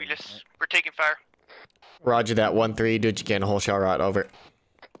 We're taking fire. Roger that. 1-3. Do what you can. Whole shot rot over.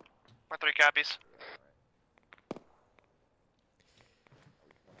 1-3 copies.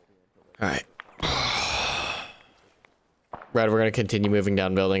 All right. Red, we're gonna continue moving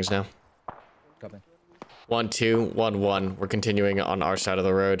down buildings now. Copy. 1-2, 1-1. We're continuing on our side of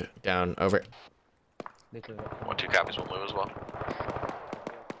the road. Down. Over. 1-2 copies will move as well.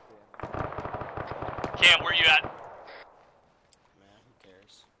 Cam, where you at? Man, who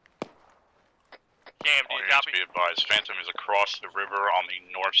cares? Cam, do you copy? Be advised, Phantom is across the river on the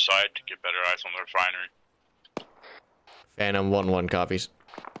north side to get better eyes on the refinery. Phantom 1-1 copies.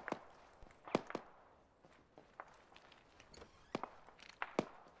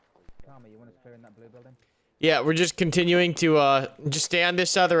 You want us clearing that blue building? Yeah, we're just continuing to just stay on this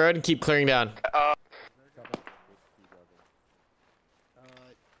side of the road and keep clearing down.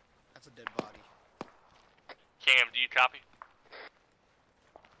 That's a dead body. Cam, do you copy?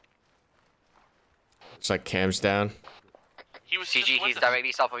 Looks like Cam's down. He was CG, he's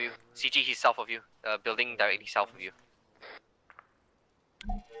directly south of you. CG, he's south of you. Building directly south of you.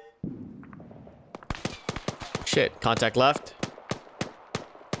 Shit, contact left.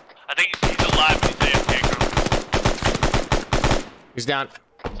 I think he's alive, but he's AFK. He's down.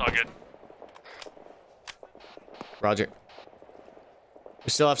 It's all good. Roger. We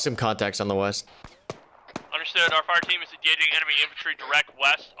still have some contacts on the west. Understood. Our fire team is engaging enemy infantry direct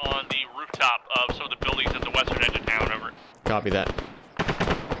west on the rooftop of some of the buildings at the western edge of town. Over. Copy that.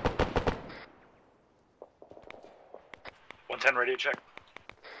 110 radio check.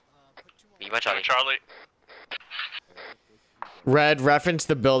 Charlie. Red, reference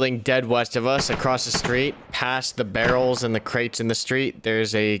the building dead west of us, across the street, past the barrels and the crates in the street.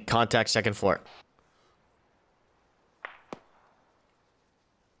 There's a contact second floor.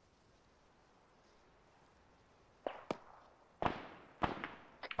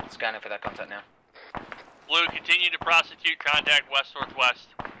 Scanning for that contact now. Blue, continue to prosecute contact west-northwest.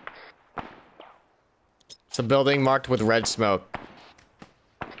 It's a building marked with red smoke.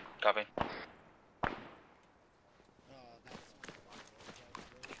 Copy.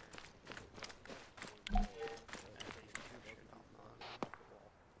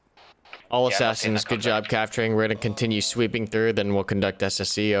 All assassins, good job capturing. We're gonna continue sweeping through, then we'll conduct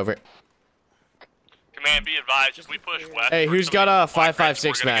SSE. Over. Command, be advised, if we push west... Hey, who's got a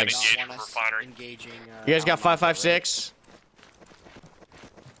 5.56 mags? Engaging, You guys got 5.56?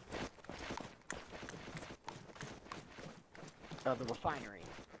 The refinery.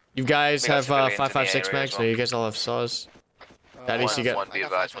 You guys have civilians in the 5.56 area mags, as so well. you guys all have saws. Daddy, you got... One be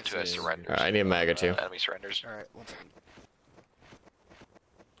advised, 1-2 has surrendered. Alright, I need a mag or two. Enemy surrenders. Alright, 1 second.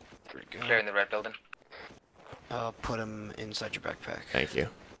 Clearing the red building. Put him inside your backpack. Thank you.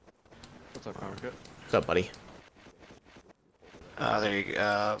 What's up, Karmakut? What's up, buddy? There you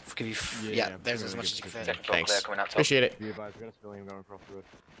go. Give you yeah, there's as much as you can fit. Thanks. Appreciate it. Be advised, we got a civilian going across the road.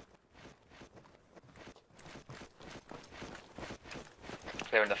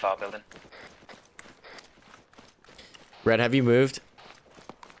 Clearing the far building. Red, have you moved?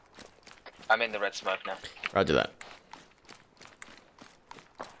 I'm in the red smoke now. Roger that.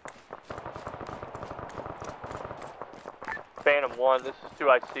 Phantom 1. This is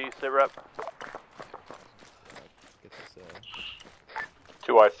 2IC. Sit rep.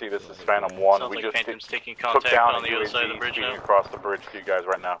 2IC, this is Phantom 1. Sounds We like just Phantom's taking took contact down on a the other side of the UAV bridge speeding now. across the bridge to you guys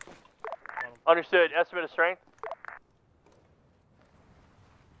right now. Understood. Estimate of strength.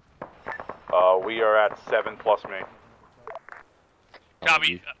 We are at 7 plus me.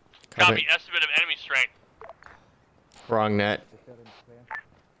 Copy. Copy. Estimate of enemy strength. Wrong net.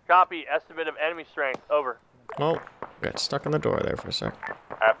 Copy. Estimate of enemy strength. Over. Oh, got stuck in the door there for a sec.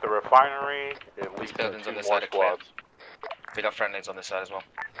 At the refinery, at least buildings 2 on this more side are clear. squads. We got friendlies on this side as well.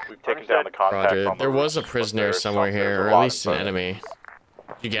 We've taken down the contact Roger. on the There was a roofs, but prisoner there's somewhere some- here, there's a or at lot least an inside. enemy.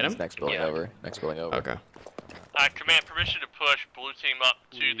 Did you get him? Next building over. Next building over. Okay. Command, permission to push blue team up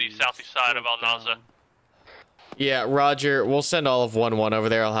to the southeast side of Al Naza. Yeah, Roger. We'll send all of 1-1 over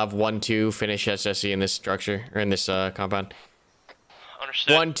there. I'll have 1-2 finish SSE in this structure, or in this compound.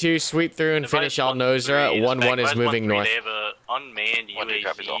 Understood. 1-2 sweep through and finish Al Nozra. 1-1 is moving north. They have a unmanned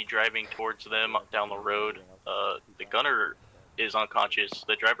UAV driving towards them down the road. The gunner is unconscious.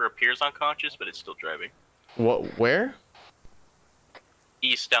 The driver appears unconscious, but it's still driving. What? Where?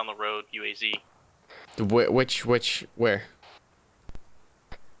 East down the road, UAZ. Which? Where?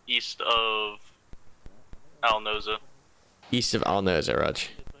 East of Al Noza. East of Al Nozra, Raj.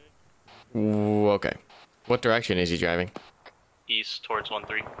 Ooh, okay. What direction is he driving? East towards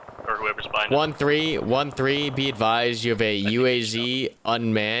 1-3, or whoever's behind him. 1-3, be advised, you have a UAZ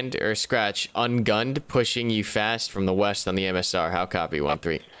unmanned, or scratch, ungunned, pushing you fast from the west on the MSR. How copy,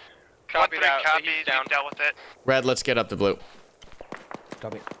 1-3? Copy that. Copy. Down. Dealt with it. Red, let's get up to blue.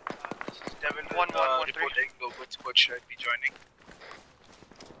 Copy. This is Devin. 1-1-1-3. What should I be joining?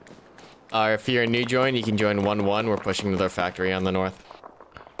 If you're a new join, you can join 1-1. We're pushing to their factory on the north.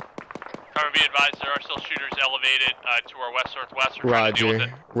 Be advised, there are still shooters elevated to our west-northwest. We're trying to deal with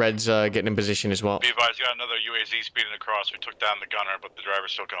Roger. it. Red's getting in position as well. Be advised, you got another UAZ speeding across. We took down the gunner, but the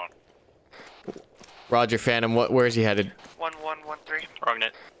driver's still going. Roger, Phantom. Where is he headed? 1-1-1-3. Wrong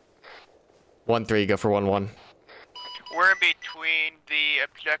net. 1-3. Go for 1-1. We're in between the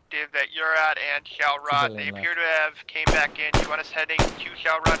objective that you're at and Shalrod. They appear to have came back in. Do you want us heading to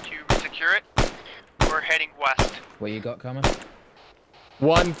Shalrod to secure it? We're heading west. What you got, Karma?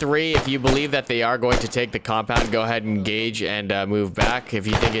 1-3, if you believe that they are going to take the compound, go ahead and engage and move back. If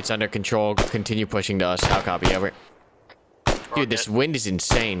you think it's under control, continue pushing to us. How copy, over. Dude, this wind is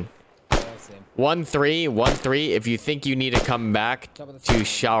insane. 1-3, if you think you need to come back to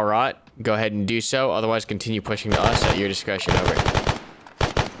Shalrot, go ahead and do so. Otherwise, continue pushing to us at your discretion, over.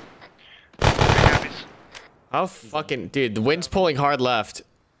 How fucking... Dude, the wind's pulling hard left.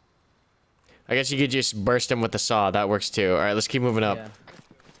 I guess you could just burst him with the saw. That works too. Alright, let's keep moving up. Yeah.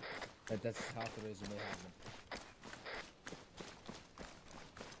 That's half the reason we have them.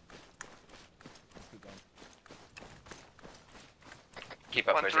 Keep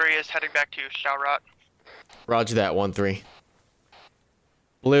up. 1-3 is heading back to Shalrot. Roger that, 1-3.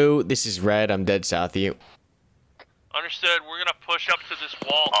 Blue, this is Red. I'm dead south of you. Understood. We're gonna push up to this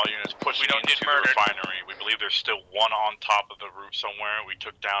wall. All units pushing into the refinery. We believe there's still one on top of the roof somewhere. We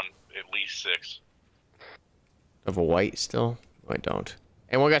took down at least 6. Of a white still? No, I don't.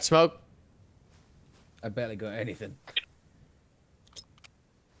 Anyone got smoke? I barely got anything.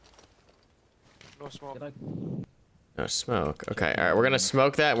 No smoke. No smoke. Okay, alright, we're gonna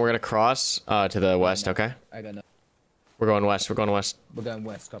smoke that and we're gonna cross to the west, okay? I got no. We're going west, we're going west. We're going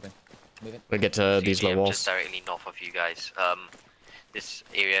west, copy. Move it. We get to these low Just walls. directly north of you guys. This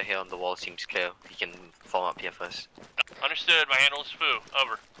area here on the wall seems clear. We can form up here first. Understood. My handle is Fu.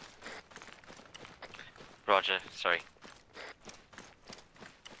 Over. Roger. Sorry.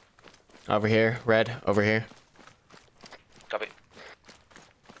 Over here, Red, over here. Copy.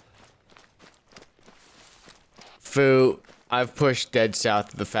 Fu, I've pushed dead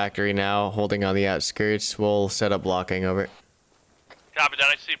south of the factory now, holding on the outskirts. We'll set up blocking, over. Copy that.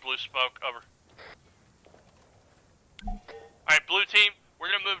 I see blue smoke. Over. Alright, blue team.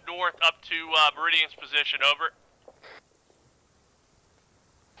 We're gonna move north up to Meridian's position. Over.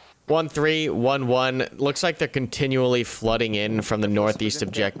 1-3, 1-1. Looks like they're continually flooding in from the northeast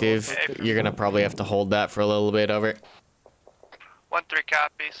objective. You're gonna probably have to hold that for a little bit, over. 1-3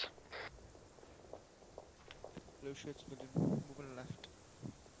 copies. Blue shoots moving left.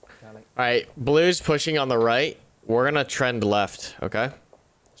 Alright, blue's pushing on the right. We're gonna trend left, okay?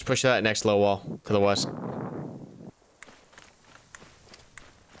 Let's push that next low wall to the west.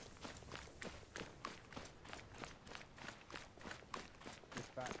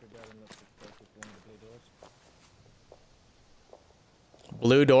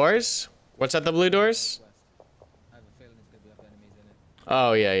 Blue doors? What's at the blue doors? I have a feeling it's gonna be up enemies in it.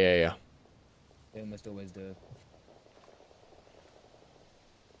 Oh, yeah. They almost always do.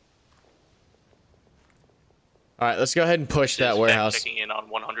 All right, let's go ahead and push that warehouse. Checking in on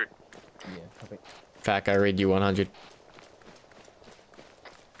 100. Yeah, copy. Fact, I read you 100. Do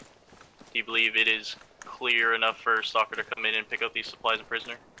you believe it is clear enough for Stalker to come in and pick up these supplies and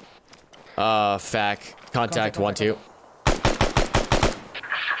prisoner? Fact. Contact 1-2.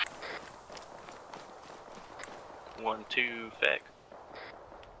 One, two, fact.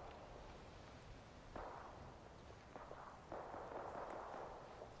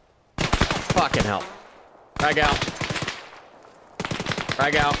 Fucking hell. Frag out.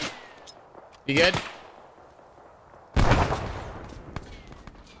 Frag out. You good?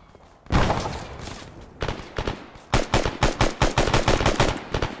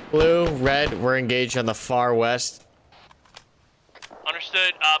 Blue, red, we're engaged on the far west.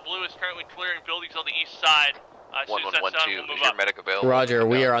 Understood. Blue is currently clearing buildings on the east side. As soon as that's done, we'll move up. medic available? Roger,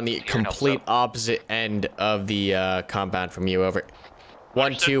 we are on the complete opposite end of the compound from you. Over.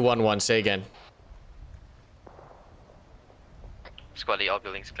 1211. Say again. Squad lead, all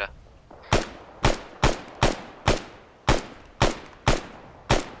buildings clear.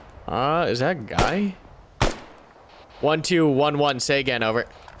 Is that a guy? 1211. Say again. Over.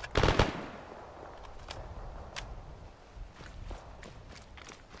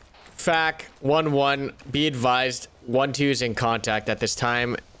 Fac 1-1. Be advised. 1-2 is in contact at this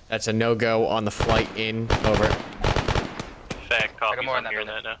time. That's a no-go on the flight in. Over. Fact, copy. I'm hearing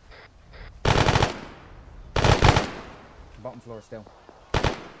that now. Bottom floor still.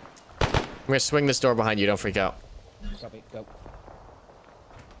 I'm gonna swing this door behind you. Don't freak out. Copy. Go.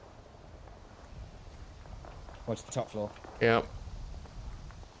 Watch the top floor. Yep.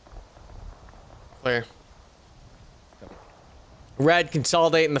 Clear. Red,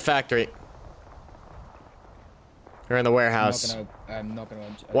 consolidate in the factory. Or in the warehouse. I'm not gonna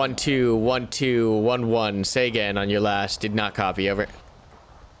 1-2, 1-2, 1-1. Say again on your last. Did not copy. Over.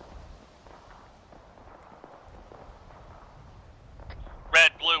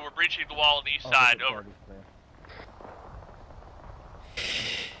 Red, blue, we're breaching the wall on the east side. Over.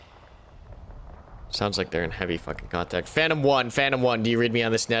 Sounds like they're in heavy fucking contact. Phantom 1, do you read me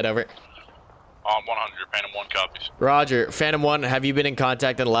on this net? Over. 100, Phantom 1 copies. Roger. Phantom 1, have you been in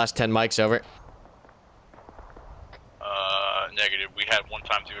contact in the last 10 mics? Over. Negative. We had one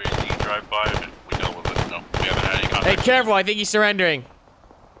time do a drive by and we dealt with it. No, we haven't had any contact. Hey, careful, I think he's surrendering.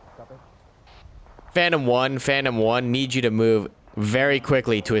 Phantom 1, need you to move very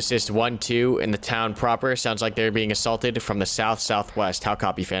quickly to assist 1-2 in the town proper. Sounds like they're being assaulted from the south-southwest. How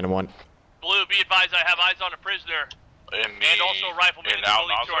copy, Phantom 1? Blue, be advised I have eyes on a prisoner. And also a rifleman in the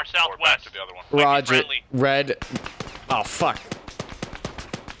building to our southwest. To the other one. Roger. Red. Oh, fuck.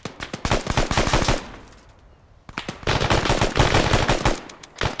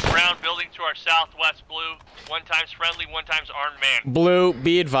 Brown building to our southwest, blue. 1 times friendly, 1 times armed man. Blue,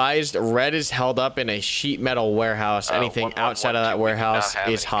 be advised, red is held up in a sheet metal warehouse. Anything outside of that warehouse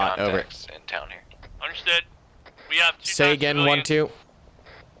is hot. Over. In town here. Understood. We have 2 Say again, 1-2.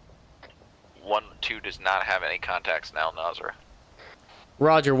 1-2 does not have any contacts now, Nazra.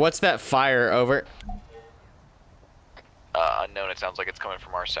 Roger, what's that fire? Over. Unknown, it sounds like it's coming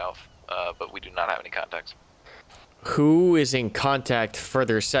from our south, but we do not have any contacts. Who is in contact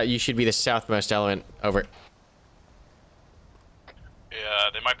further south? You should be the southmost element. Over. Yeah,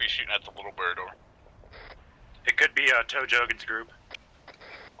 they might be shooting at the little bird, or it could be Toe Jogan's group.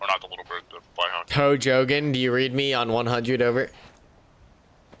 Or not the little bird, the flyhound. Toe Jogan, do you read me on 100? Over.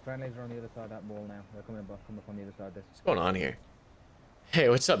 Friendlies are on the other side of that wall now. They're coming up on the other side of this. What's going on here? Hey,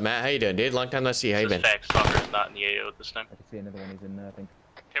 what's up, Matt? How you doing, dude? Long time no see. How you been? Fact, Stalker's not in the AO this time. I can see another one. He's in there, I think.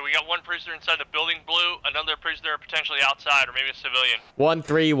 Okay, we got 1 prisoner inside the building, blue. Another prisoner potentially outside, or maybe a civilian.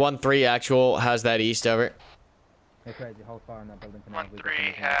 1-3, actual. How's that east? Over. Hey, crazy. Hold fire on that building for now.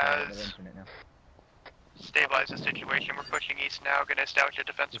 1-3 has stabilized the situation. We're pushing east now. Gonna establish a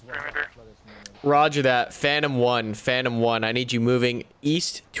defensive perimeter. Roger that. Phantom 1, I need you moving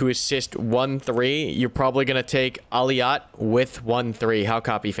east to assist 1-3. You're probably gonna take Aliyat with 1-3. How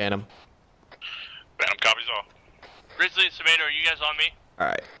copy, Phantom? Phantom copies all. Grizzly and Tomato, are you guys on me?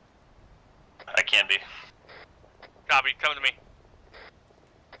 Alright. I can be. Copy, come to me.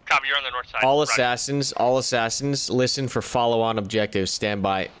 Copy, you're on the north side. All assassins, listen for follow-on objectives. Stand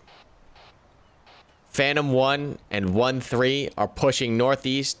by. Phantom 1 and 1-3 are pushing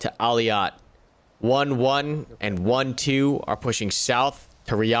northeast to Aliyat. 1-1 and 1-2 are pushing south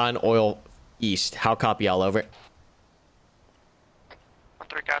to Riyan Oil East. How copy? All over.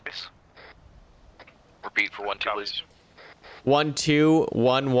 1-3 copies. Repeat for 1-2, please. 1-2,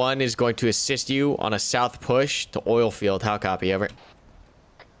 1-1 is going to assist you on a south push to oil field. How copy? Over.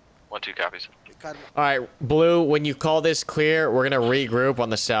 1-2 copies. All right, Blue, when you call this clear, we're going to regroup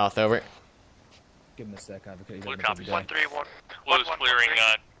on the south. Over. Give him a sec, advocate. Blue copies. 131. Blue's clearing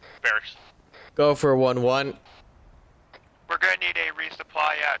barracks. Go for 1-1. We're gonna need a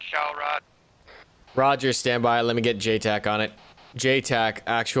resupply at Shalrod. Roger, stand by. Let me get JTAC on it. JTAC,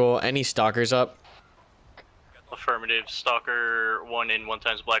 actual. Any stalkers up? Affirmative. Stalker 1 in 1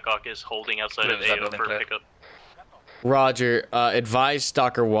 times Blackhawk is holding outside of AO for pickup. Roger, advise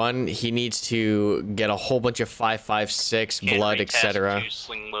Stalker 1. He needs to get a whole bunch of 5.56, blood, etc. To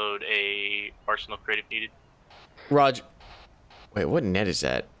sling load a arsenal crate if needed. Roger. Wait, what net is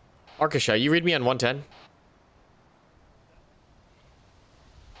that? Arkasha, you read me on 110?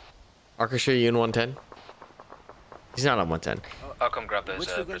 Arkasha, you in 110? He's not on 110. I'll come grab those.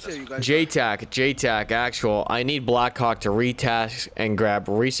 JTAC, actual. I need Blackhawk to retask and grab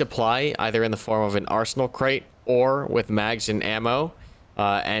resupply, either in the form of an arsenal crate or with mags and ammo,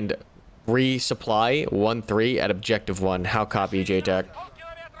 and resupply 1-3 at objective 1. How copy, JTAC?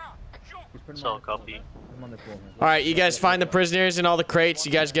 Solid copy. Alright, you guys find the prisoners and all the crates.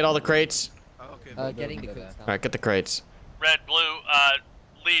 You guys get all the crates? Getting the crates now. Alright, get the crates. Red, blue,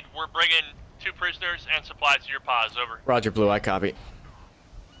 lead, we're bringing 2 prisoners and supplies to your pause, over. Roger, blue, I copy.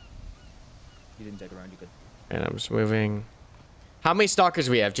 You didn't dig around, you good. And I'm just moving. How many stalkers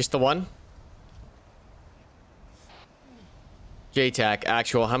we have? Just the one? JTAC,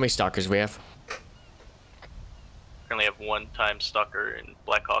 actual. How many stalkers we have? Currently have 1 times Stalker and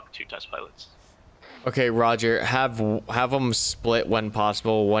Blackhawk, 2 times pilots. Okay, Roger. Have them split when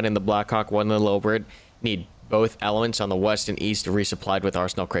possible. 1 in the Blackhawk, 1 in the Lowbird. Need both elements on the west and east resupplied with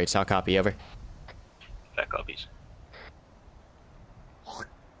arsenal crates. How copy, over? Fat copies.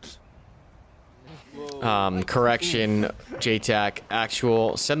 Correction, JTAC,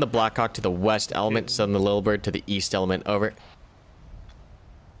 actual. Send the Blackhawk to the west element. Send the Lilbird to the east element. Over.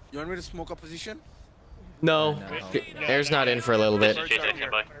 You want me to smoke a position? No. Air's not in for a little bit.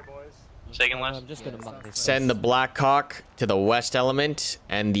 Second last. Send the Blackhawk to the west element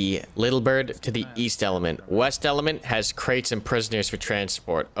and the Littlebird to the east element. West element has crates and prisoners for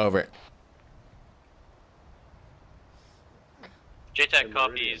transport. Over. JTAC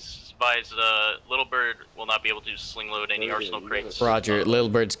copies. Advise Little Bird will not be able to sling load any arsenal crates. Roger,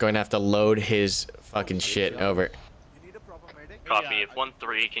 Littlebird's going to have to load his fucking shit. Over. Copy. If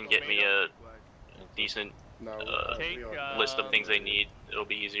 1-3 can get me a decent list of things they need, it'll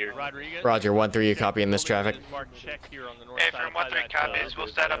be easier. Roger, 1-3, you copy in this traffic. Hey, from 1-3 copies, we'll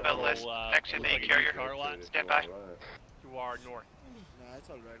set up a list next to the carrier. Stand by. You are north.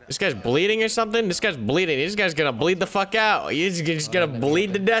 This guy's bleeding or something? This guy's bleeding. This guy's gonna bleed the fuck out. He's just gonna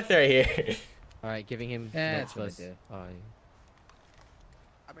bleed to death right here. Alright, giving him meds first. Should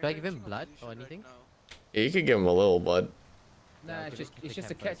I give him blood or anything? Yeah, you could give him a little blood. Nah, it's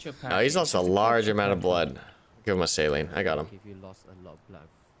just a ketchup pack. No, he's lost a large amount of blood. Give him a saline. I got him. If you lost a lot of blood,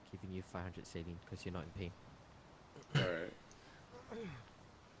 I'm giving you 500 saline because you're not in pain. Alright.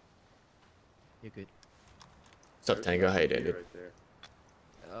 You're good. What's up, Tango? How you doing, dude?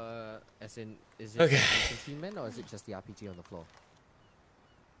 As in, is it okay. infantry men or is it just the RPG on the floor?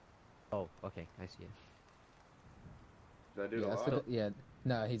 Oh, okay, I see it. Did I do yeah,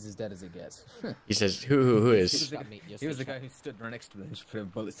 no, he's as dead as it gets. He says, who is? He was the guy who stood right next to them and just put a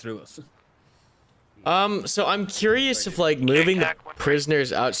bullet through us. So I'm curious if, like, moving the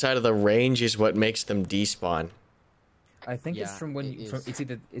prisoners outside of the range is what makes them despawn. I think it's from when it's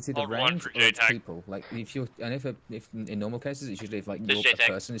either range or it's people. Like if you're if in normal cases it's usually if like a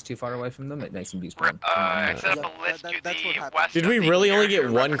person is too far away from them, it makes them despawn. Set up a list to the west. Did we really only get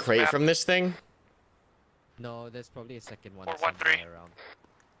 1 crate from this thing? No, there's probably a second one. Or 1-3. Around.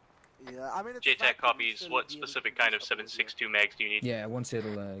 Yeah, I mean, JTAC copies. What specific kind of 7.62 mags do you need? Yeah, once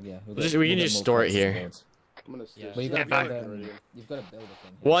it'll yeah. We can just store it here. I'm gonna yeah. But you've got to build a thing.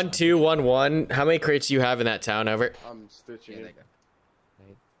 1, 2, 1, 1. How many crates do you have in that town? Over. I'm stitching it.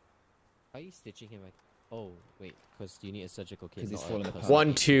 Right. Are you stitching him? Like, oh wait, because you need a surgical kit.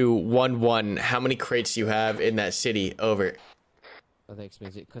 1, 2, 1, 1. How many crates do you have in that city? Over. Oh, that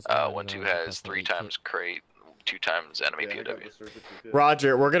explains it. 1-2 has 3 times crate, 2 times enemy POW.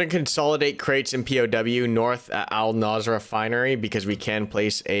 Roger, we're gonna consolidate crates in POW north at Al Nazra Refinery because we can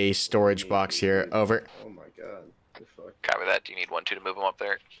place a storage box here. Over. Oh my god. Copy that. Do you need 1-2 to move them up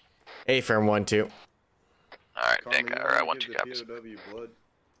there? A firm 1, 2. Alright, Nick, or 1-2 copies.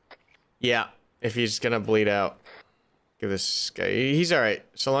 Yeah, if he's gonna bleed out. Give this guy. He's alright.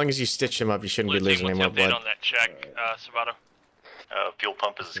 So long as you stitch him up, you shouldn't be losing any more blood. On that check, Sabato. Fuel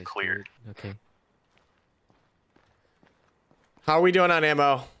pump is cleared. Okay. How are we doing on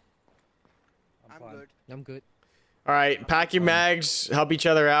ammo? I'm good. All right, pack your mags, help each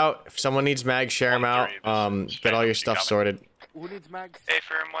other out. If someone needs mags, share them out. Get all your stuff sorted. Who needs mags? A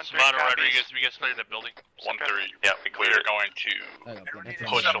firm 1-3 Savannah copies. Rodriguez, we get cleared the building. 1-3. Yeah, we are going to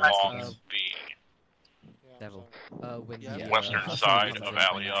push along the Devil. western side of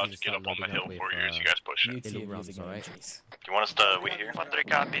Aliyah to get up on the hill for you as you guys push it. Do Do you want us to wait here? 1-3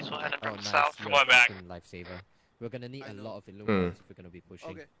 copies. We'll head from nice. south. Come on back. Lifesaver. We're gonna need a lot of illuminants if we're gonna be pushing.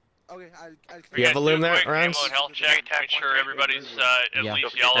 Okay. Okay, I'll You have a loom there, Rams? Ammo and health check. Make sure everybody's at Yeah.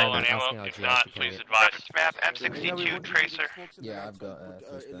 least yellow on Yeah. ammo. If not, please Reference advise. map M62 Tracer. Yeah, I've got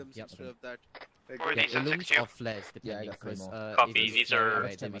Illums instead of that. Or these Illums M62. or flares, Yeah, I depending. got three Because more. Copy. if it's These flare, are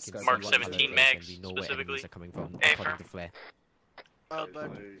right, then we can see Mark what 17 color it is mags and we know where specifically. enemies are coming from A according firm. to flare. But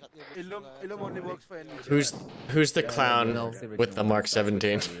Illum only works for NVG. Who's the clown with the Mark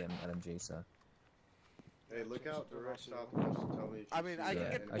 17? LMG, so. Hey, look out the right southwest. Tell me. I mean, I can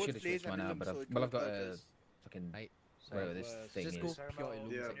get I both should have plays switched one and out, Illum, but so I've, it well, I've goes got like a this. fucking whatever this thing Just is. go pure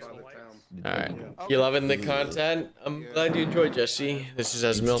Illums. Yeah, by the town. Alright. You loving the content? I'm glad you enjoyed, Jesse. This is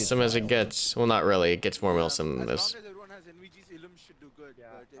as milsome as it gets. Well, not really. It gets more milsome than this. As long as everyone has NVGs, Illum should do good.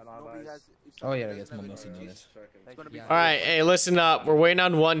 But if nobody has, Oh yeah, it gets more milsome than this. it's gonna be Alright, hey, listen up. We're waiting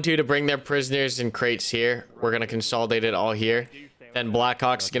on 1-2 to bring their prisoners and crates here. We're gonna consolidate it all here. Then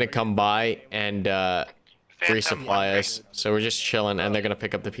Blackhawk's gonna come by and resupply us. So we're just chilling, and they're gonna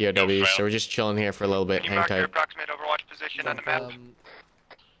pick up the POWs. So we're just chilling here for a little bit. Can you Hang mark your tight. approximate overwatch position on the map?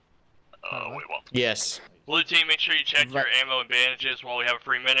 Wait, what? Yes. Blue team, make sure you check your ammo and bandages while we have a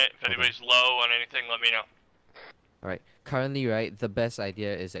free minute. If anybody's low on anything, let me know. Alright, currently, right, the best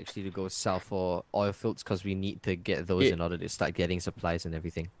idea is actually to go south for oil fields because we need to get those in order to start getting supplies and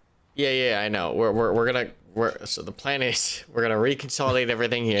everything. Yeah, I know. So the plan is we're gonna reconsolidate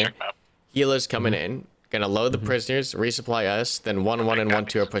everything here. Healer's coming in, gonna load the prisoners, resupply us. Then 1-1 and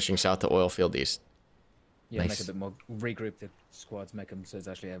 1-2 are pushing south to oil field east. Yeah, Nice. make a bit more, regroup the squads, make them so it's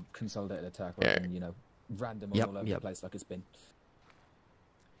actually a consolidated attack rather than, you know, random all over the place like it's been.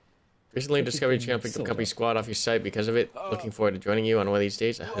 Recently discovered you can pick up Company Squad off your site because of it. Looking forward to joining you on one of these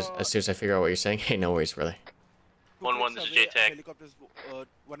days. As soon as I figure out what you're saying. Hey, no worries, brother. 1-1, this is JTAG.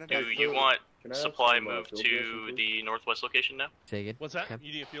 Do you want supply move to the northwest location now? Say again. What's that?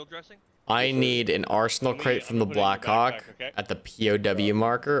 You need a field dressing? I need an arsenal crate from the Blackhawk at the POW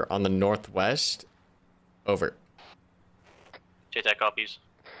marker on the northwest. Over. JTAG copies.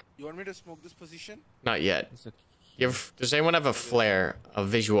 You want me to smoke this position? Not yet. Does anyone have a flare? A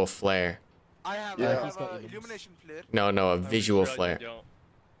visual flare? I have, Yeah. illumination flare. No, a visual really flare. don't.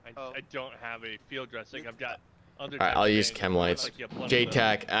 I don't have a field dressing. I've got other. Alright, I'll use chem lights.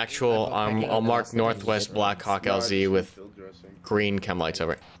 JTAC, actual, I'll mark Northwest Blackhawk LZ with green chem lights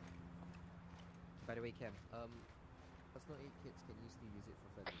over. By the way, Cam, personal aid kits can usually use it for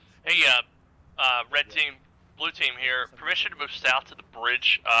friendlies. Hey, red team, blue team here. Permission to move south to the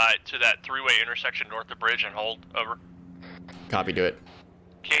bridge, to that three-way intersection north of the bridge and hold. Over. Copy, do it.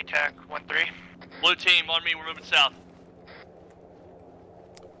 JTAC 1-3. Blue team, on me, we're moving south.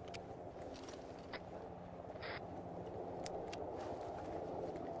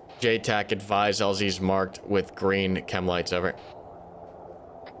 JTAC, advise LZ's marked with green chem lights over.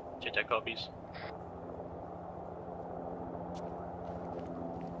 JTAC copies.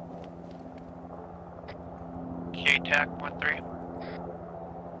 JTAC 1-3.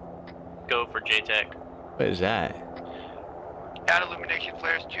 Go for JTAC. What is that? Add illumination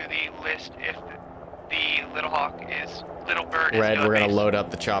flares to the list if the Little Hawk is Little Bird. Red, is we're gonna load up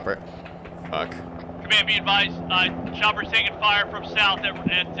the chopper. Fuck. Command, be advised, chopper's taking fire from south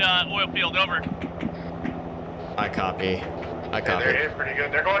at oil field, over. I copy. There it is, pretty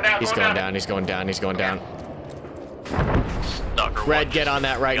good. They're going down. He's going down, he's going down, he's going down. Red, get on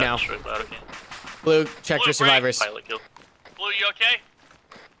that right now. Blue, check for survivors. Blue, you okay?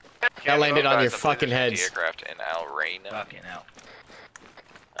 That landed on your fucking heads. Aircraft in Al Rain. Fucking hell.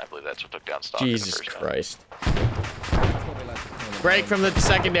 I believe that's what took down Stalker. Jesus Christ. Break from the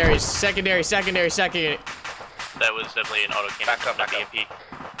secondaries. Secondary. That was definitely an auto cannon, not BMP.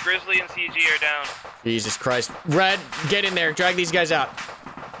 Grizzly and CG are down. Jesus Christ. Red, get in there. Drag these guys out.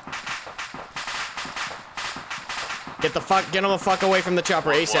 Get them the fuck away from the chopper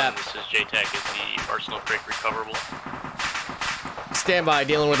ASAP. This is JTAC. Is the arsenal crate recoverable? Stand by,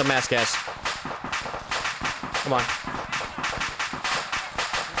 dealing with a mass gas. Come on.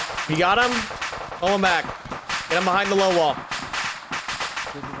 You got him? Pull him back. Get him behind the low wall.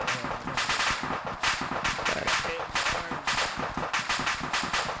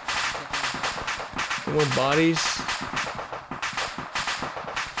 More bodies.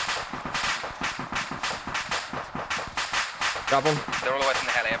 Drop him. They're all the way from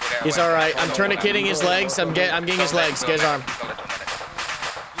the heli. He's alright. I'm tourniqueting his legs. I'm getting his legs. Get his arm.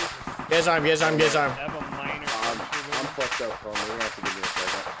 Get his arm. I'm fucked stuff for me. You're gonna have to give me a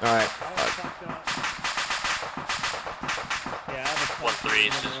second. Alright. Yeah, I have a 1-3,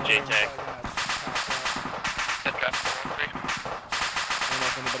 this is JTAG. I don't know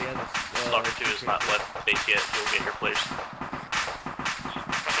if anybody has a... Stalker 2 is not left base yet, you'll get your players.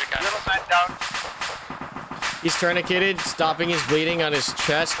 He's tourniqueted, stopping his bleeding on his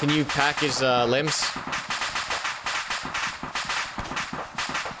chest. Can you pack his limbs?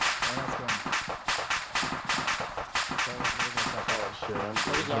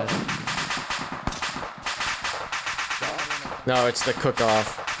 No, it's the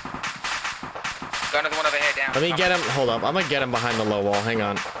cook-off. Got another one over here down. Let me get him. Hold up. I'm gonna get him behind the low wall. Hang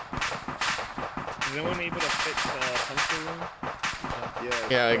on. Is anyone able to fit puncture room?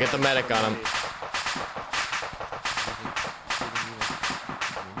 Yeah, get the medic on him.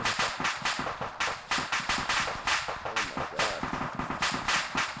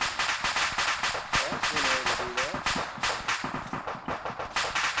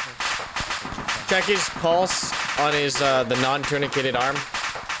 Check his pulse on his the non-tourniqueted arm.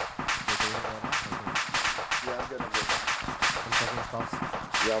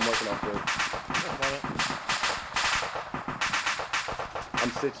 Yeah, I'm working off good.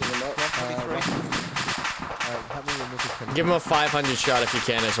 I'm stitching him up. Give him a 500 shot if you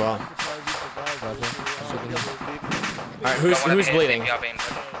can as well. Alright, who's bleeding?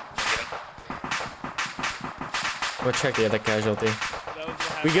 We'll check the other casualty.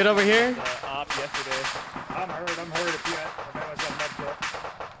 We good over here? Yesterday. I'm hurt. If you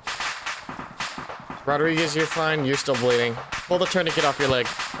Rodriguez, you're fine. You're still bleeding. Pull the tourniquet off your leg.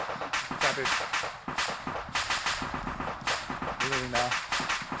 Copy.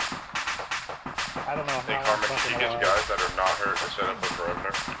 I don't know. Hey, Karmakut, you get guys that are not hurt to set up a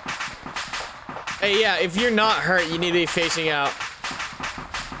perimeter. Hey, yeah, if you're not hurt, you need to be facing out.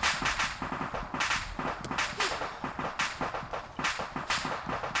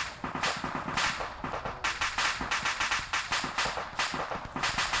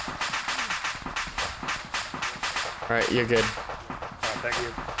 Alright, you're good. Thank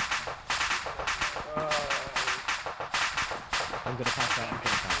you. I'm gonna pass that.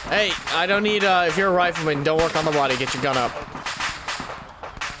 Hey, I don't need, if you're a rifleman, don't work on the body. Get your gun up.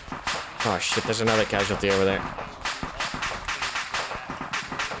 Oh, shit, there's another casualty over there.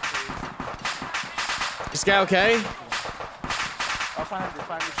 This guy okay?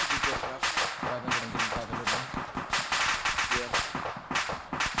 500 should be good enough.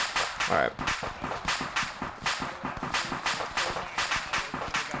 Alright.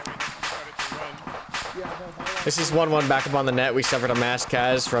 This is 1-1 back up on the net. We suffered a mass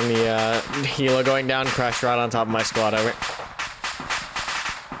cas from the helo going down. Crashed right on top of my squad. Over.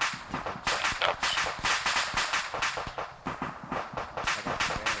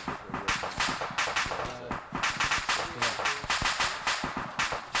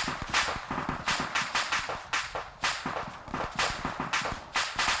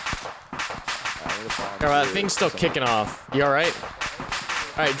 Alright, thing's still kicking off. You alright?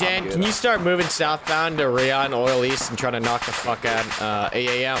 Alright, Dan, can you start moving southbound to Rion Oil East and try to knock the fuck out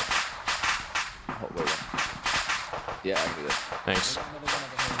AA out? Oh, wait. Yeah, I can do that. Thanks.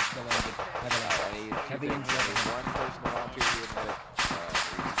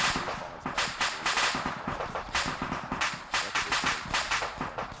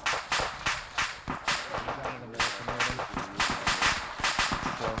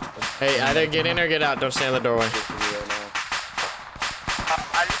 Hey, either get in or get out. Don't stand in the doorway.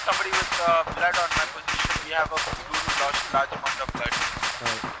 I need somebody with blood on my position. We have a dude who lost a large amount of blood.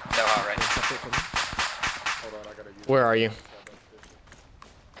 No, alright. Where are you?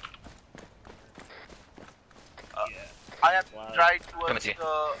 I have tried towards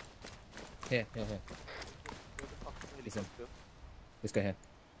Here. This guy here.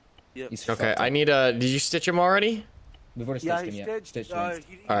 He's Okay, I need a. Did you stitch him already? We've already Yeah, stitched he him, yeah. stitched. He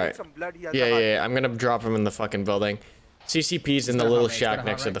Alright. needs some blood. He has Yeah, a yeah, heart. yeah. I'm gonna drop him in the fucking building. CCP's in the got a little heart rate, shack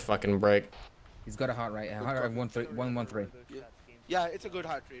next to the fucking break. He's got a heart rate. Heart rate 113. Yeah, it's a good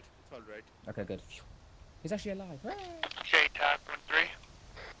heart rate. It's all right. Okay, good. He's actually alive. J-Tag 1-3.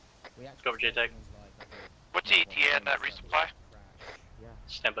 Let's go over J-Tag. What's the ETA in that resupply?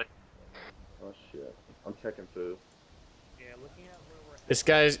 Stand by. Oh shit. I'm checking food. This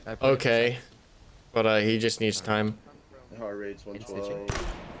guy's okay, but he just needs time. Heart rate's 112.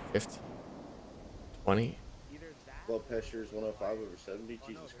 50. 20. Blood pressure's 105 over 70.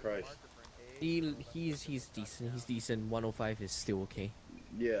 Jesus Christ. He's decent. He's decent. 105 is still okay.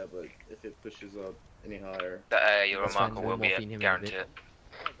 Yeah, but if it pushes up any higher, Your That's remarkable fine, will be morphine him in a guaranteed. bit.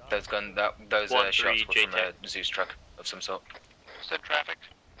 Those shots were from a Zeus truck of some sort. Said traffic.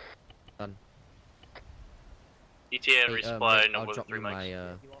 Done. ETA and resupply, no I'll more than drop 3 you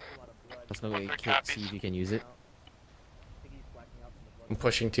mics. my personal aid kit, see if you can use it. I'm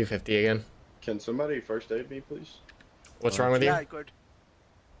pushing 250 again. Can somebody first aid me, please? What's wrong with you? Yeah, good.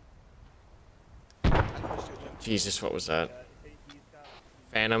 Jesus, what was that?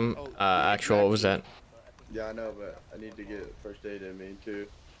 Phantom, actual, what was that? Yeah, I know, but I need to get first aid in me too.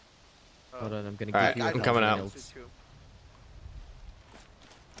 Hold on, I'm gonna Alright, give you I'm coming out. I'm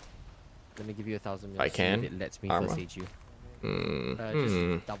gonna give you 1,000 mils. I can. If it lets me Arma. first aid you.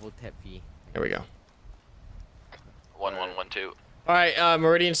 Just double tap V. There we go. 1112. Alright,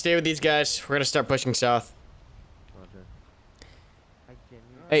 Meridian, stay with these guys. We're gonna start pushing south.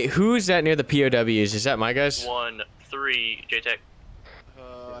 Hey, who's that near the POWs? Is that my guys? 1-3, JTech.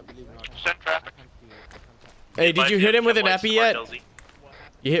 I believe not. Send traffic. Hey, did you hit him with an epi yet?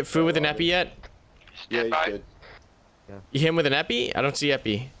 You hit Fu with an epi yet? Yeah, he did. You hit him with an epi? I don't see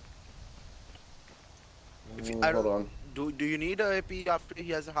epi. Hold on. Do you need a AP after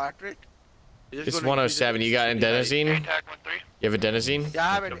he has a heart rate? It's 107. You got adenosine? You have adenosine? Yeah,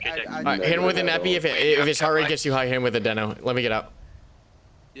 I have it. Alright, hit him with an epi. If his heart rate gets too high, hit him with adeno. Let me get out.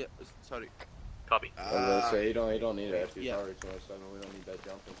 Yeah, sorry. Copy. I was gonna say, he don't need it. He's already so we don't need that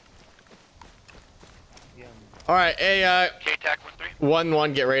jumping. Alright, hey,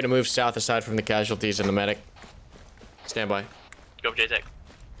 1-1, get ready to move south aside from the casualties and the medic. Stand by. Go, JTech.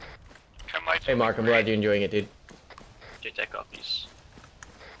 Hey, Mark, I'm glad you're enjoying it, dude. JTech copies.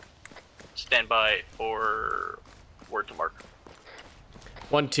 Stand by for word to Mark.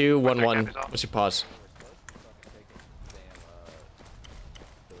 1-2, 1-1. What's your pause?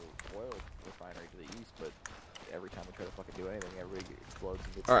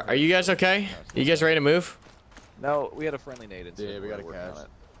 Alright, are you guys okay? You guys ready to move? No, we had a friendly nade. Yeah, we got a cash.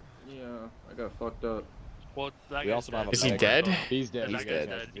 Yeah, I got fucked up. Well, We also have a Is he medic. Dead? He's dead. He's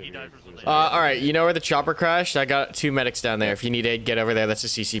dead. He died from the Alright, you know where the chopper crashed? I got 2 medics down there. If you need aid, get over there. That's a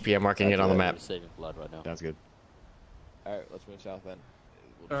CCP. I'm marking it on the map. Saving blood right now. Sounds good. Alright, let's move south then.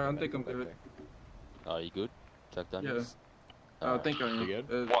 I think I'm good. Are you good? Check done. Yeah. I think I am. You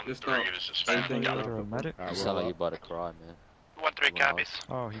good? Just 1-3 is suspended. You sound like you're about to cry, man. 1-3 copies.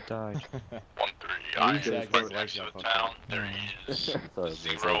 Oh, he died. 1-3, I am right next to the town. There is 0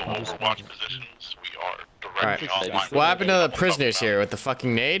 overwatch positions. We are directly online. What happened to the prisoners here with the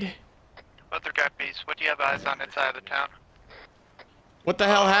fucking nade? 1-3 copies. What do you have eyes on inside of the town? What the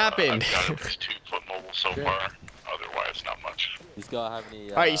hell happened? I've got at least 2 foot mobile so far. Otherwise, not much. These guys have any?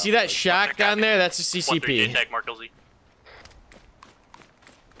 Alright, you see that shack down there? That's a 1-3, CCP. JTech, Mark LZ.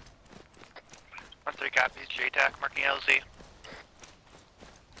 1-3 copies. JTAC marking LZ.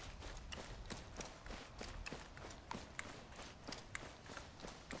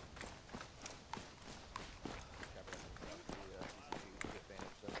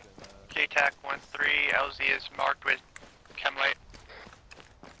 JTAC 1-3, LZ is marked with chem light.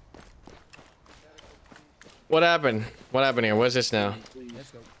 What happened? What happened here? What's this now?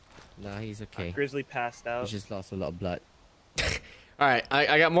 Nah, he's okay. Grizzly passed out. He just lost a lot of blood. Alright,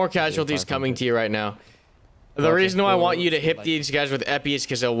 I got more casualties coming to you right now. The reason why I want you to hit these guys with epi is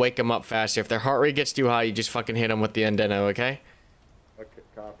because they'll wake them up faster. If their heart rate gets too high, you just fucking hit them with the endeno, okay? Okay,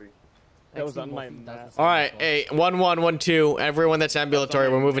 copy. That was on my map. Alright, hey, 1-1, 1-2. Everyone that's ambulatory,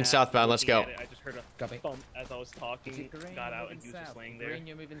 we're moving southbound. Let's go. I just heard a thump as I was talking, got out, and he was just laying there.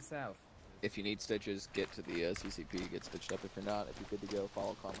 You're moving south. If you need stitches, get to the CCP, get stitched up. If you're not, if you're good to go,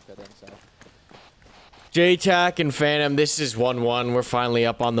 follow Karmakut and south. JTAC and Phantom, this is 1-1. We're finally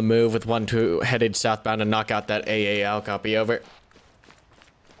up on the move with 1-2 headed southbound to knock out that AAL. Copy, over.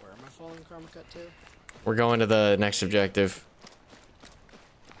 Where am I following Karmakut to? We're going to the next objective.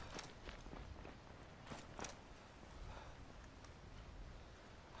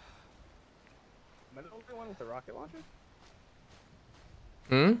 Am I the only one with the rocket launcher?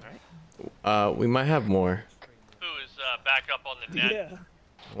 We might have more. Who is back up on the net? Yeah.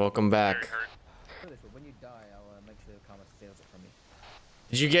 Welcome back. When you die, I'll make sure Karma steals it from you.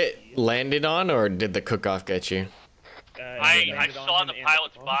 Did you get landed on, or did the cook-off get you? I saw the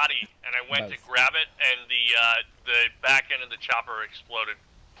pilot's body, and I went to grab it, and the back end of the chopper exploded.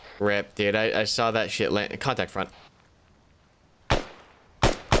 Rip, dude. I saw that shit land. Contact front. I'm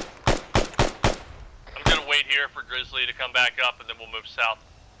gonna wait here for Grizzly to come back up, and then we'll move south.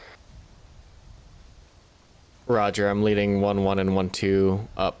 Roger, I'm leading 1-1 and 1-2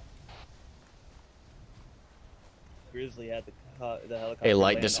 up. Grizzly had the helicopter. Hey,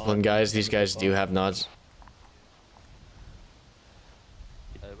 light land discipline on guys. These guys do have nods.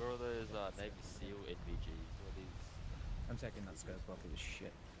 Hey, bro, there's Navy SEAL NVGs. What are these? I'm taking that scope off. It was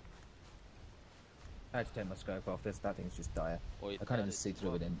shit. I had to take my scope off. That thing's just dire. Wait, I can't even see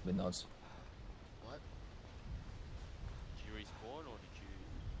through it with nods.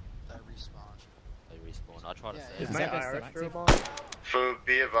 I try to say. Is my IR still on? Food,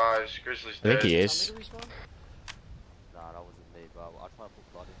 be advised, Grizzly's I think dead. he is. Nah, that wasn't me, but I try to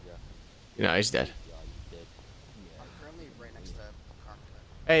put blood in here. No, he's dead. Yeah, he's dead. I'm currently right next to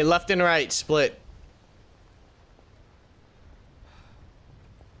Karmakut. Hey, left and right, split.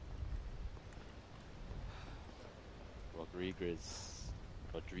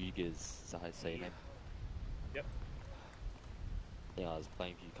 Rodriguez, is that how you say your name? Yep. Yeah, I was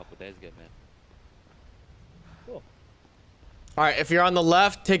playing for you a couple of days ago, man. Cool. All right, if you're on the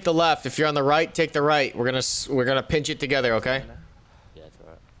left, take the left. If you're on the right, take the right. We're gonna pinch it together, okay? Yeah, it's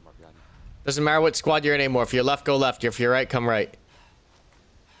alright. I'm right behind you. Doesn't matter what squad you're in anymore. If you're left, go left. If you're right, come right.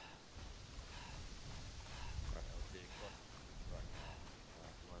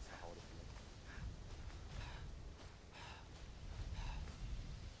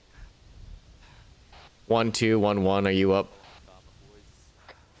 One, two, 1-1. Are you up?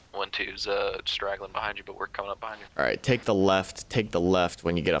 1-2's straggling behind you, but we're coming up behind you. All right, take the left. Take the left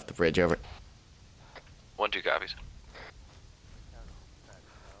when you get off the bridge. Over. 1-2 copies.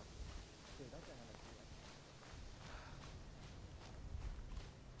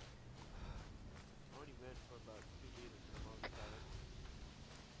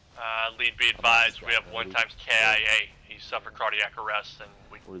 Lead be advised, we have 1 times KIA. He suffered cardiac arrest, and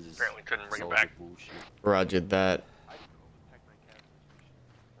we apparently couldn't bring him back. Roger that.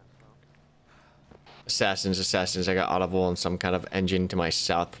 Assassins. I got audible and some kind of engine to my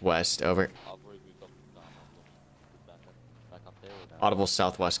southwest. Over. Audible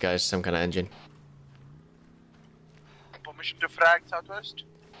southwest, guys. Some kind of engine. Permission to frag southwest?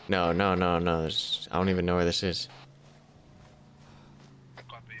 No. There's, I don't even know where this is.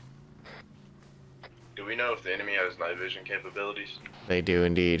 Do we know if the enemy has night vision capabilities? They do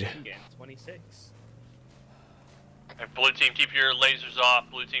indeed. Again, 26. And blue team, keep your lasers off.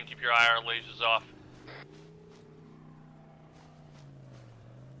 Blue team, keep your IR lasers off.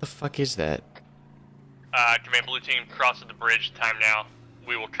 The fuck is that? Command blue team, cross at the bridge. Time now.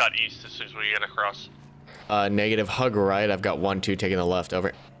 We will cut east as soon as we get across. Negative. Hug right. I've got 1-2 taking the left.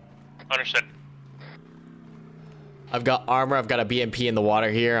 Over. Understood. I've got armor. I've got a BMP in the water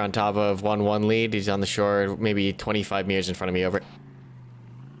here on top of 1-1 lead. He's on the shore, maybe 25 meters in front of me. Over.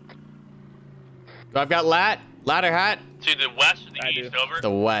 I've got ladder hat. To the west or the east? Over. To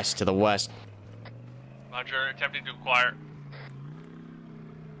the west. Roger. Attempting to acquire.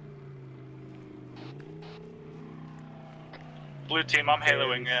 Blue team, I'm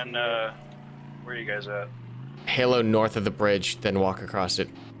haloing in. Where are you guys at? Halo north of the bridge, then walk across it.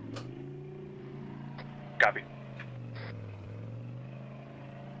 Copy.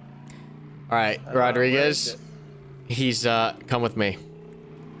 All right, Rodriguez. He's come with me.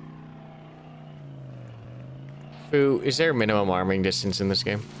 Foo, is there minimum arming distance in this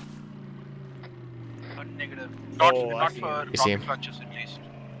game? Negative. Not for You see him? rocket launchers at least.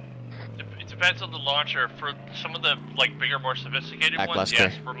 It depends on the launcher. For some of the bigger, more sophisticated ones, Lackluster.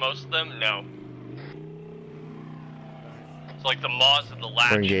 yes. For most of them, no. It's like the Maws and the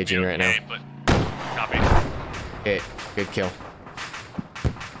Latch. We're engaging right now. But copy. Okay, good kill.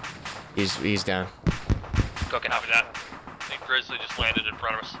 He's down. Copy that. I think Grizzly just landed in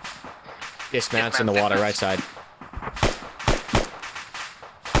front of us. Dismounts in the water, right side.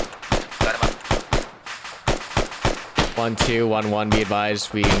 Light him up. 1-2, 1-1. Be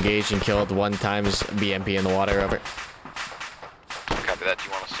advised, we engaged and killed 1 times BMP in the water. Over. Copy that. Do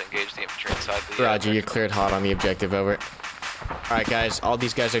you want us to engage the infantry inside the... Roger, you're cleared hot on the objective. Over. All right, guys. All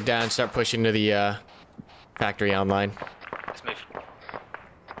these guys are down. Start pushing to the factory online. Let's move.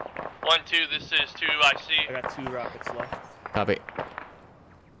 1-2, this is 2 IC. I got 2 rockets left. Copy.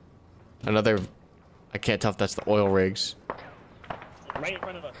 Another. I can't tell if that's the oil rigs. Right in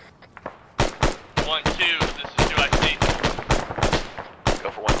front of us. 1-2, this is 2 IC.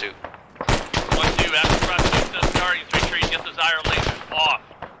 Go for 1-2. 1-2, after crossing those targets, make sure you get those IR lasers off.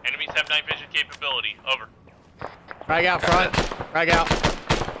 Enemies have night vision capability. Over. Frag out front. Frag out.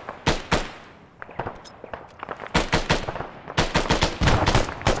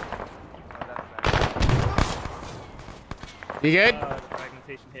 You good? The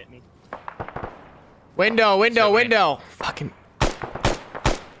fragmentation hit me. Window. Fucking.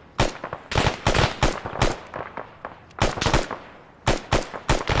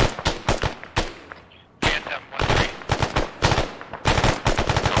 Phantom 1-3.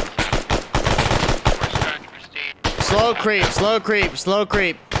 We're starting to proceed. Slow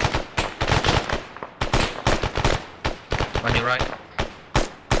creep. On your right.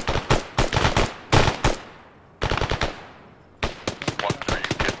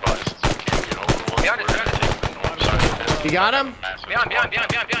 You got him? Behind.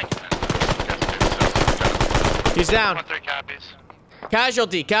 He's down. 1-3 copies.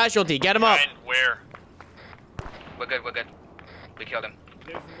 Casualty, casualty. Get him up. Where? We're good, we're good. We killed him.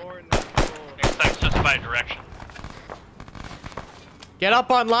 There's more in that hole. Next specified direction. Get up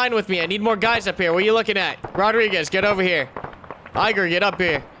on line with me. I need more guys up here. What are you looking at? Rodriguez, get over here. Iger, get up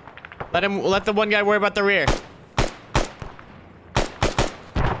here. Let the one guy worry about the rear.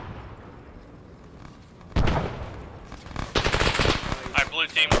 Alright, blue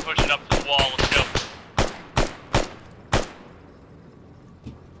team, we're pushing up to the wall. Let's go.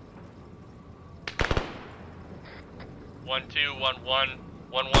 One, two, 1-1.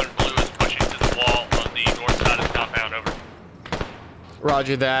 1-1 blue is pushing to the wall on the north side of the compound. Over.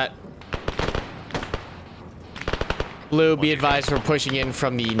 Roger that. Blue, be advised we're pushing in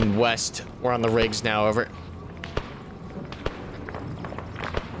from the west. We're on the rigs now, over.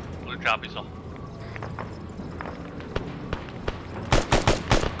 Blue copies all.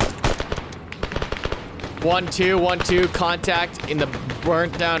 One, two, contact in the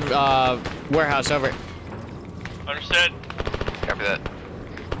burnt down warehouse, over. Understood. Copy that.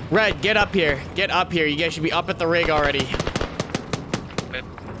 Red, get up here. Get up here. You guys should be up at the rig already.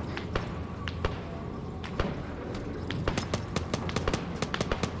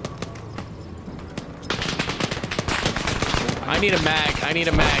 I need a mag. I need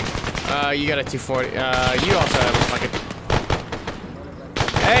a mag. You got a 240. You also have a fucking...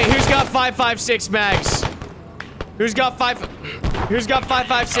 Hey, who's got 5.56 mags? Who's got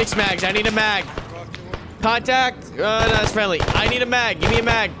 5.56 mags? I need a mag. Contact? That's friendly. I need a mag. Give me a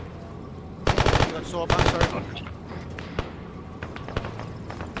mag.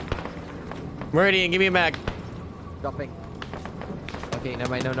 Meridian, give me a mag. Dropping. Okay,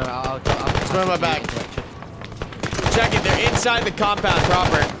 never mind. No. I'll Throw my bag. Check it. They're inside the compound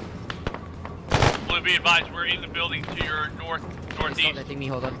proper. Blue, be advised, we're in the building to your northeast. Stop letting me.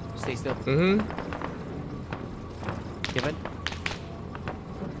 Hold on. Stay still. Given.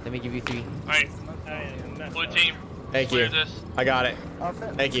 Let me give you 3. Alright. Blue team. Thank you. This. I got it.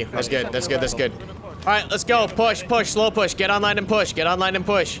 Thank you. That's good. That's good. That's good. All right, let's go. Push. Slow push. Get online and push.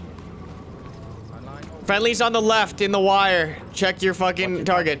 Friendly's on the left in the wire. Check your fucking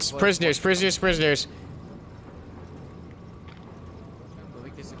targets. Prisoners. Moving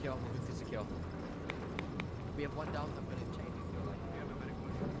to secure. We have one down. I'm gonna check if you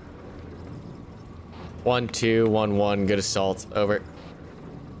like. 1-2, 1-1. Good assault. Over.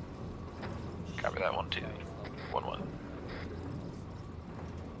 Copy that. 1-2. 1-1.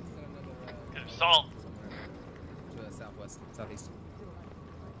 Good assault. To the southwest, southeast.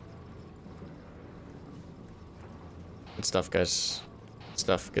 Good stuff, guys.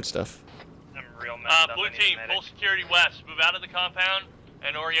 Good stuff. I'm real messed up. Blue team, full security west. Move out of the compound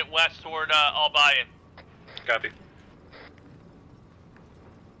and orient west toward Albayan. Copy.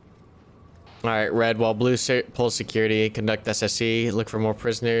 All right, red. While blue pulls security, conduct SSE. Look for more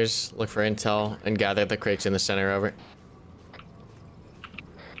prisoners. Look for intel and gather the crates in the center. Over.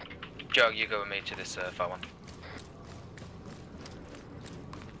 Joe, you go with me to this 5-1.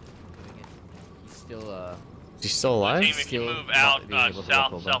 He's still alive? Team, if you move out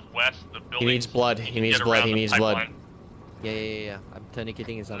southwest, the building. He needs blood. He needs blood. Yeah. I'm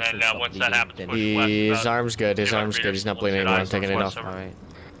tourniqueting his arms. And then once that happens, push His arm's good. His arm's good. He's not bleeding anymore. I'm taking it off. Alright.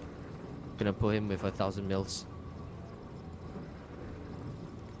 Gonna pull him with 1,000 mils.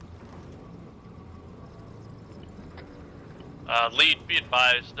 Lead, be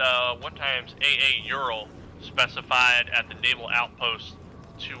advised, 1x AA Ural specified at the naval outpost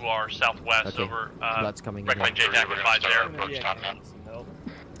to our southwest. Okay. Over. Blood's coming in. Recommend JTAC advise there.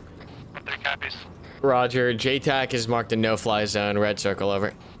 Three copies. Roger. JTAC is marked a no-fly zone. Red circle.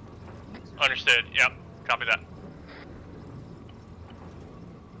 Over. Understood. Yep. Copy that.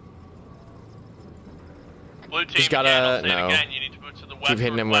 Blue team, He's got a no. Again, you need to move to the west. Keep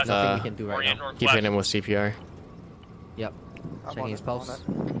hitting him with Keep hitting him with CPR. Yep. Checking his pulse.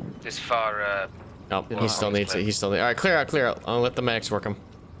 This far. Nope. He still needs it. He's still. All right. Clear out. I'll let the medics work him.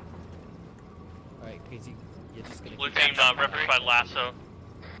 Alright, crazy. You're just gonna. Blue team, referenced by Lasso.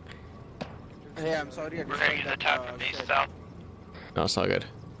 Hey, I'm sorry. We're gonna use attack from east south. No, it's all good.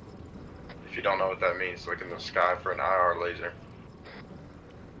 If you don't know what that means, look in the sky for an IR laser.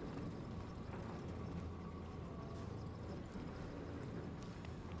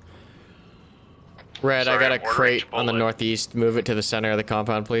 Red, I got a crate on the northeast. Move it to the center of the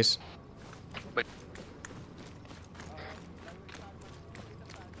compound, please.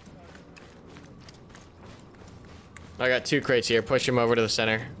 I got 2 crates here. Push him over to the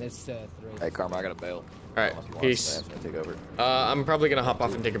center. That's 3. Hey, Karma, I got a bail. All right, peace. Take over. I'm probably gonna hop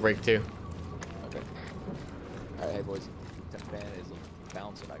off and take a break too. Okay. All right, hey boys. 10 fan is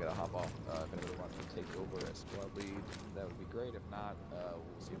bouncing. I gotta hop off. If anybody wants to take over as squad lead, that would be great. If not, we'll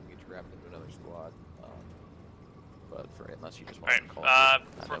see if we can get you wrapped into another squad. But unless you just want to call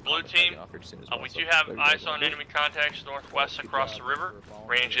for blue team, we do have eyes on enemy contacts northwest across the river.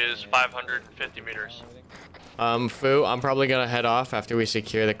 Range is 550 meters. Fu, I'm probably gonna head off after we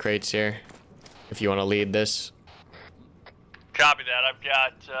secure the crates here. If you want to lead this. Copy that. I've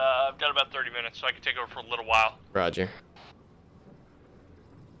got about 30 minutes, so I can take over for a little while. Roger.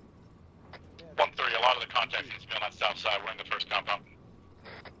 1-3, a lot of the contacts needs to be on that south side. We're in the first compound.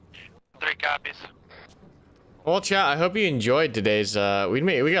 3 copies. Well, chat, I hope you enjoyed today's, we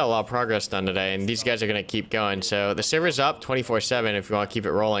got a lot of progress done today, and these guys are gonna keep going. So the server's up 24/7 if you want to keep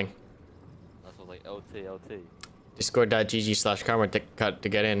it rolling. That's what like LT. Discord.gg/Karmakut to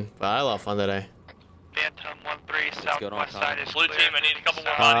get in. But I had a lot of fun today. Phantom 1-3, southwest side is blue clear. team, I need a couple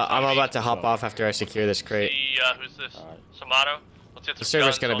more bodies. I'm about to hop off after I secure this crate. Who's this? Samato? Let's get The some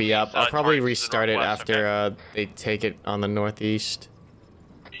server's guns gonna on be the up. I'll inside probably targets to the restart it northwest, after okay? they take it on the northeast.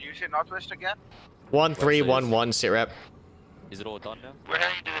 Did you say northwest again? 1311 sit rep. Is it all done now? We're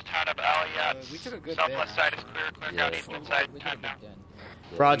heading to the town of Aliyat. We took a good Southwest side is clear. Clear out eastern side. Time now.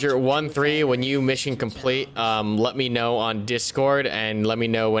 Roger, 1-3, when you mission complete, let me know on Discord and let me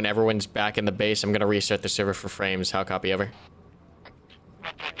know when everyone's back in the base. I'm gonna restart the server for frames. How copy ever?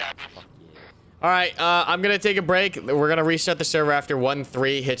 Alright, I'm gonna take a break. We're gonna restart the server after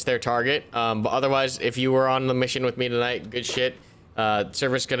 1-3 hits their target. But otherwise, if you were on the mission with me tonight, good shit.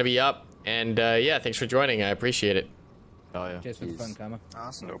 Server's gonna be up. And yeah, thanks for joining. I appreciate it. Oh yeah. Just for the fun, Karma.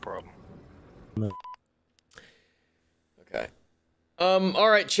 Awesome. No problem. Okay.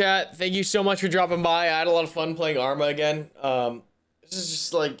 Alright, chat. Thank you so much for dropping by. I had a lot of fun playing Arma again. This is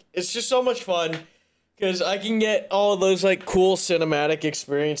just like, it's just so much fun. Because I can get all those like cool cinematic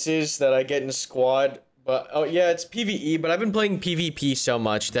experiences that I get in squad. But, oh yeah, it's PvE, but I've been playing PvP so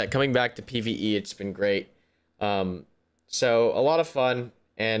much that coming back to PvE, it's been great. So, a lot of fun.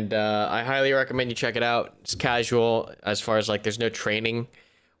 And I highly recommend you check it out. It's casual as far as like there's no training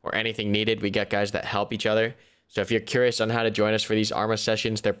or anything needed. We got guys that help each other. So if you're curious on how to join us for these Arma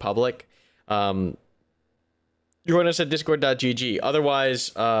sessions, they're public. Join us at discord.gg.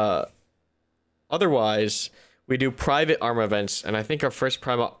 Otherwise, we do private Arma events, and I think our first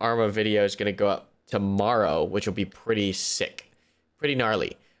private Arma video is gonna go up tomorrow, which will be pretty sick, pretty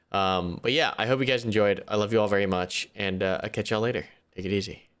gnarly. But yeah, I hope you guys enjoyed. I love you all very much, and I'll catch y'all later. Take it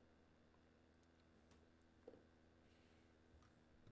easy.